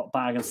little Ziploc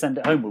bag and send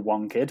it home with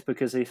one kid,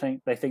 because they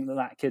think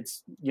that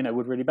kid's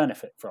would really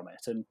benefit from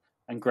it.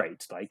 And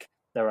great, like,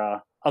 there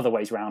are other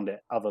ways around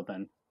it other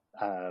than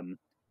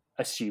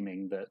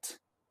assuming that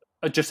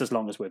just as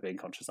long as we're being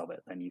conscious of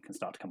it, then you can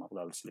start to come up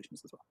with other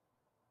solutions as well.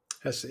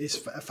 It's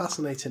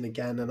fascinating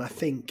again, and I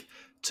think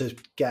to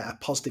get a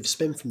positive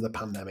spin from the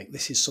pandemic,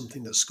 this is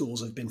something that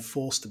schools have been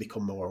forced to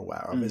become more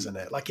aware of, isn't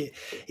it? Like,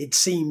 it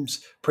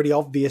seems pretty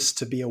obvious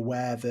to be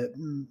aware that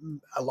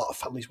a lot of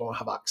families won't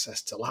have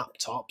access to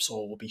laptops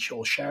or will be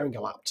sharing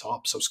a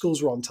laptop, so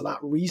schools are onto that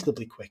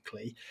reasonably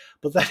quickly.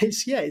 But then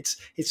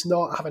it's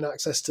not having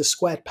access to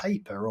squared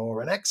paper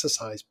or an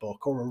exercise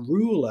book or a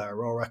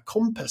ruler or a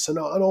compass and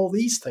all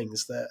these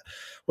things that,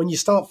 when you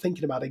start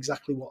thinking about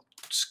exactly what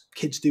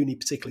kids do need,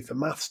 particularly for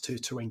maths,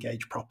 to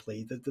engage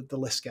properly, the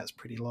list gets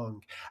pretty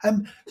long.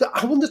 So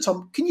I wonder,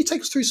 Tom, can you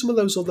take us through some of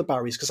those other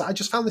barriers? Because I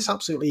just found this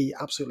absolutely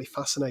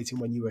fascinating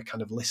when you were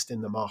kind of listing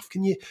them off.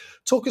 Can you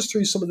talk us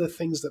through some of the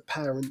things that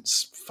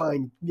parents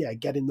find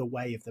get in the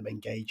way of them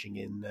engaging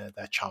in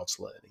their child's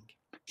learning?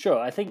 Sure.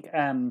 I think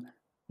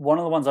one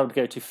of the ones I would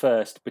go to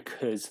first,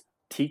 because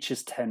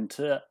teachers tend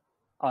to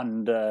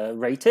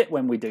underrate it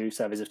when we do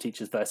surveys of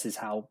teachers versus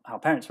how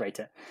parents rate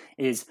it,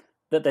 is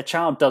that their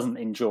child doesn't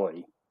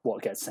enjoy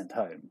what gets sent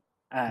home.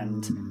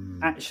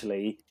 And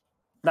actually,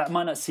 that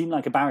might not seem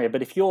like a barrier,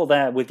 but if you're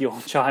there with your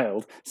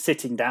child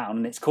sitting down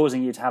and it's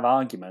causing you to have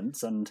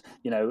arguments, and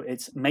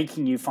it's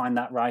making you find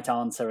that right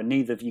answer and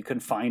neither of you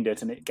can find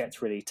it, and it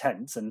gets really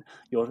tense, and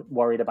you're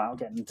worried about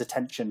getting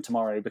detention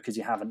tomorrow because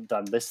you haven't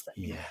done this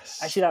thing,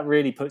 actually that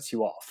really puts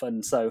you off.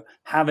 And so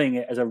having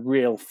it as a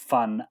real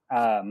fun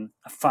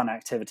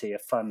activity, a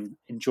fun,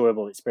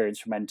 enjoyable experience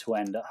from end to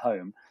end at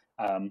home,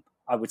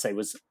 I would say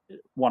was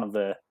one of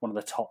the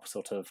top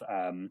sort of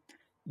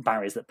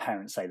barriers that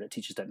parents say that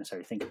teachers don't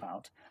necessarily think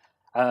about.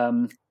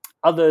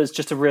 Others,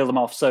 just to reel them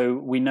off, so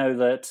we know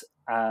that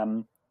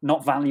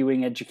not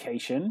valuing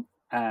education,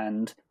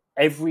 and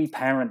every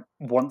parent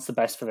wants the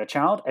best for their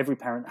child. Every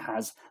parent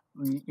has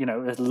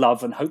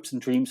love and hopes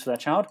and dreams for their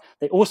child.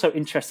 They also,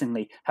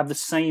 interestingly, have the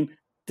same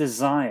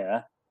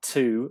desire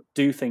to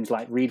do things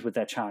like read with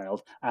their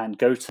child and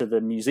go to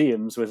the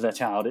museums with their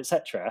child,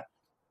 etc.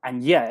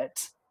 And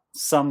yet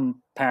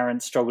some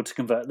parents struggle to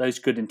convert those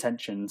good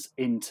intentions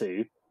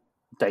into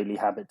daily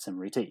habits and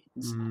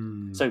routines.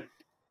 So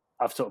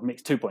I've sort of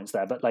mixed 2 points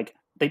there, but like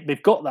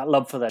they've got that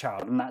love for their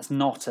child, and that's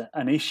not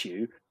an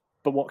issue.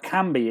 But what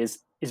can be is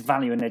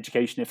value in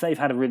education. If they've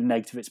had a really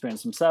negative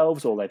experience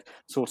themselves, or they've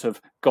sort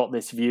of got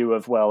this view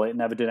of, well, it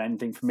never did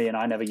anything for me and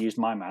I never used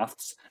my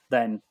maths,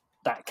 then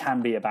that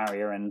can be a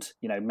barrier. And,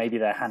 you know, maybe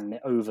they're handing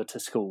it over to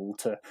school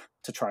to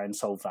try and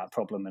solve that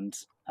problem and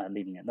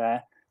leaving it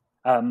there.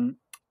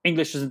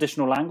 English as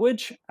additional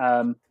language,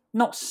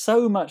 not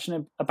so much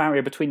a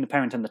barrier between the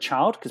parent and the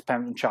child, because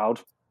parent and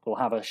child will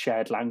have a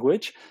shared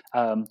language,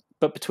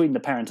 but between the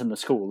parent and the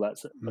school,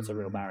 that's a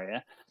real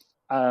barrier.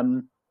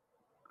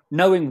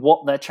 Knowing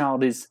what their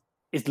child is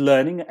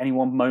learning at any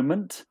one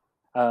moment.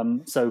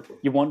 So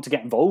you want to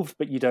get involved,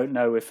 but you don't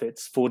know if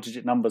it's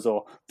 4-digit numbers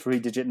or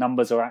 3-digit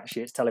numbers, or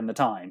actually it's telling the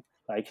time.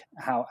 Like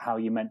how are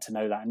you meant to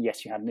know that? And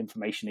yes, you had an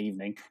information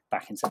evening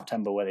back in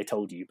September where they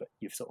told you, but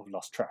you've sort of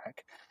lost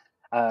track.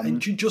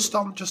 And just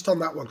on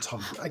that one,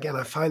 Tom, again,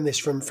 I find this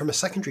from a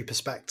secondary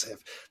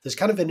perspective, there's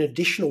kind of an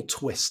additional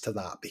twist to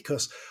that,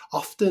 because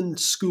often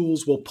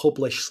schools will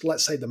publish,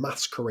 let's say, the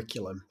maths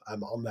curriculum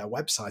on their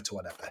website or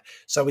whatever.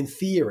 So in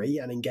theory,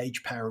 an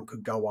engaged parent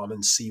could go on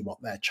and see what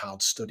their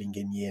child's studying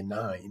in year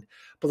 9.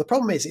 But the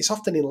problem is it's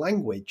often in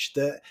language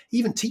that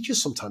even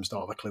teachers sometimes don't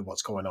have a clue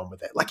what's going on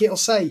with it. Like it'll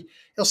say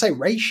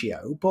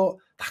ratio, but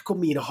that could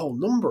mean a whole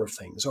number of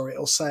things. Or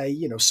it'll say,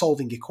 you know,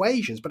 solving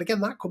equations. But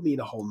again, that could mean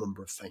a whole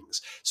number of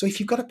things. So if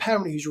you've got a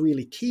parent who's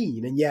really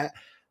keen, and yet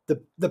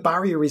the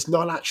barrier is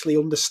not actually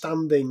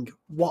understanding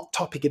what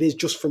topic it is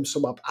just from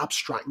some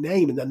abstract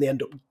name, and then they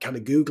end up kind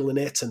of Googling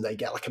it and they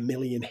get like 1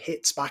 million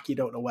hits back, you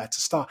don't know where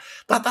to start.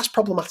 That's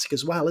problematic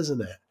as well,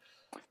 isn't it?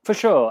 For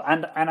sure.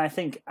 And I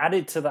think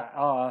added to that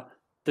are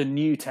the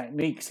new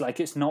techniques. Like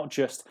it's not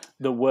just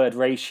the word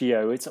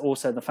ratio, it's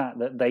also the fact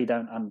that they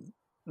don't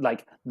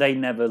they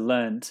never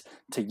learned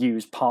to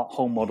use part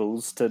whole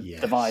models to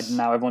divide, and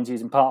now everyone's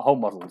using part whole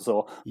models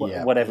or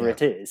whatever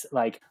it is.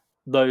 Like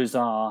those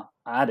are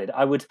added.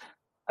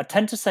 I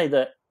tend to say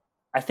that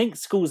I think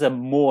schools are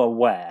more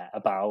aware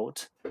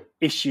about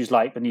issues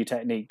like the new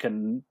technique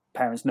and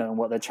parents knowing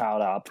what their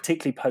child are,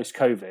 particularly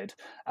post-COVID,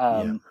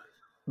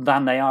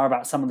 than they are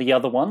about some of the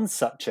other ones,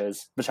 such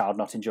as the child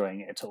not enjoying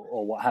it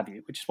or what have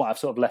you, which is why I've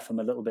sort of left them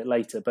a little bit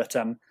later. But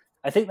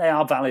I think they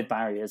are valid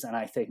barriers, and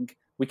I think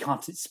we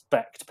can't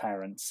expect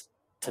parents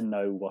to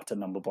know what a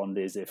number bond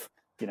is if,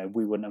 you know,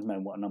 we wouldn't have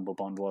known what a number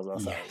bond was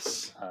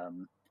ourselves. Yes.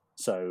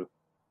 So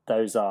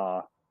those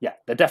are,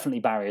 they're definitely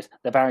barriers.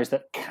 They're barriers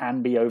that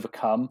can be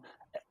overcome.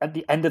 At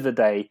the end of the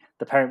day,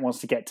 the parent wants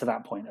to get to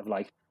that point of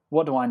like,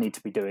 what do I need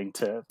to be doing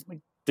to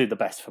do the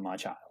best for my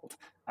child?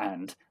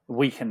 And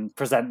we can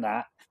present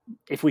that,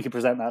 if we can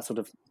present that sort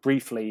of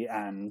briefly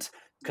and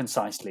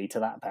concisely to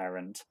that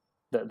parent,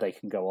 that they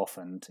can go off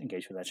and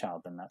engage with their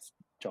child, then that's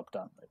job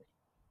done, really.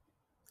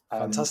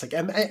 Fantastic.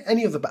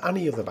 Any other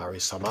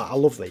barriers, Tom? I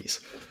love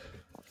these.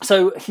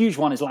 So a huge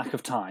one is lack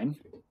of time.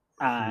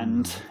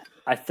 And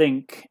I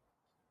think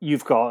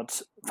you've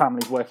got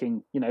families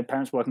working, you know,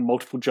 parents working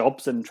multiple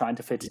jobs and trying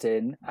to fit it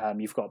in.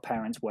 You've got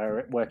parents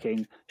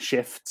working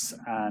shifts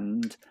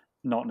and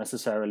not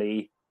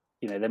necessarily,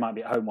 you know, they might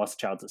be at home whilst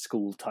the child's at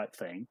school type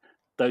thing.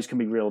 Those can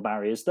be real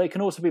barriers. They can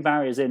also be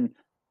barriers in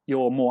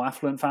your more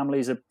affluent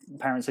families.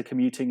 Parents are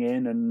commuting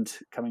in and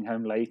coming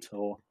home late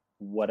or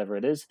whatever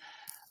it is.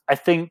 I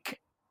think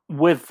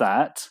with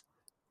that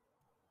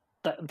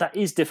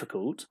is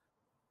difficult.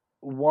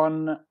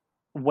 One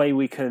way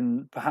we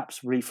can perhaps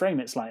reframe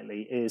it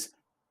slightly is,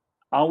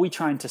 are we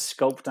trying to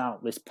sculpt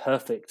out this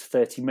perfect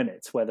 30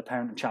 minutes where the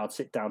parent and child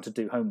sit down to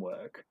do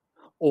homework?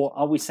 Or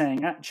are we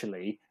saying,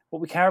 actually,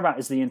 what we care about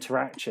is the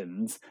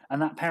interactions,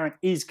 and that parent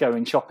is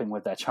going shopping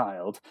with their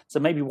child. So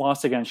maybe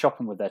whilst they're going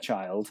shopping with their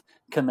child,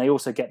 can they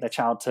also get their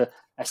child to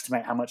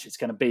estimate how much it's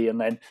going to be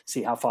and then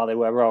see how far they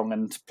were wrong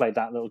and play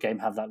that little game,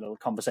 have that little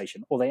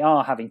conversation? Or they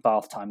are having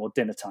bath time or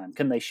dinner time.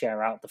 Can they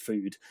share out the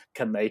food?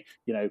 Can they,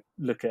 you know,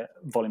 look at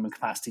volume and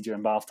capacity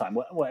during bath time?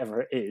 Whatever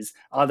it is.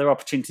 Are there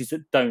opportunities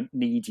that don't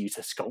need you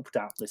to sculpt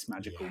out this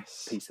magical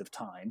piece of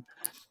time?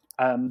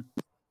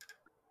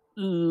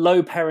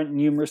 Low parent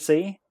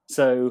numeracy.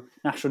 So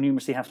National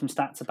Numeracy have some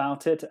stats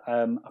about it.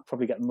 I'll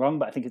probably get them wrong,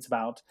 but I think it's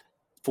about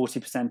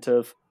 40%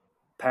 of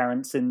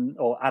parents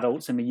or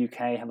adults in the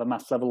UK have a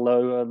maths level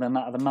lower than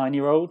that of a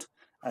 9-year-old.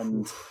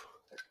 And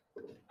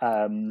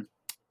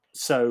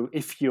so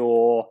if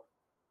you're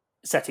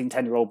setting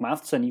 10-year-old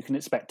maths, then you can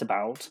expect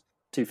about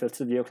 2/5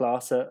 of your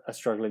class are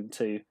struggling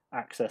to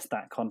access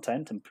that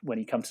content. And when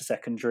you come to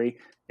secondary,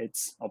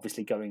 it's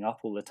obviously going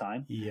up all the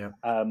time. Yeah.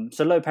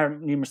 So low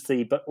parent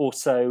numeracy, but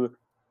also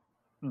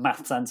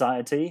maths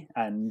anxiety,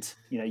 and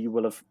you know, you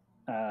will have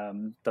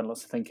done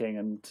lots of thinking,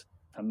 and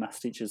maths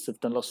teachers have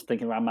done lots of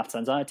thinking around maths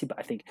anxiety, but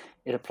I think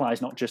it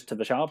applies not just to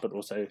the child but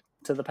also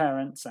to the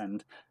parents,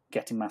 and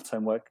getting maths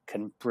homework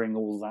can bring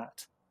all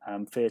that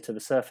fear to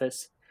the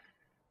surface.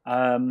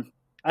 And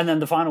then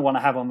the final one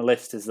I have on the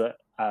list is that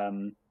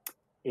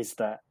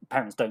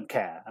parents don't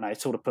care, and I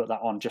sort of put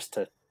that on just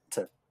to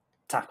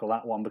tackle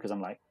that one, because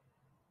I'm like,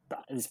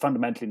 that is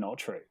fundamentally not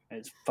true.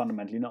 It's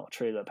fundamentally not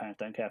true that parents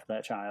don't care for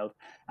their child,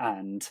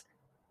 and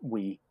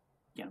we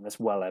that's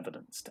well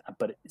evidenced.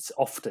 But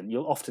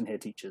you'll often hear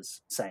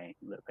teachers saying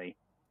that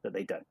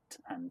they don't,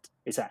 and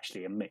it's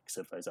actually a mix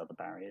of those other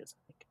barriers,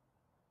 I think.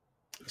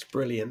 It's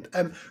brilliant.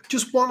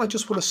 Just one I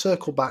just want to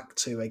circle back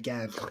to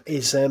again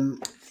is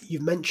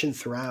you've mentioned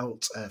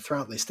throughout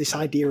this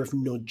idea of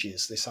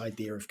nudges, this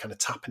idea of kind of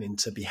tapping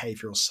into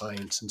behavioural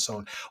science and so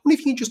on. I wonder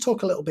if you can just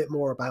talk a little bit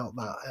more about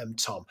that,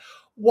 Tom.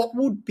 What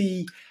would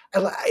be,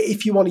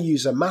 if you want to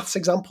use a maths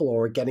example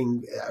or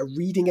getting a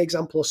reading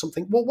example or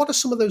something, what are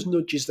some of those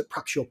nudges that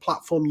perhaps your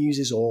platform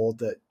uses or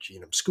that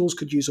schools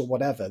could use or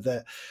whatever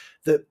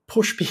that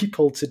push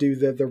people to do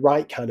the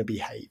right kind of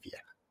behaviour?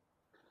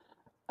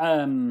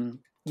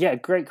 Yeah,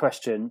 great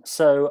question.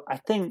 So I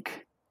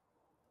think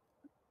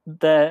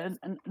the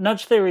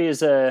nudge theory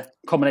is a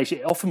combination.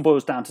 It often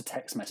boils down to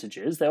text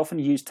messages. They often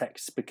use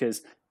texts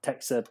because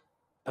texts are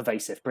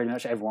pervasive. Pretty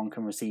much everyone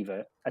can receive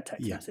a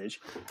text message.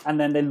 And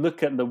then they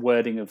look at the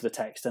wording of the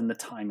text and the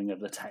timing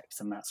of the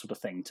text and that sort of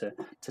thing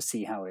to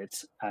see how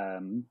it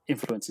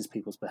influences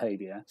people's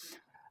behavior.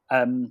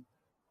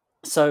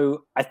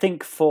 So I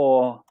think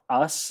for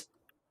us,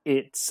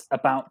 it's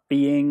about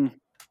being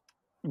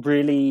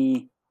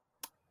really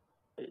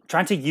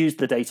trying to use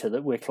the data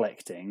that we're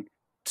collecting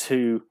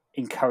to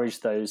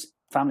encourage those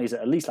families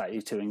that are least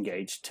likely to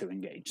engage.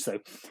 So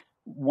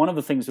one of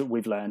the things that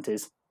we've learned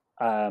is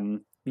the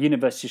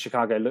University of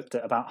Chicago looked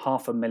at about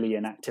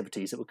 500,000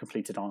 activities that were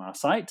completed on our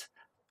site,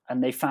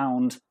 and they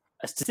found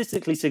a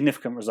statistically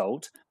significant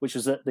result, which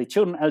was that the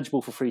children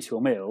eligible for free school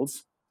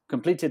meals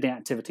completed the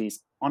activities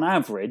on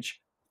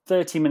average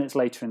 30 minutes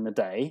later in the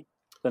day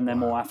than their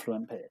more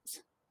affluent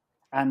peers.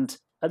 And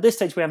at this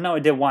stage, we have no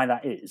idea why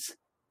that is,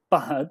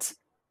 but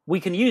we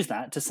can use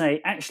that to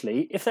say,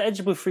 actually, if they're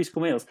eligible for free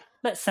school meals,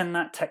 let's send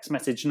that text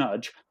message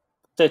nudge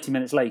 30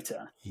 minutes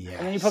later. Yes.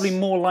 And then you're probably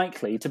more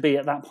likely to be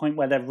at that point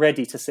where they're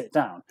ready to sit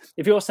down.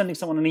 If you're sending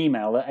someone an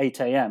email at 8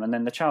 a.m. and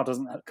then the child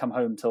doesn't come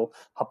home till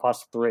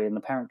 3:30 and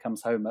the parent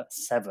comes home at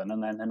 7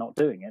 and then they're not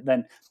doing it,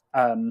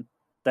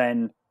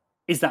 then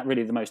is that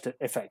really the most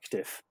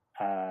effective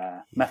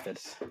method?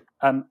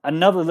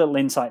 Another little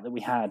insight that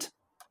we had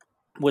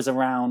was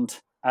around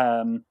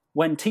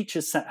when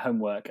teachers set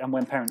homework and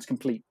when parents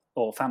complete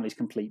or families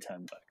complete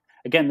homework.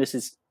 Again, this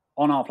is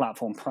on our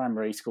platform,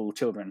 primary school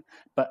children,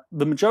 but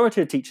the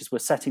majority of teachers were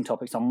setting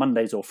topics on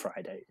Mondays or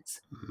Fridays.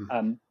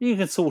 Mm-hmm. You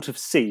can sort of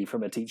see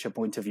from a teacher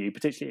point of view,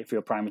 particularly if you're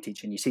a primary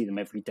teacher and you see them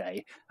every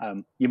day,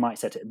 you might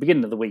set it at the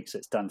beginning of the week so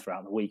it's done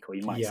throughout the week, or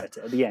you might set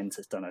it at the end so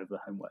it's done over the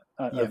homework,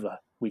 over the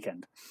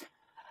weekend.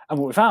 And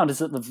what we found is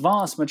that the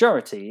vast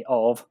majority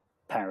of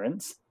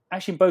parents,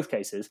 actually in both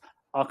cases,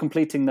 are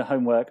completing the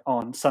homework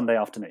on Sunday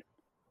afternoon.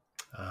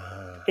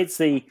 It's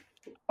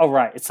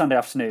it's Sunday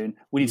afternoon,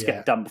 we need to get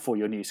it done before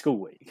your new school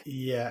week.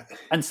 Yeah.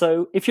 And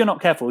so if you're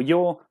not careful,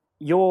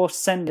 you're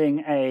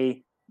sending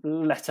a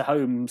letter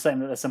home saying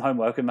that there's some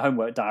homework in the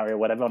homework diary or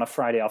whatever on a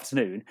Friday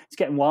afternoon. It's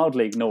getting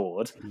wildly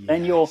ignored. Yes.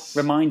 Then you're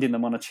reminding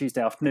them on a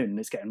Tuesday afternoon and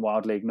it's getting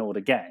wildly ignored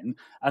again.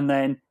 And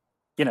then,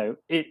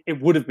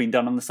 it would have been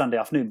done on the Sunday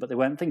afternoon, but they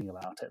weren't thinking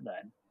about it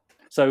then.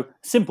 So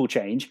simple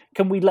change.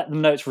 Can we let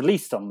them know it's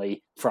released on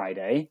the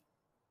Friday,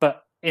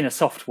 but in a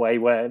soft way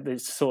where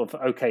it's sort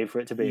of okay for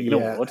it to be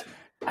ignored? Yeah.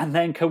 And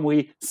then can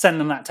we send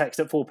them that text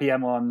at 4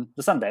 p.m. on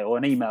the Sunday, or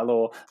an email,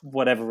 or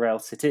whatever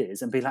else it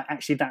is, and be like,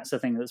 actually, that's the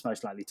thing that's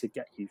most likely to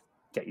get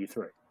you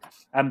through.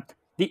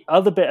 The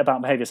other bit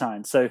about behaviour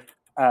science. So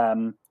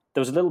there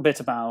was a little bit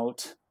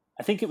about,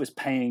 I think it was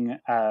paying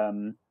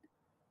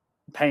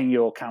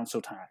your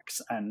council tax,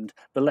 and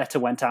the letter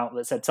went out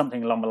that said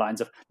something along the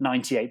lines of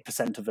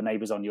 98% of the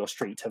neighbours on your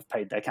street have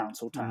paid their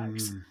council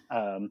tax.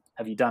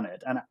 Have you done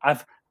it? And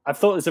I've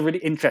thought it's a really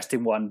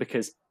interesting one,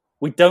 because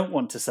we don't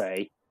want to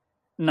say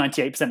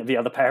 98% of the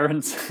other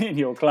parents in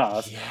your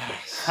class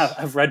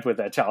have read with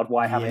their child.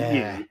 Why haven't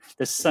you?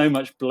 There's so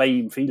much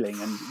blame feeling,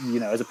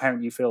 and as a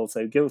parent you feel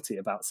so guilty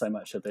about so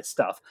much of this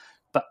stuff.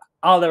 But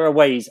are there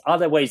ways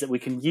that we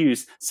can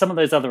use some of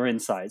those other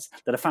insights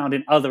that are found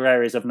in other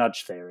areas of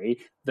nudge theory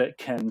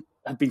that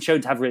have been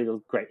shown to have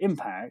really great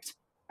impact,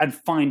 and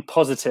find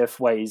positive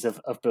ways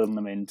of building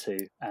them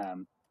into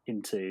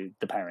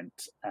the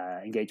parent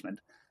engagement?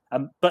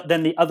 But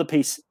then the other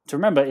piece to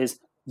remember is,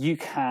 you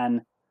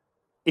can,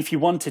 if you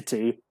wanted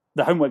to,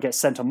 the homework gets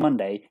sent on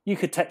Monday, you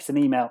could text an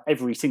email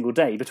every single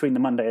day between the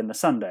Monday and the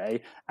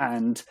Sunday,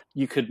 and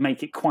you could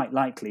make it quite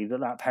likely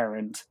that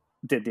parent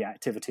did the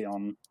activity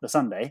on the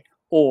Sunday.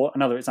 Or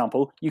another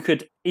example, you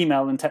could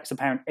email and text a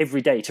parent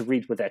every day to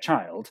read with their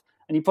child,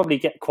 and you probably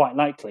get quite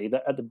likely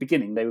that at the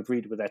beginning they would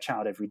read with their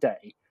child every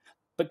day.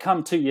 But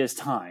come 2 years'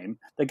 time,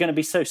 they're going to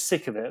be so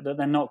sick of it that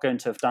they're not going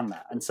to have done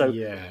that. And so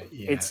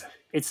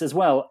it's as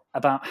well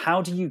about,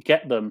 how do you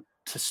get them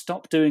to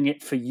stop doing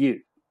it for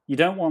you? You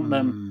don't want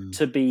them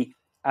to be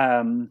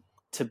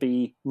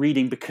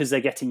reading because they're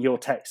getting your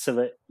text, so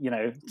that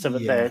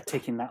they're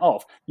ticking that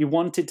off. You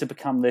want it to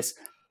become this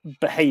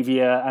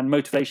behavior and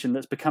motivation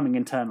that's becoming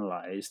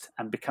internalized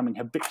and becoming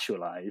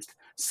habitualized,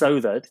 so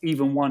that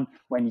even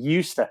when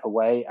you step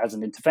away as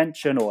an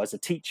intervention or as a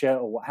teacher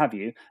or what have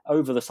you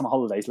over the summer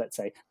holidays, let's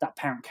say, that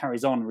parent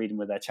carries on reading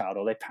with their child,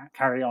 or they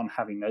carry on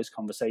having those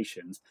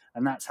conversations.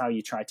 And that's how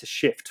you try to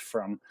shift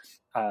from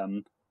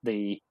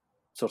the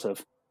sort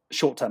of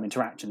short-term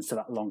interactions to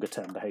that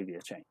longer-term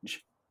behavior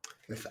change.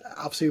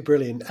 Absolutely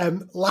brilliant.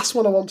 Last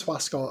one I want to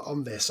ask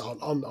on this,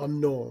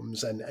 on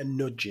norms and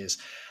nudges.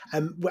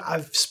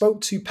 I've spoke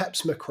to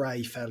Peps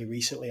McRae fairly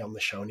recently on the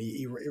show, and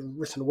he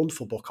written a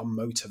wonderful book on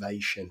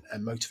motivation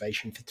and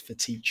motivation for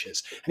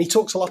teachers. And he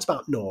talks a lot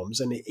about norms,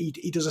 and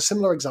he does a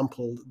similar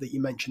example that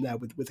you mentioned there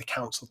with the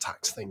council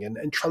tax thing,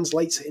 and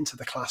translates it into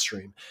the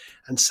classroom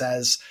and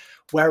says,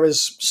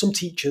 whereas some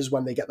teachers,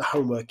 when they get the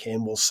homework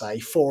in, will say,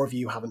 4 of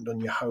you haven't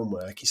done your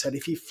homework. He said,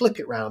 if you flip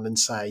it round and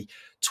say,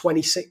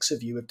 26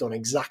 of you have done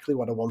exactly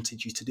what I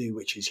wanted you to do,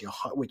 which is your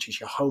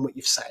homework,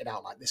 you've set it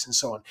out like this and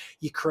so on,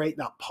 you create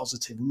that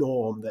positive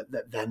norm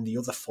that then the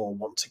other 4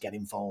 want to get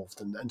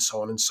involved, and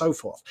so on and so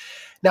forth.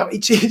 Now,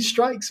 it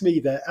strikes me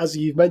that, as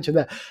you've mentioned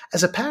there,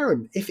 as a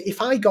parent,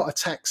 if I got a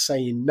text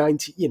saying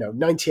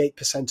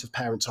 98% of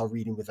parents are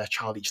reading with their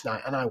child each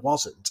night, and I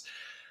wasn't,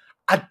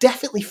 I'd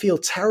definitely feel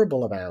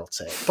terrible about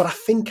it, but I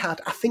think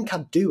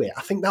I'd do it.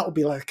 I think that would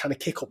be like a kind of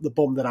kick up the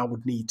bum that I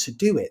would need to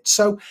do it.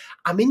 So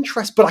I'm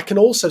interested, but I can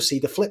also see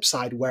the flip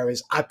side,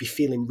 whereas I'd be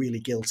feeling really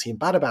guilty and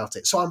bad about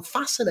it. So I'm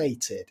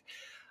fascinated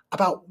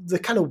about the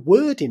kind of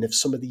wording of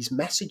some of these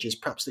messages,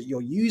 perhaps that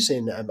you're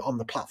using on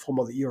the platform,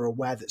 or that you're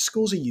aware that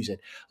schools are using.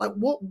 Like,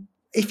 what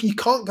if you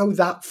can't go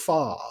that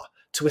far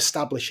to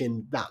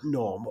establishing that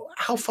norm?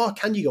 How far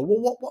can you go?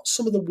 Well, what's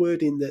some of the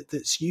wording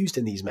that's used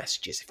in these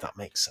messages, if that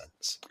makes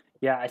sense?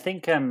 Yeah, I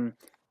think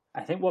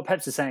what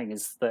Peps is saying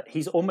is that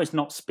he's almost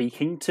not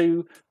speaking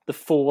to the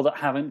 4 that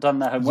haven't done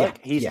their homework.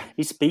 He's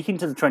speaking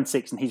to the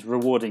 26 and he's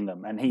rewarding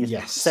them, and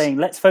he's saying,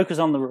 let's focus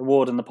on the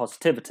reward and the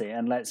positivity,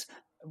 and let's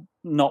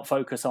not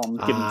focus on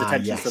giving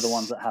detention to the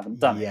ones that haven't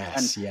done it.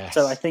 And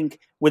so I think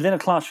within a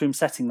classroom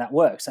setting that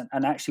works,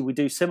 and actually we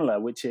do similar,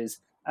 which is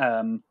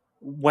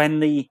when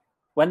the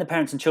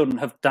parents and children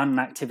have done an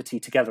activity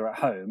together at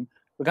home,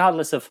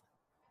 regardless of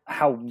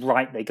how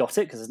right they got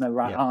it, because there's no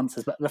right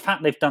answers, but the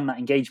fact they've done that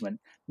engagement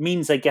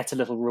means they get a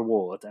little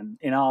reward. And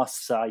in our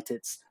site,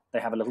 they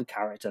have a little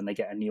character and they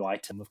get a new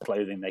item of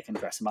clothing they can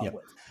dress them up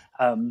with.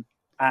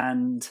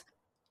 And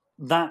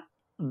that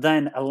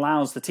then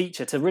allows the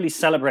teacher to really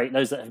celebrate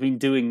those that have been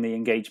doing the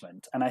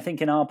engagement. And I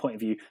think in our point of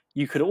view,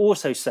 you could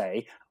also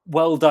say,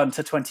 well done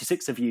to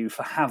 26 of you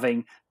for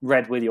having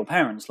read with your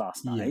parents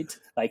last night.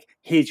 Like,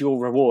 here's your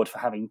reward for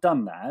having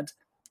done that.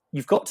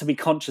 You've got to be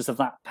conscious of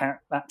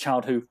that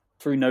child who,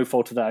 through no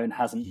fault of their own,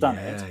 hasn't done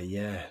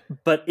it.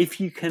 But if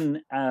you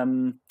can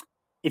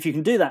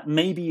do that,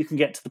 maybe you can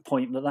get to the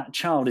point that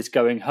child is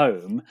going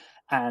home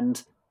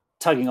and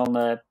tugging on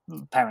the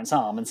parent's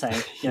arm and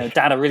saying,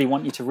 Dad, I really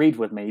want you to read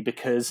with me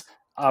because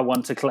I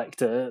want to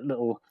collect a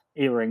little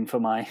earring for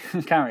my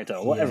character,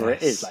 or whatever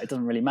it is. Like, it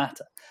doesn't really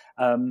matter.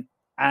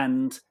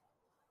 And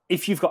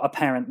if you've got a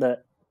parent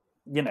that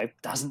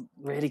doesn't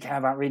really care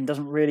about reading,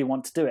 doesn't really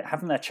want to do it,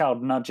 having their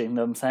child nudging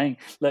them, saying,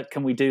 look,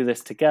 can we do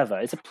this together,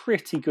 is a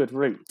pretty good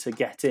route to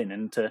get in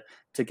and to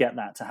get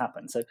that to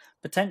happen. So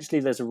potentially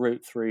there's a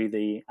route through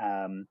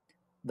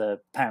the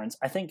parents,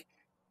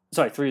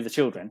 through the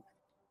children.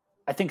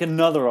 I think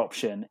another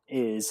option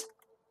is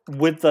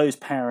with those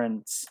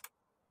parents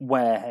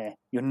where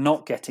you're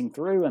not getting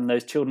through and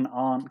those children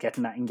aren't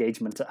getting that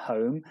engagement at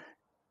home,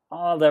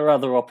 are there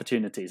other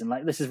opportunities? And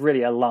like, this is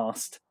really a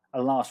last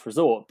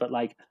resort, but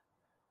like,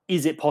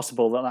 is it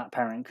possible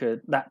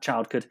that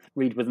child could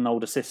read with an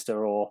older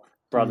sister or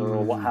brother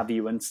or what have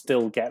you, and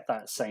still get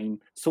that same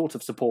sort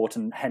of support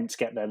and hence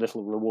get their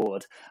little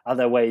reward? Are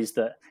there ways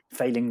that,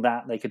 failing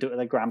that, they could do it with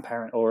a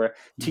grandparent or a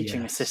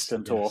teaching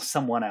assistant or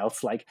someone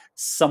else, like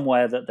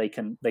somewhere that they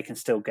can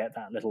still get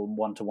that little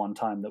one-to-one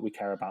time that we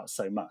care about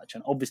so much?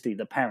 And obviously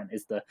the parent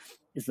is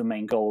the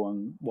main goal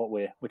and what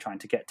we're trying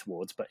to get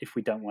towards. But if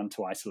we don't want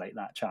to isolate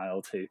that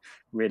child who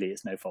really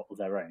is no fault of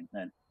their own,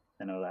 then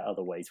are there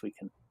other ways we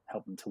can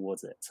help them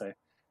towards it? So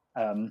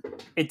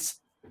it's,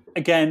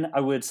 again, I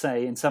would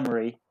say in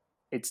summary,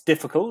 it's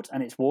difficult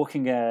and it's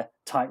walking a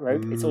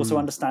tightrope. It's also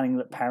understanding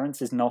that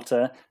parents is not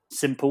a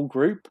simple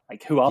group.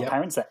 Like, who are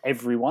parents? They're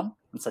everyone.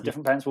 And so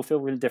different parents will feel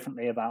really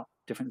differently about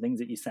different things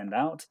that you send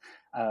out.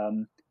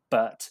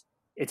 But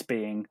it's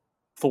being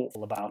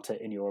thoughtful about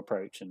it in your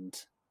approach and,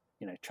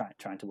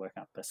 trying to work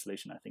out the best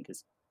solution, I think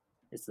is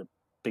the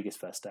biggest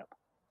first step.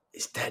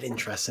 It's dead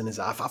interesting,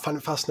 isn't it? I find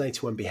it fascinating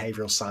when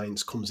behavioural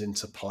science comes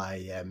into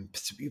play.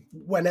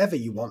 Whenever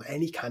you want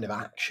any kind of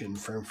action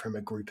from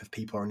a group of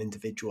people or an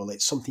individual,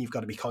 it's something you've got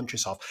to be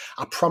conscious of.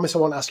 I promise I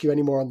won't ask you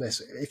any more on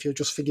this. If you'll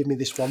just forgive me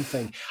this one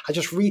thing, I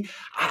just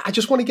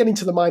want to get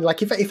into the mind.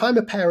 Like, if I'm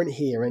a parent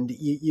here and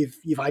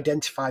you've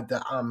identified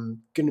that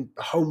I'm going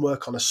to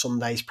homework on a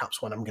Sunday is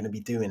perhaps when I'm going to be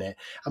doing it,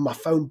 and my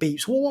phone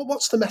beeps. Well,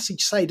 what's the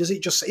message say? Is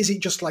it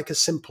just like as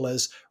simple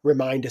as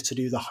reminder to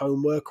do the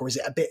homework, or is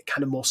it a bit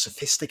kind of more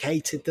sophisticated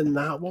than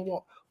that?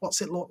 What's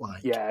it look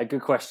like? Yeah,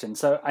 good question.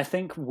 So I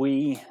think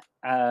we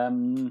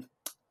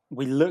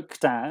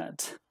looked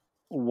at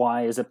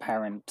why, as a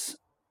parent,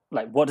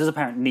 like what does a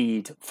parent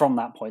need from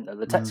that point that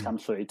the text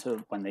comes through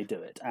to when they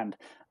do it, and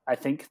I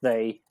think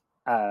they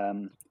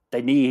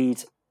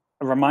need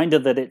a reminder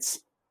that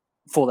it's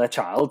for their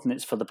child and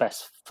it's for the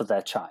best for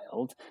their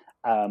child.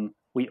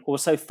 We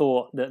also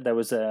thought that there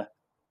was a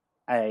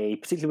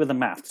particularly with the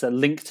maths, a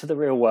link to the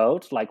real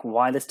world, like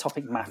why this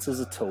topic matters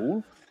at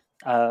all.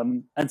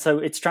 And so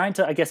it's trying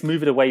to, I guess,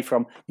 move it away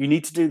from you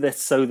need to do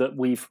this so that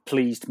we've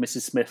pleased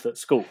Mrs. Smith at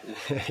school,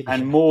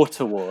 and more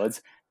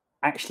towards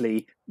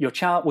actually we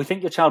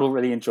think your child will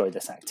really enjoy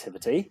this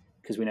activity,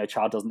 because we know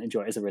child doesn't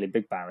enjoy it is a really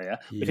big barrier.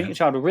 We think your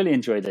child will really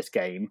enjoy this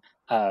game,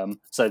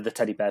 so the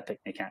teddy bear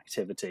picnic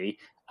activity,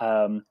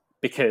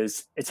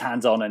 because it's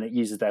hands-on and it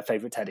uses their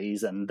favorite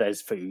teddies and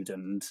there's food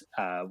and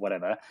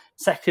whatever.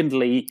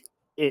 Secondly,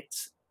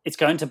 it's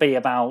going to be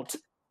about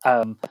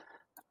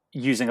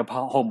using a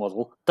whole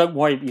model. Don't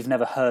worry, you've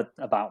never heard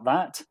about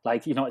that.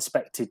 Like, you're not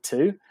expected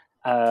to.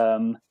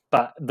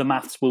 But the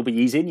maths will be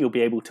easy and you'll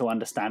be able to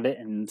understand it,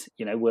 and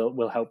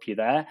we'll help you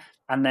there.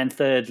 And then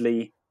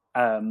thirdly,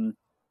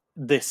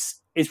 this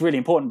is really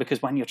important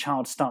because when your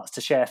child starts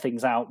to share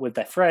things out with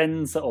their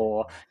friends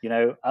or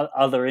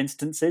other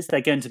instances,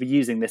 they're going to be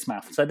using this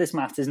math. So this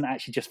math isn't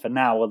actually just for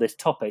now or this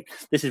topic.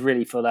 This is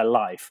really for their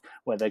life,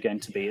 where they're going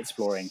to be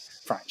exploring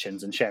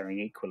fractions and sharing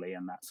equally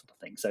and that sort of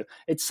thing. So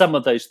it's some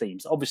of those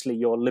themes. Obviously,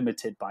 you're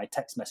limited by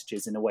text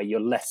messages in a way you're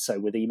less so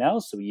with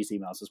emails. So we use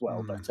emails as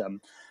well,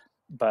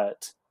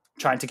 but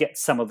trying to get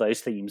some of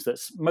those themes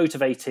that's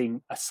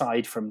motivating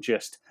aside from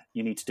just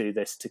you need to do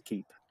this to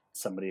keep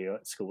somebody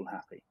at school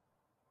happy.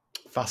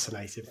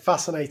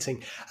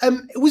 Fascinating.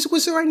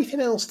 Was there anything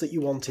else that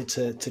you wanted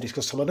to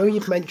discuss, Tom? I know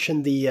you've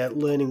mentioned the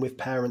Learning with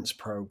Parents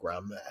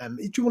program.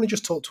 Do you want to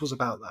just talk to us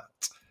about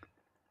that?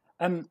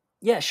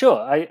 Yeah,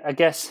 sure. I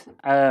guess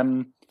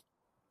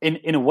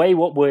in a way,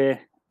 what we're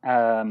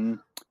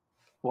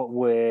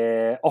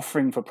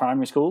offering for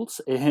primary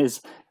schools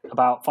is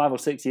about 5 or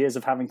 6 years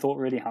of having thought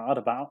really hard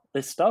about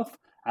this stuff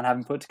and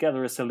having put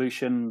together a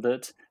solution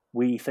that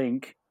we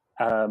think,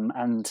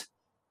 and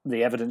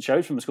the evidence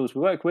shows from the schools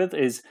we work with,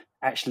 is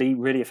actually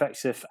really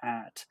effective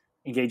at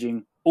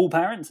engaging all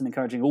parents and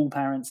encouraging all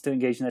parents to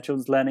engage in their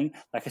children's learning.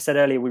 Like I said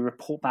earlier, we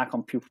report back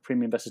on pupil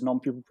premium versus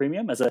non-pupil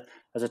premium. As a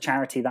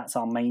charity, that's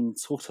our main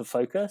sort of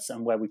focus,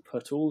 and where we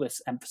put all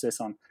this emphasis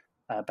on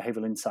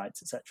behavioural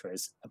insights, etc.,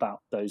 is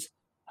about those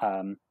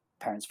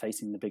parents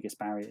facing the biggest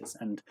barriers.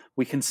 And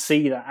we can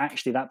see that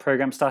actually that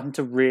program's starting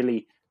to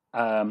really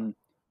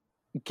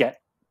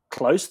get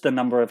close the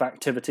number of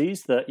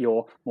activities that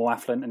your more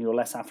affluent and your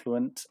less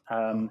affluent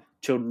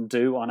children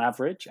do on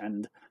average,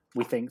 and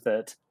we think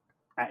that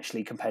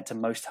actually compared to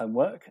most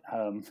homework,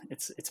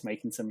 it's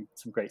making some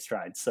great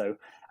strides. So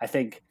I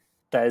think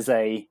there's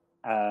a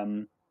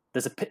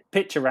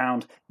pitch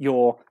around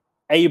you're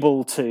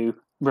able to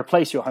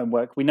replace your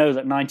homework. We know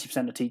that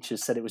 90% of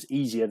teachers said it was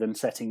easier than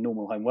setting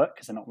normal homework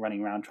because they're not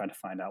running around trying to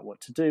find out what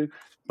to do,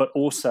 but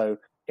also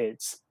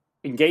it's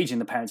engaging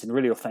the parents in a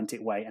really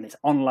authentic way, and it's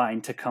online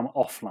to come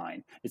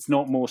offline. It's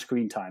not more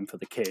screen time for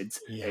the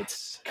kids. Yes.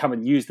 It's come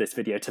and use this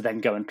video to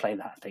then go and play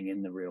that thing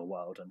in the real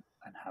world and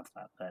have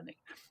that learning.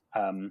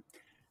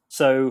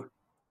 So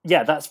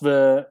yeah, that's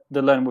the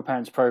Learning with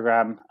Parents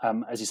program.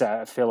 As you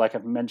say, I feel like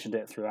I've mentioned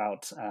it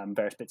throughout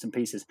various bits and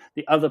pieces.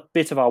 The other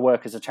bit of our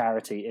work as a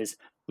charity is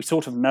we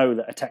sort of know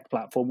that a tech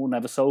platform will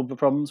never solve the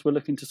problems we're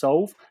looking to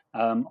solve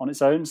on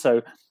its own.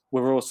 So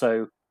we're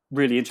also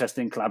really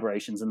interested in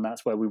collaborations, and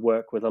that's where we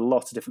work with a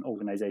lot of different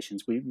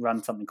organizations. We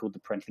run something called the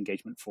Parental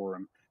Engagement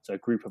Forum, so a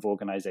group of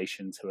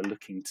organizations who are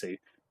looking to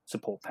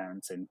support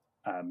parents in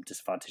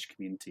disadvantaged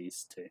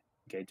communities to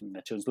engage in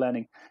their children's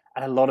learning.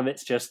 And a lot of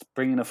it's just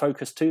bringing a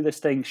focus to this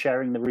thing,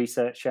 sharing the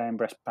research, sharing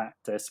best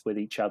practice with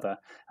each other,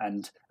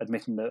 and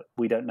admitting that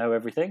we don't know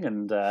everything,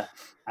 and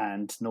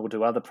nor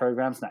do other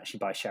programs. And actually,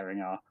 by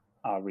sharing our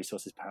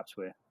resources, perhaps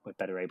we're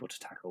better able to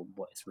tackle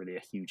what is really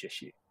a huge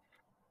issue.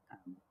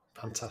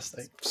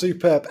 Fantastic.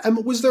 Superb.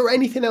 Was there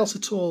anything else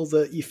at all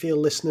that you feel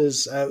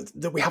listeners,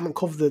 that we haven't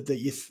covered, that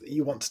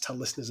you want to tell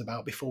listeners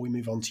about before we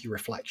move on to your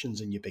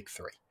reflections and your big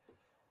three?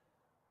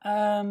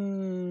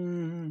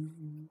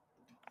 I'm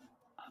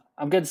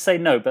going to say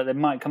no, but it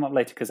might come up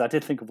later because I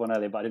did think of one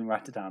earlier, but I didn't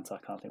write it down, so I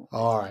can't think.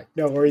 All right.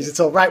 No worries at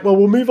all. Right. Well,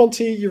 we'll move on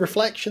to your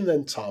reflection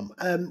then, Tom.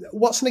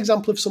 What's an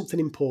example of something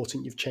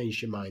important you've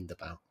changed your mind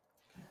about?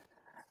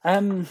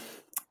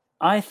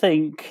 I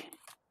think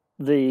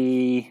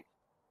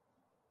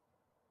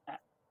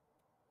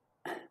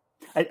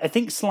I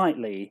think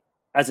slightly,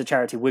 as a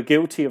charity, we're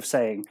guilty of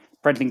saying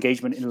parental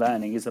engagement in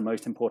learning is the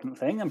most important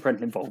thing, and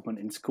parental involvement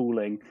in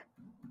schooling,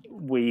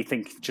 we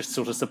think, just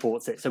sort of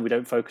supports it, so we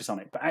don't focus on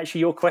it. But actually,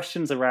 your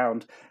questions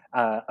around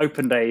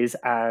open days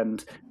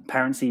and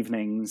parents'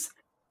 evenings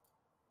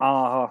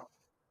are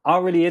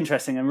really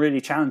interesting and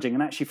really challenging.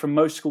 And actually, from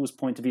most schools'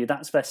 point of view,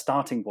 that's their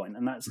starting point,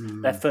 and that's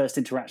their first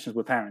interactions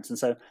with parents. And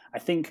so I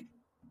think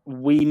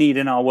we need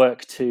in our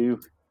work to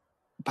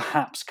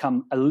perhaps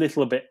come a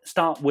little bit,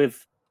 start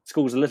with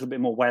schools a little bit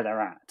more where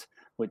they're at,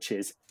 which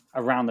is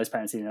around those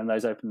parents' evenings and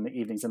those open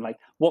evenings, and like,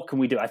 what can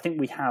we do? I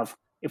think we have,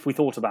 if we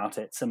thought about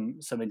it, some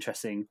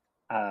interesting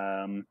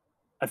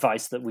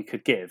advice that we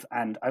could give.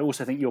 And I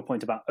also think your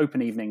point about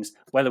open evenings,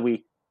 whether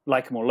we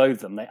like them or loathe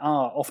them, they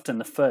are often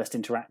the first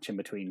interaction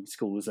between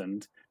schools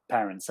and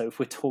parents. So if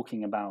we're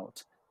talking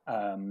about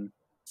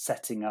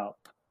setting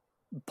up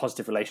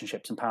positive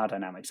relationships and power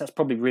dynamics, that's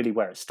probably really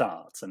where it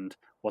starts, and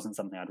wasn't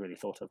something I'd really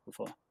thought of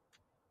before.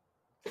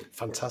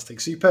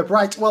 Fantastic. Superb.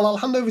 Right. Well, I'll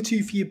hand over to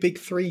you for your big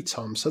three,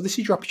 Tom. So this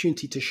is your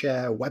opportunity to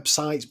share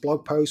websites,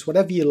 blog posts,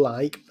 whatever you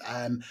like.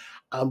 And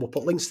we'll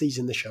put links to these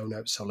in the show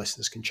notes so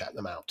listeners can check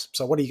them out.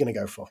 So what are you going to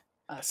go for?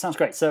 Sounds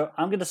great. So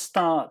I'm going to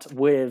start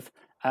with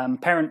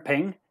Parent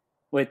Ping,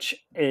 which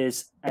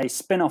is a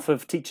spin-off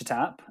of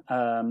TeacherTapp,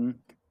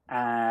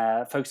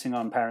 focusing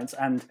on parents.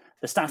 And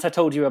the stat I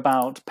told you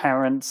about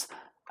parents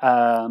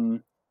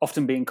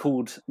often being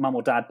called mum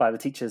or dad by the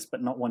teachers,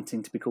 but not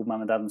wanting to be called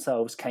mum and dad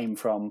themselves, came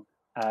from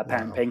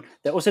Parent Ping.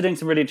 They're also doing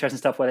some really interesting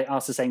stuff where they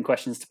ask the same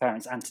questions to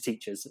parents and to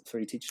teachers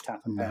through TeacherTapp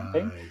and Parent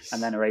Ping,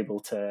 and then are able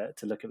to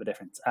look at the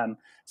difference.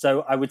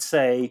 So I would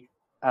say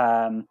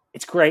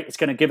it's great. It's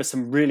going to give us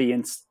some really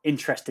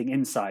interesting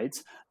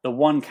insights. The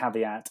one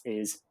caveat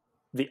is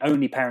the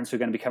only parents who are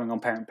going to be coming on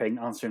Parent Ping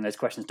answering those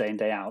questions day in,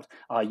 day out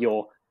are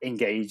your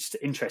engaged,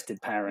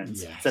 interested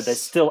parents. Yes. So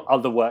there's still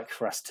other work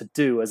for us to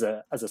do as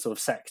a sort of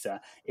sector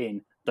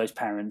in those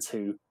parents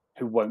who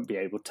won't be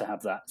able to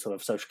have that sort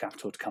of social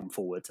capital to come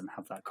forward and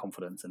have that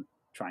confidence and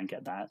try and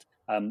get that.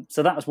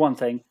 So that was one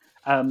thing.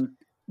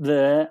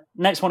 The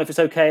next one, if it's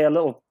okay, a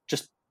little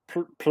just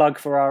plug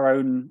for our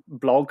own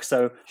blog.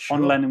 So sure.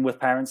 On Learning with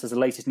Parents, there's the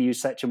latest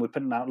news section. We're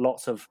putting out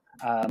lots of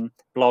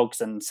blogs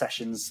and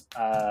sessions,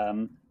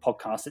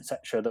 podcasts,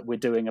 etc., that we're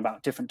doing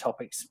about different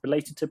topics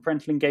related to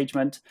parental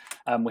engagement.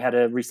 We had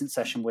a recent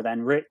session with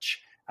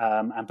Enrich,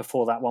 and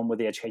before that one with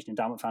the Education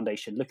Endowment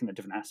Foundation, looking at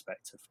different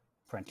aspects of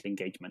parental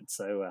engagement.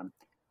 So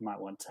you might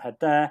want to head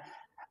there.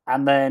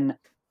 And then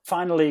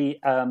finally,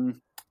 a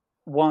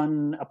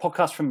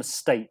podcast from the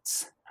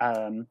States,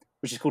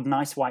 which is called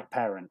Nice White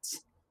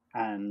Parents.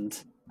 And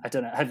I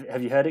don't know,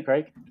 have you heard it,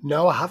 Craig?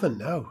 No, I haven't,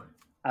 no.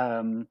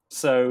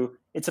 So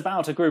it's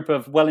about a group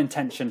of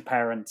well-intentioned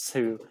parents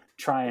who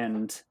try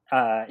and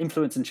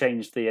influence and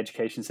change the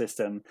education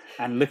system,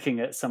 and looking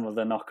at some of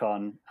the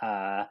knock-on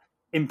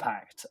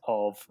impact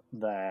of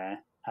their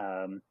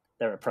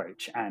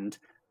approach. And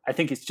I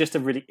think it's just a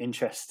really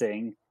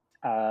interesting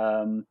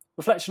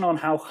reflection on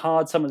how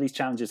hard some of these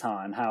challenges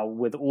are, and how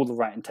with all the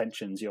right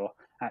intentions, your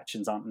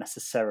actions aren't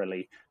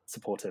necessarily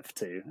supportive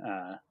to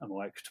a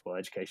more equitable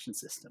education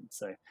system.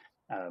 So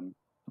a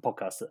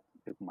podcast that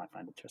people might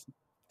find interesting.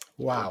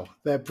 Wow,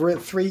 they're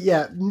three.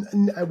 Yeah,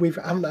 we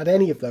haven't had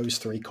any of those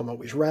three come up,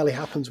 which rarely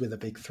happens with a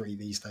big three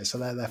these days. So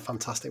they're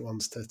fantastic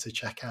ones to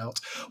check out.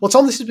 Well,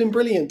 Tom, this has been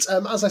brilliant.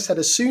 As I said,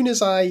 as soon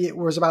as I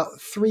was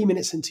about 3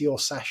 minutes into your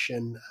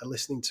session,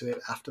 listening to it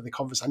after the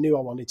conference, I knew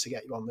I wanted to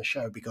get you on the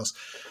show because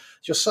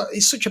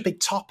it's such a big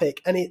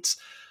topic, and it's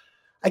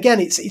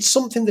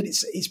something that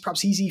it's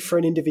perhaps easy for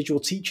an individual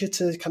teacher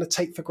to kind of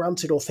take for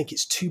granted, or think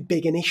it's too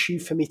big an issue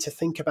for me to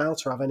think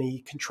about or have any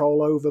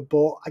control over.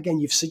 But again,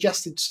 you've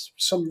suggested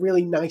some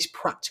really nice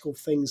practical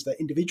things that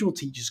individual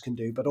teachers can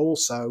do, but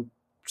also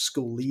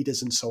school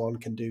leaders and so on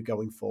can do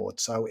going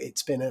forward. So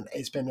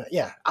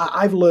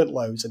I've learned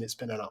loads, and it's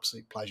been an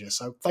absolute pleasure.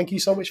 So thank you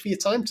so much for your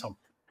time, Tom.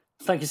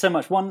 Thank you so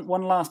much. One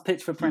last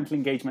pitch for parental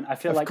engagement. I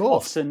feel like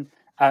often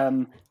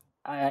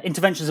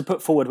interventions are put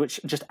forward which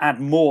just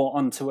add more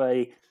onto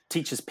a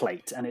teacher's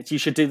plate, and it's you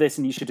should do this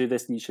and you should do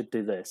this and you should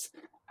do this,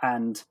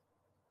 and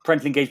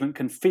parental engagement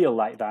can feel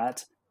like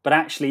that. But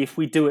actually, if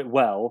we do it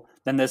well,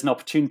 then there's an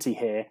opportunity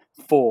here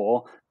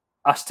for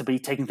us to be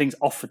taking things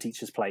off the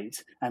teacher's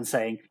plate and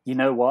saying, you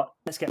know what,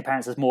 let's get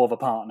parents as more of a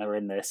partner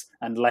in this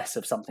and less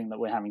of something that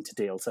we're having to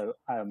deal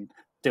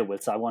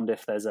with. So I wonder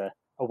if there's a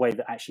way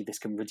that actually this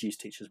can reduce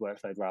teachers'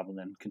 workload rather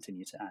than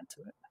continue to add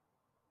to it.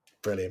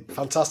 Brilliant.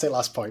 Fantastic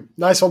last point.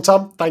 Nice one,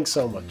 Tom. Thanks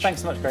so much.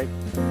 Thanks so much, Craig.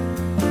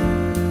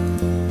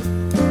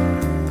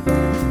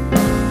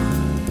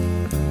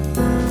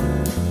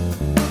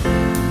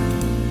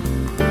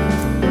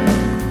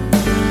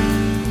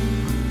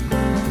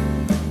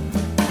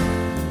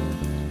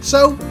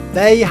 So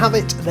there you have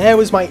it. There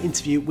was my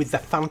interview with the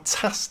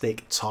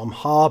fantastic Tom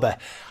Harber.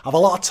 I have a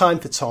lot of time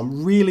for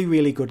Tom. Really,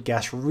 really good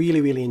guest.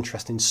 Really, really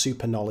interesting.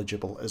 Super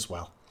knowledgeable as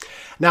well.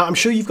 Now, I'm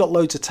sure you've got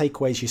loads of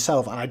takeaways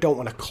yourself, and I don't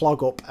want to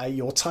clog up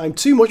your time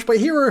too much, but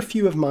here are a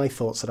few of my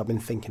thoughts that I've been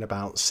thinking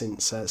about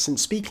since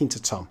speaking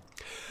to Tom.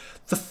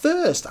 The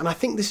first, and I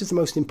think this is the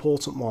most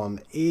important one,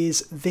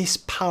 is this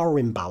power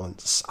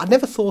imbalance. I'd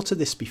never thought of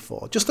this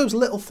before. Just those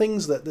little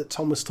things that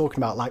Tom was talking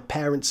about, like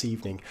parents'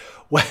 evening,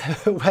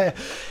 where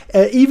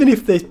even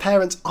if the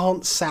parents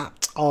aren't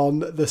sat on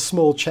the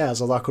small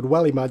chairs, although I could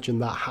well imagine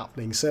that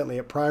happening, certainly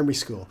at primary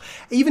school,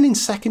 even in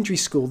secondary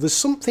school, there's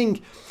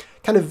something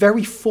kind of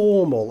very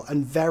formal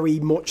and very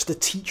much the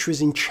teacher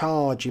is in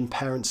charge in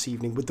parents'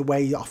 evening with the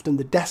way often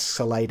the desks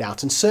are laid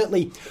out. And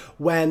certainly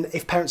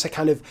if parents are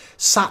kind of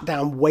sat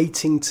down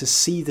waiting to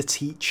see the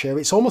teacher,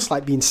 it's almost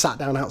like being sat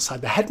down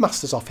outside the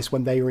headmaster's office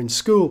when they were in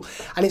school.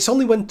 And it's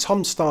only when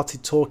Tom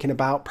started talking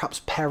about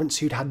perhaps parents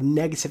who'd had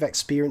negative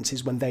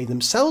experiences when they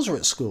themselves were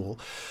at school,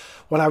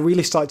 when I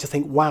really started to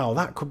think, wow,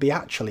 that could be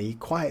actually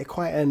quite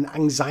an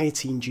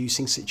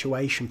anxiety-inducing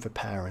situation for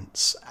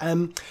parents.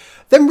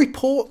 Then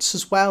reports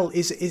as well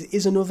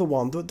is another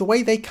one. The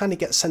way they kind of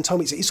get sent home,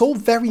 it's all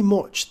very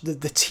much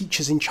the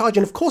teacher's in charge.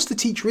 And of course the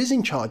teacher is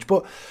in charge,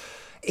 but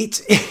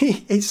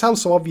it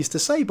sounds so obvious to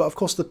say, but of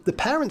course the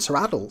parents are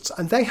adults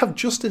and they have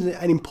just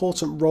an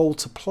important role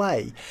to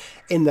play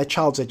in their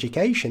child's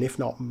education, if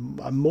not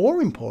a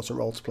more important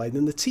role to play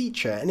than the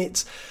teacher. And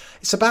it's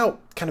about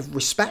kind of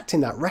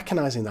respecting that,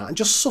 recognizing that, and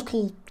just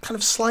subtle kind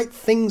of slight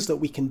things that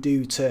we can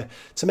do to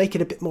make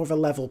it a bit more of a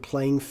level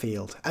playing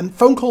field. And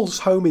phone calls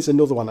home is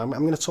another one. I'm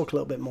going to talk a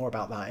little bit more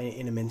about that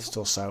in a minute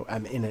or so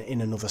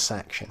in another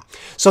section.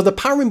 So the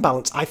power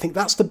imbalance, I think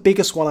that's the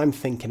biggest one I'm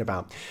thinking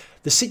about.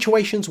 The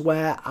situations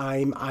where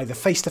I'm either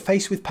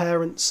face-to-face with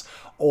parents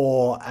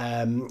or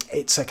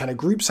it's a kind of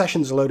group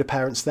session, there's a load of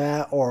parents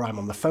there, or I'm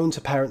on the phone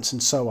to parents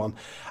and so on,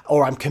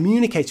 or I'm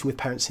communicating with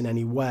parents in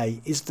any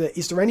way, is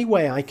there any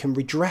way I can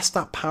redress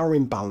that power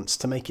imbalance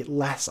to make it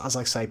less, as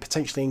I say,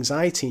 potentially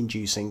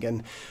anxiety-inducing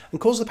and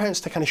cause the parents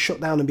to kind of shut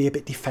down and be a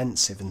bit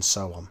defensive and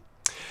so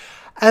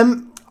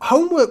on.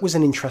 Homework was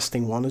an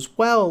interesting one as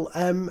well.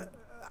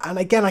 And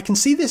again, I can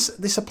see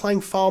this applying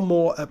far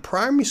more at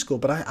primary school,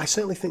 but I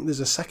certainly think there's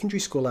a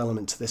secondary school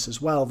element to this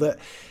as well, that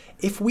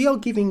if we are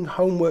giving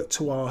homework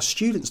to our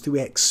students, do we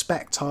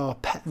expect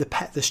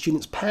the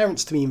students'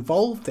 parents to be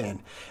involved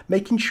in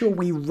making sure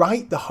we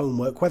write the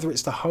homework, whether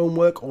it's the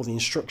homework or the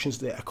instructions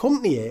that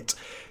accompany it,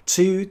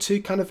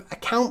 to kind of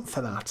account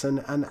for that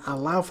and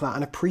allow for that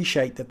and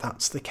appreciate that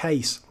that's the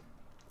case.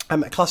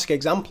 A classic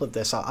example of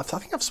this, I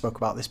think I've spoke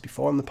about this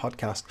before on the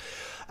podcast.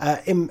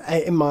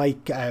 In my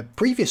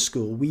previous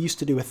school, we used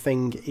to do a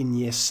thing in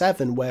year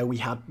 7 where we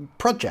had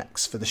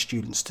projects for the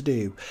students to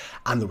do.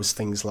 And there was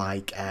things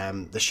like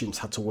the students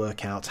had to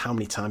work out how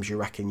many times you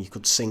reckon you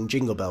could sing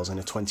Jingle Bells in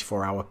a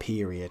 24-hour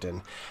period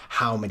and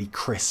how many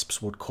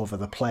crisps would cover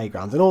the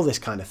playground and all this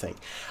kind of thing.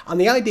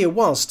 And the idea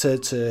was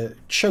to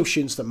show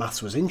students that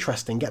maths was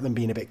interesting, get them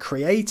being a bit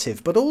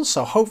creative, but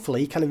also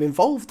hopefully kind of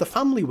involve the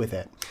family with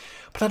it.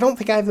 But I don't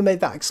think I ever made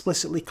that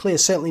explicitly clear,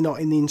 certainly not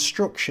in the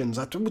instructions.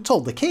 We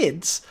told the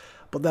kids,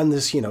 but then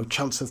there's,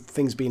 chance of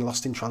things being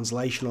lost in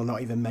translation or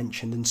not even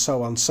mentioned and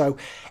so on. So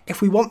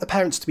if we want the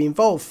parents to be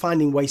involved,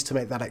 finding ways to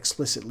make that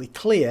explicitly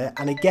clear,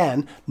 and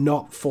again,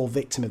 not fall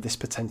victim of this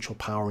potential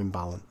power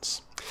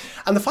imbalance.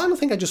 And the final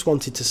thing I just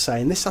wanted to say,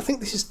 and I think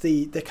this is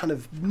the kind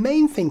of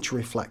main thing to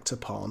reflect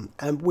upon,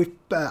 and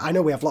I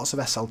know we have lots of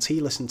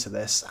SLT listen to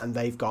this, and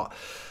they've got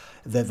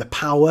the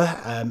power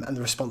and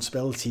the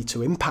responsibility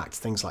to impact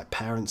things like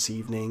parents'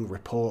 evening,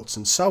 reports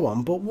and so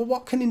on. But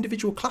what can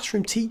individual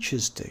classroom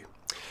teachers do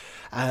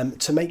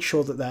to make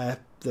sure that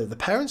the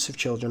parents of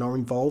children are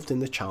involved in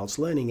the child's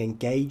learning,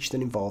 engaged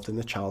and involved in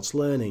the child's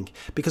learning,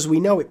 because we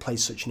know it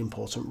plays such an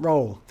important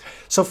role.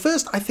 So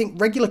first, I think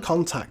regular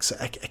contact's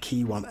a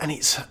key one, and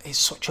it's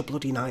such a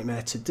bloody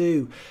nightmare to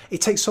do.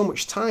 It takes so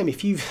much time.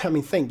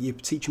 Think you're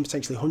teaching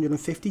potentially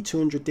 150,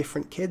 200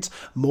 different kids,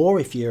 more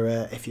if you're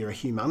a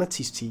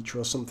humanities teacher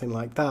or something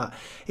like that.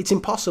 It's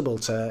impossible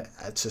to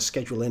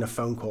schedule in a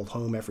phone call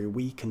home every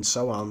week and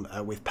so on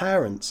with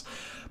parents.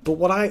 But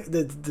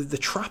the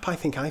trap I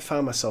think I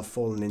found myself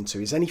falling into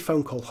is any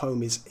phone call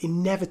home is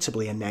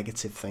inevitably a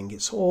negative thing.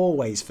 It's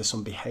always for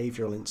some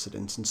behavioural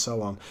incident and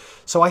so on.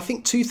 So I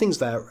think two things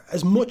there: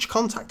 as much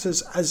contact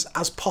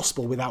as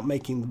possible without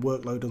making the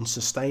workload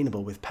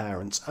unsustainable with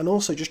parents, and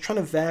also just trying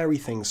to vary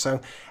things.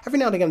 So every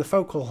now and again the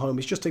phone call home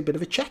is just a bit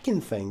of a check-in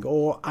thing,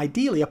 or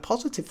ideally a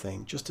positive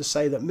thing, just to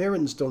say that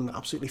Mirren's done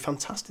absolutely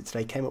fantastic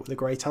today, came up with a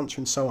great answer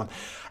and so on.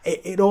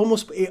 It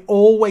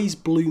always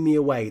blew me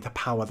away, the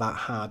power that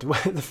had.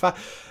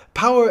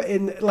 Power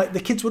in, like, the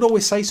kids would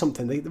always say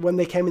something. When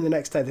they came in the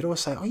next day, they'd always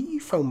say, "Oh, you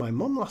phoned my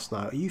mum last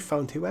night, or you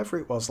phoned whoever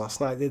it was last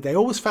night." They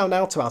always found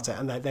out about it,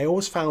 and they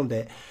always found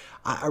it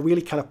a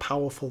really kind of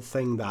powerful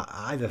thing that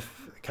either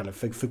kind of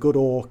for good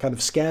or kind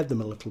of scared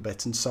them a little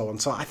bit and so on.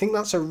 So I think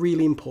that's a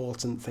really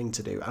important thing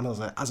to do. And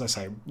as I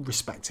say,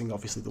 respecting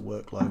obviously the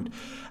workload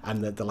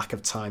and the lack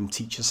of time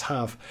teachers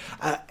have.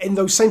 In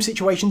those same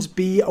situations,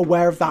 be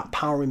aware of that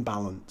power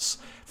imbalance.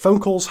 Phone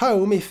calls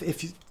home,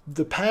 if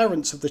the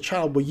parents of the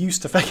child were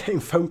used to getting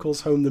phone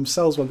calls home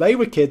themselves when they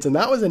were kids, and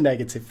that was a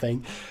negative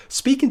thing,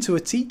 speaking to a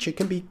teacher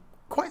can be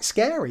quite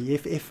scary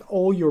if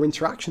all your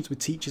interactions with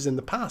teachers in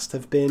the past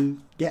have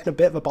been getting a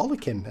bit of a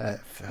bollocking.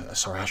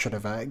 Sorry, I should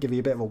have given you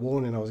a bit of a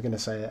warning. I was going to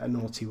say a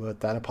naughty word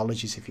then.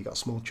 Apologies if you've got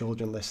small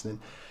children listening.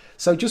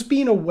 So just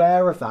being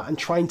aware of that and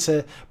trying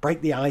to break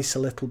the ice a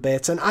little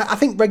bit. And I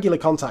think regular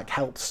contact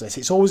helps this.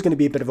 It's always going to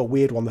be a bit of a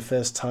weird one the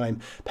first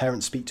time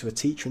parents speak to a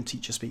teacher and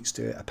teacher speaks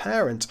to a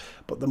parent.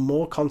 But the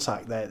more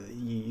contact that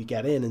you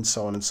get in and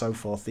so on and so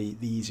forth, the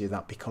easier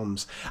that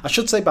becomes. I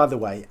should say, by the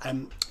way,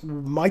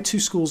 my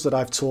 2 schools that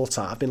I've taught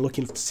at, I've been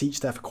looking to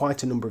teach there for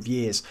quite a number of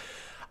years.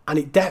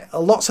 And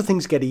lots of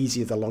things get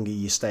easier the longer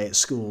you stay at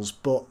schools.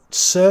 But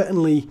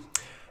certainly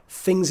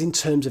things in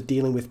terms of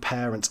dealing with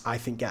parents, I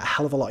think, get a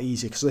hell of a lot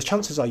easier because the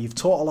chances are you've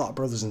taught a lot of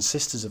brothers and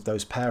sisters of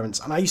those parents.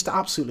 And I used to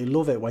absolutely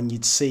love it when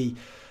you'd see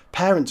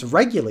parents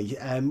regularly.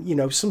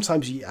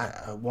 Sometimes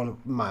one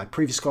of my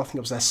previous school, I think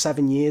I was there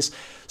 7 years.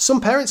 Some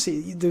parents,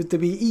 there'd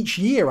be each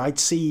year I'd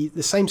see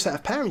the same set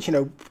of parents,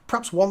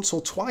 perhaps once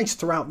or twice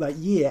throughout that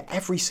year,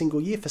 every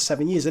single year for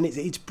 7 years. And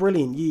it's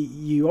brilliant.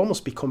 You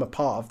almost become a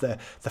part of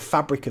the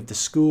fabric of the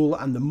school,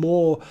 and the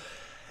more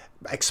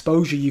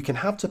exposure you can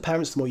have to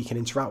parents, the more you can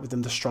interact with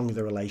them, the stronger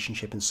the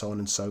relationship, and so on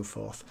and so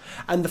forth.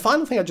 And the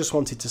final thing I just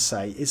wanted to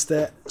say is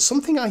that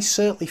something I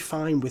certainly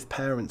find with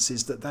parents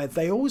is that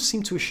they always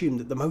seem to assume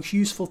that the most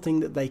useful thing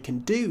that they can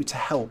do to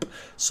help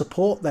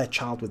support their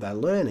child with their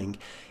learning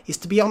is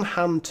to be on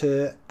hand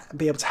to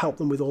be able to help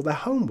them with all their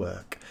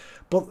homework.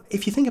 But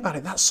if you think about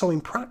it, that's so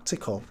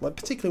impractical. Like,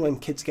 particularly when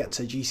kids get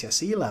to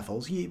GCSE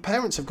levels,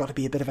 parents have got to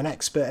be a bit of an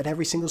expert at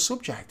every single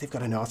subject. They've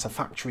got to know how to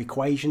factor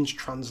equations,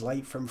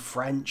 translate from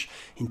French,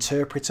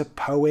 interpret a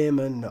poem,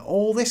 and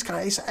all this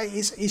kind of...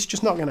 It's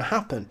just not going to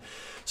happen.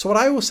 So what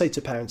I always say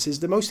to parents is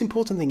the most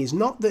important thing is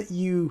not that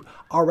you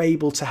are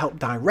able to help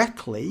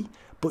directly,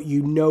 but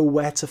you know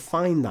where to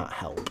find that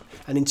help.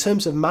 And in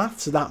terms of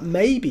maths, that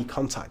may be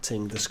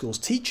contacting the school's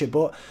teacher,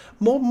 but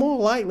more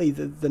likely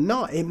than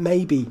not, it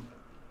may be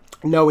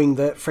knowing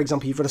that, for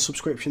example, you've got a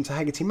subscription to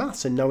Hegarty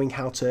Maths and knowing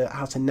how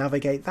to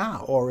navigate that,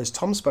 or as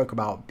Tom spoke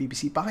about,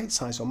 BBC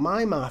Bitesize or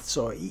My Maths,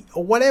 or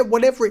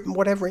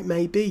whatever it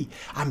may be.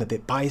 I'm a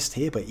bit biased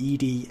here, but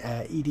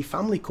ED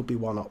Family could be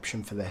one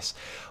option for this.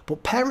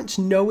 But parents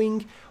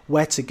knowing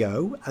where to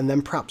go, and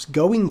then perhaps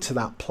going to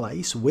that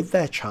place with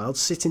their child,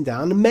 sitting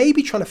down and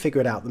maybe trying to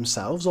figure it out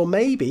themselves, or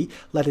maybe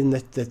letting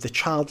the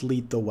child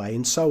lead the way,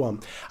 and so on.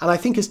 And I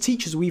think as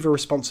teachers, we have a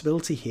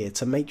responsibility here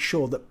to make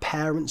sure that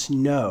parents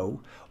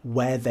know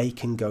where they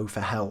can go for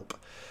help.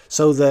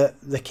 So that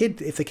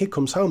if the kid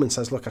comes home and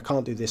says, look, I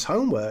can't do this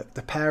homework,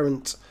 the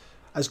parent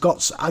has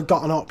got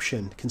an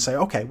option, can say,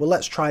 okay, well,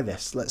 let's try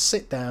this. Let's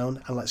sit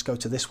down and let's go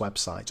to this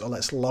website, or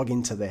let's log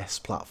into this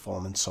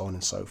platform, and so on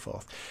and so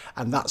forth.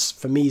 And that's,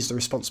 for me, is the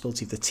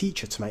responsibility of the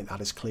teacher to make that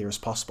as clear as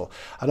possible.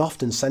 And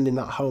often sending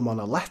that home on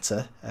a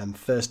letter,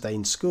 first day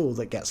in school,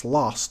 that gets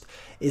lost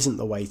isn't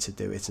the way to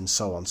do it, and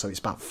so on. So it's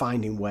about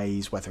finding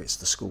ways, whether it's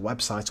the school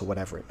website or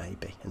whatever it may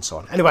be, and so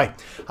on. Anyway,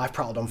 I've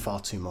prattled on far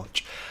too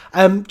much.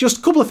 Just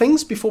a couple of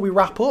things before we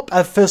wrap up.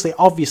 Firstly,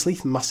 obviously,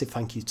 massive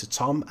thank you to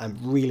Tom. I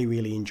really,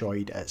 really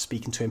enjoyed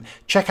speaking to him.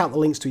 Check out the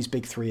links to his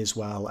big 3 as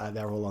well.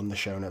 They're all on the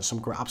show notes.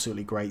 Some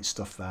absolutely great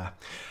stuff there.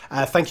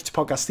 Thank you to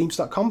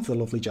podcastthemes.com for the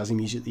lovely jazzy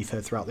music that you've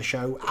heard throughout the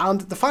show.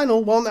 And the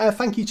final one,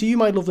 thank you to you,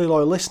 my lovely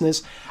loyal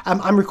listeners.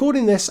 I'm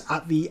recording this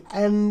at the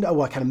end,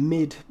 kind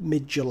of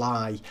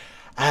mid-July.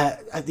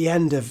 At the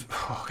end of,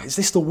 is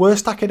this the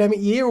worst academic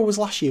year, or was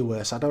last year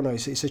worse? I don't know.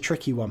 It's a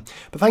tricky one.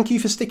 But thank you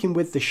for sticking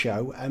with the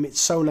show. It's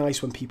so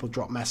nice when people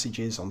drop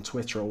messages on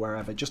Twitter or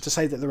wherever just to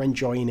say that they're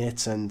enjoying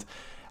it, and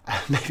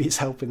maybe it's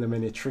helping them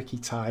in a tricky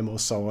time or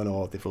so on,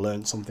 or they've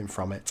learned something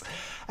from it.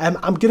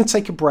 I'm going to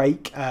take a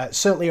break,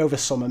 certainly over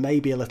summer,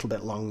 maybe a little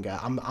bit longer.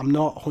 I'm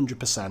not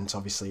 100%,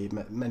 obviously.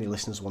 Many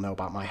listeners will know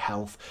about my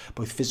health,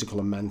 both physical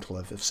and mental,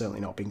 have certainly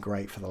not been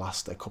great for the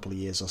last couple of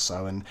years or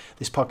so, and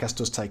this podcast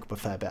does take up a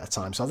fair bit of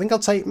time. So I think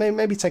I'll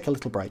maybe take a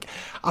little break.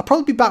 I'll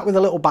probably be back with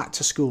a little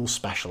back-to-school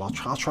special.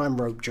 I'll try and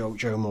rope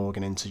Joe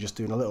Morgan into just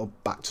doing a little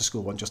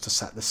back-to-school one just to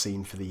set the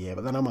scene for the year,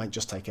 but then I might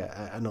just take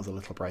another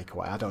little break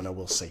away. I don't know,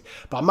 we'll see.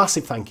 But a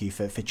massive thank you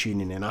for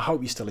tuning in. I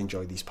hope you still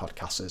enjoy these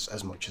podcasts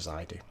as much as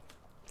I do.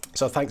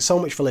 So thanks so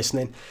much for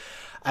listening.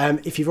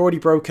 If you've already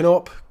broken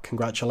up,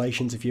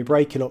 congratulations. If you're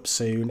breaking up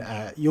soon,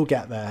 you'll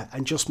get there.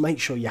 And just make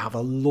sure you have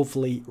a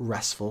lovely,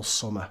 restful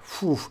summer.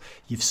 Whew,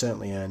 you've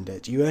certainly earned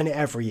it. You earn it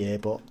every year,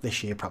 but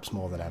this year perhaps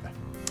more than ever.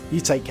 You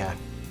take care.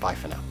 Bye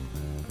for now.